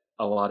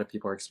a lot of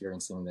people are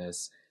experiencing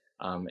this,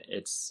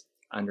 it's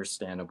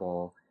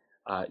understandable.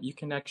 You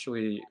can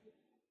actually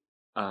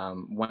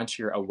once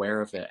you're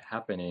aware of it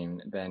happening,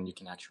 then you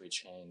can actually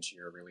change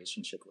your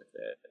relationship with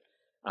it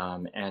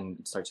and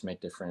start to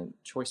make different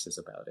choices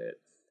about it.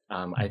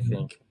 I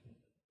think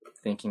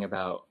thinking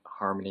about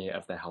harmony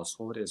of the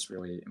household is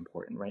really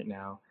important right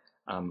now.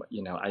 I'm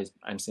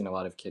seeing a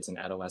lot of kids and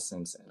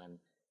adolescents, and I'm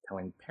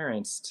telling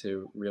parents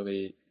to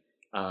really,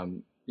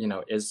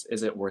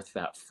 is it worth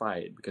that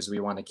fight? Because we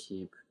want to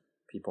keep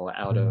people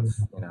out of,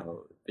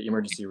 the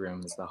emergency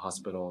rooms, the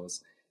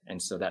hospitals,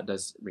 and so that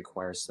does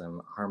require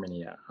some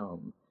harmony at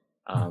home.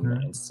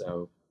 And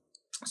so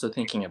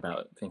thinking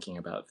about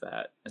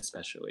that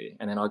especially,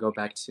 and then I'll go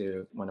back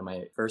to one of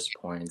my first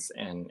points,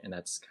 and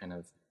that's kind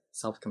of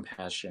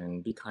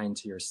self-compassion. Be kind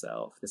to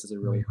yourself. This is a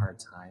really hard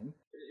time.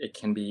 It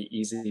can be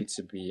easy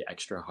to be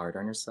extra hard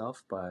on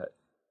yourself, but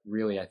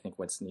really I think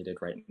what's needed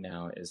right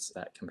now is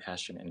that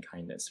compassion and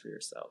kindness for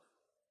yourself.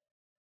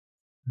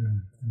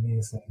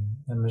 Amazing.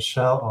 And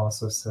Michelle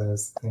also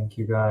says, thank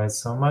you guys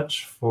so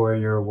much for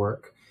your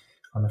work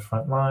on the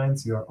front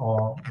lines. You are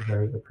all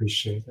very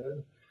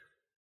appreciated.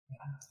 Yeah.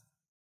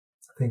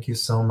 Thank you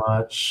so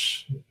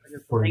much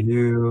for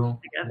you.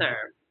 Together.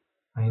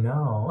 I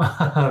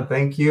know.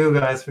 Thank you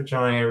guys for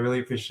joining. I really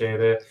appreciate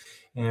it.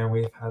 And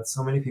we've had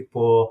so many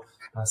people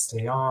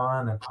stay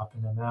on and pop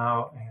in and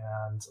out.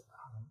 And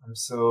I'm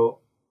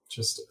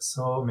just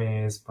so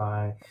amazed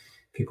by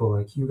people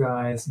like you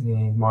guys,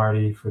 Ning,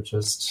 Marty, for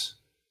just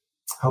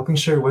helping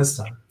share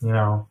wisdom,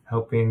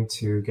 helping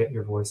to get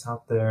your voice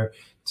out there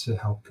to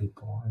help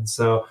people. And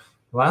so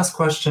the last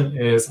question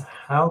is,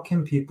 how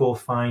can people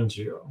find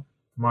you?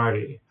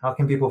 Marty, how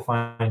can people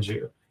find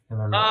you?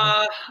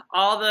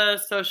 All the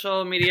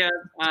social media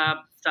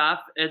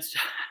stuff. It's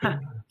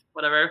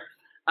whatever.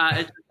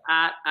 It's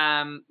at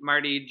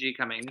Marti G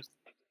Cummings.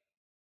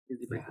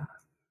 Easy breezy. Yeah.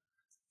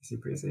 Easy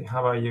breezy.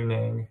 How about you,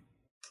 Ning?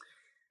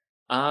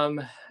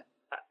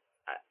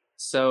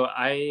 So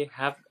I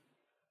have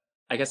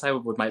I guess I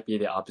might be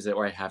the opposite,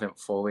 where I haven't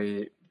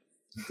fully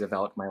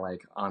developed my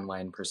like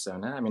online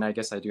persona. I mean, I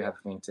guess I do have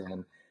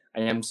LinkedIn. I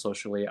am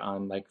socially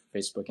on like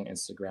Facebook and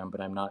Instagram, but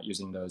I'm not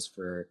using those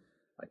for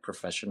like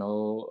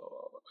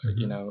professional,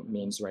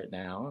 means right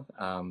now.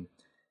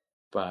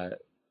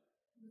 But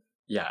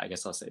yeah, I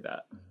guess I'll say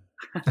that.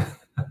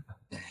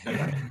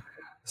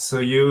 So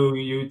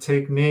you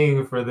take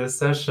Ning for this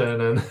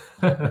session, and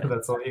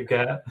that's all you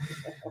get.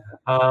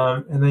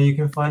 And then you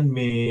can find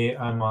me.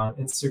 I'm on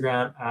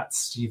Instagram at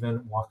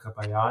Stephen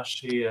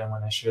Wakabayashi, and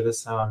when I share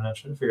this out, I'm gonna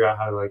try to figure out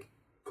how to like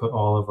put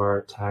all of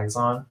our tags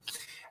on.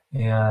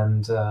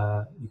 And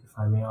you can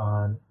find me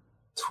on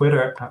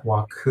Twitter at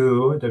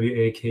Waku,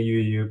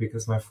 Wakuu,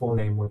 because my full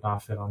name would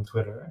not fit on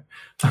Twitter.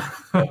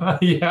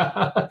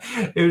 Yeah,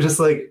 it was just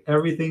like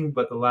everything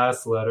but the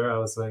last letter. I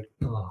was like,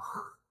 oh.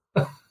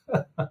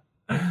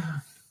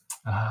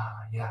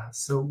 Yeah,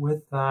 so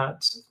with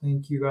that,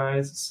 thank you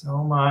guys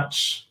so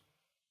much.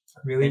 I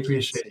really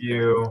appreciate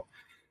you.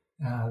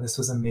 This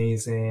was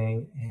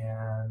amazing.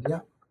 And yeah.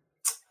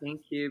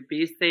 Thank you.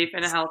 Be safe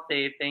and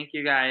healthy. Thank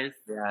you, guys.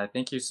 Yeah,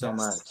 thank you so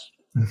much.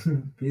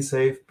 Be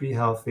safe, be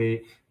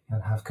healthy,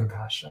 and have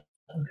compassion.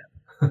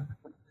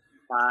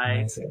 Bye.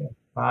 Amazing.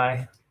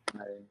 Bye.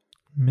 Bye.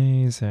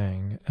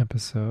 Amazing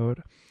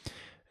episode.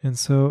 And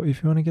so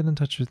if you want to get in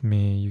touch with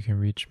me, you can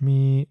reach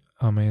me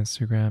on my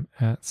Instagram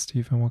at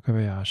Stephen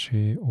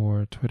Wakabayashi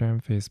or Twitter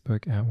and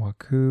Facebook at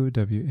Waku,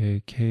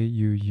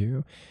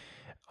 Wakuu.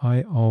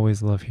 I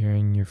always love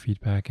hearing your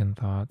feedback and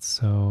thoughts,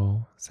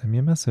 so send me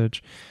a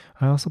message.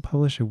 I also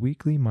publish a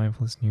weekly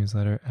mindfulness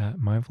newsletter at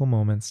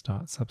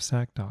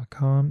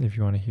mindfulmoments.substack.com if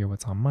you want to hear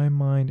what's on my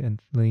mind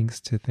and links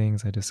to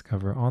things I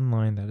discover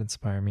online that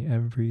inspire me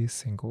every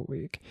single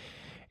week.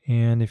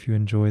 And if you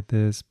enjoyed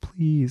this,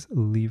 please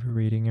leave a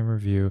rating and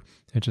review.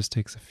 It just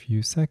takes a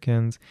few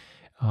seconds.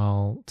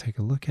 I'll take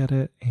a look at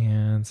it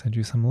and send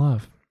you some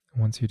love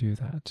once you do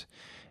that.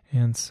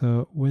 And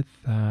so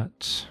with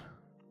that,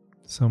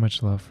 so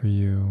much love for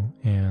you,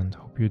 and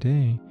hope your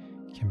day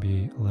can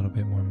be a little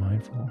bit more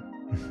mindful.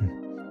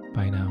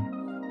 Bye now.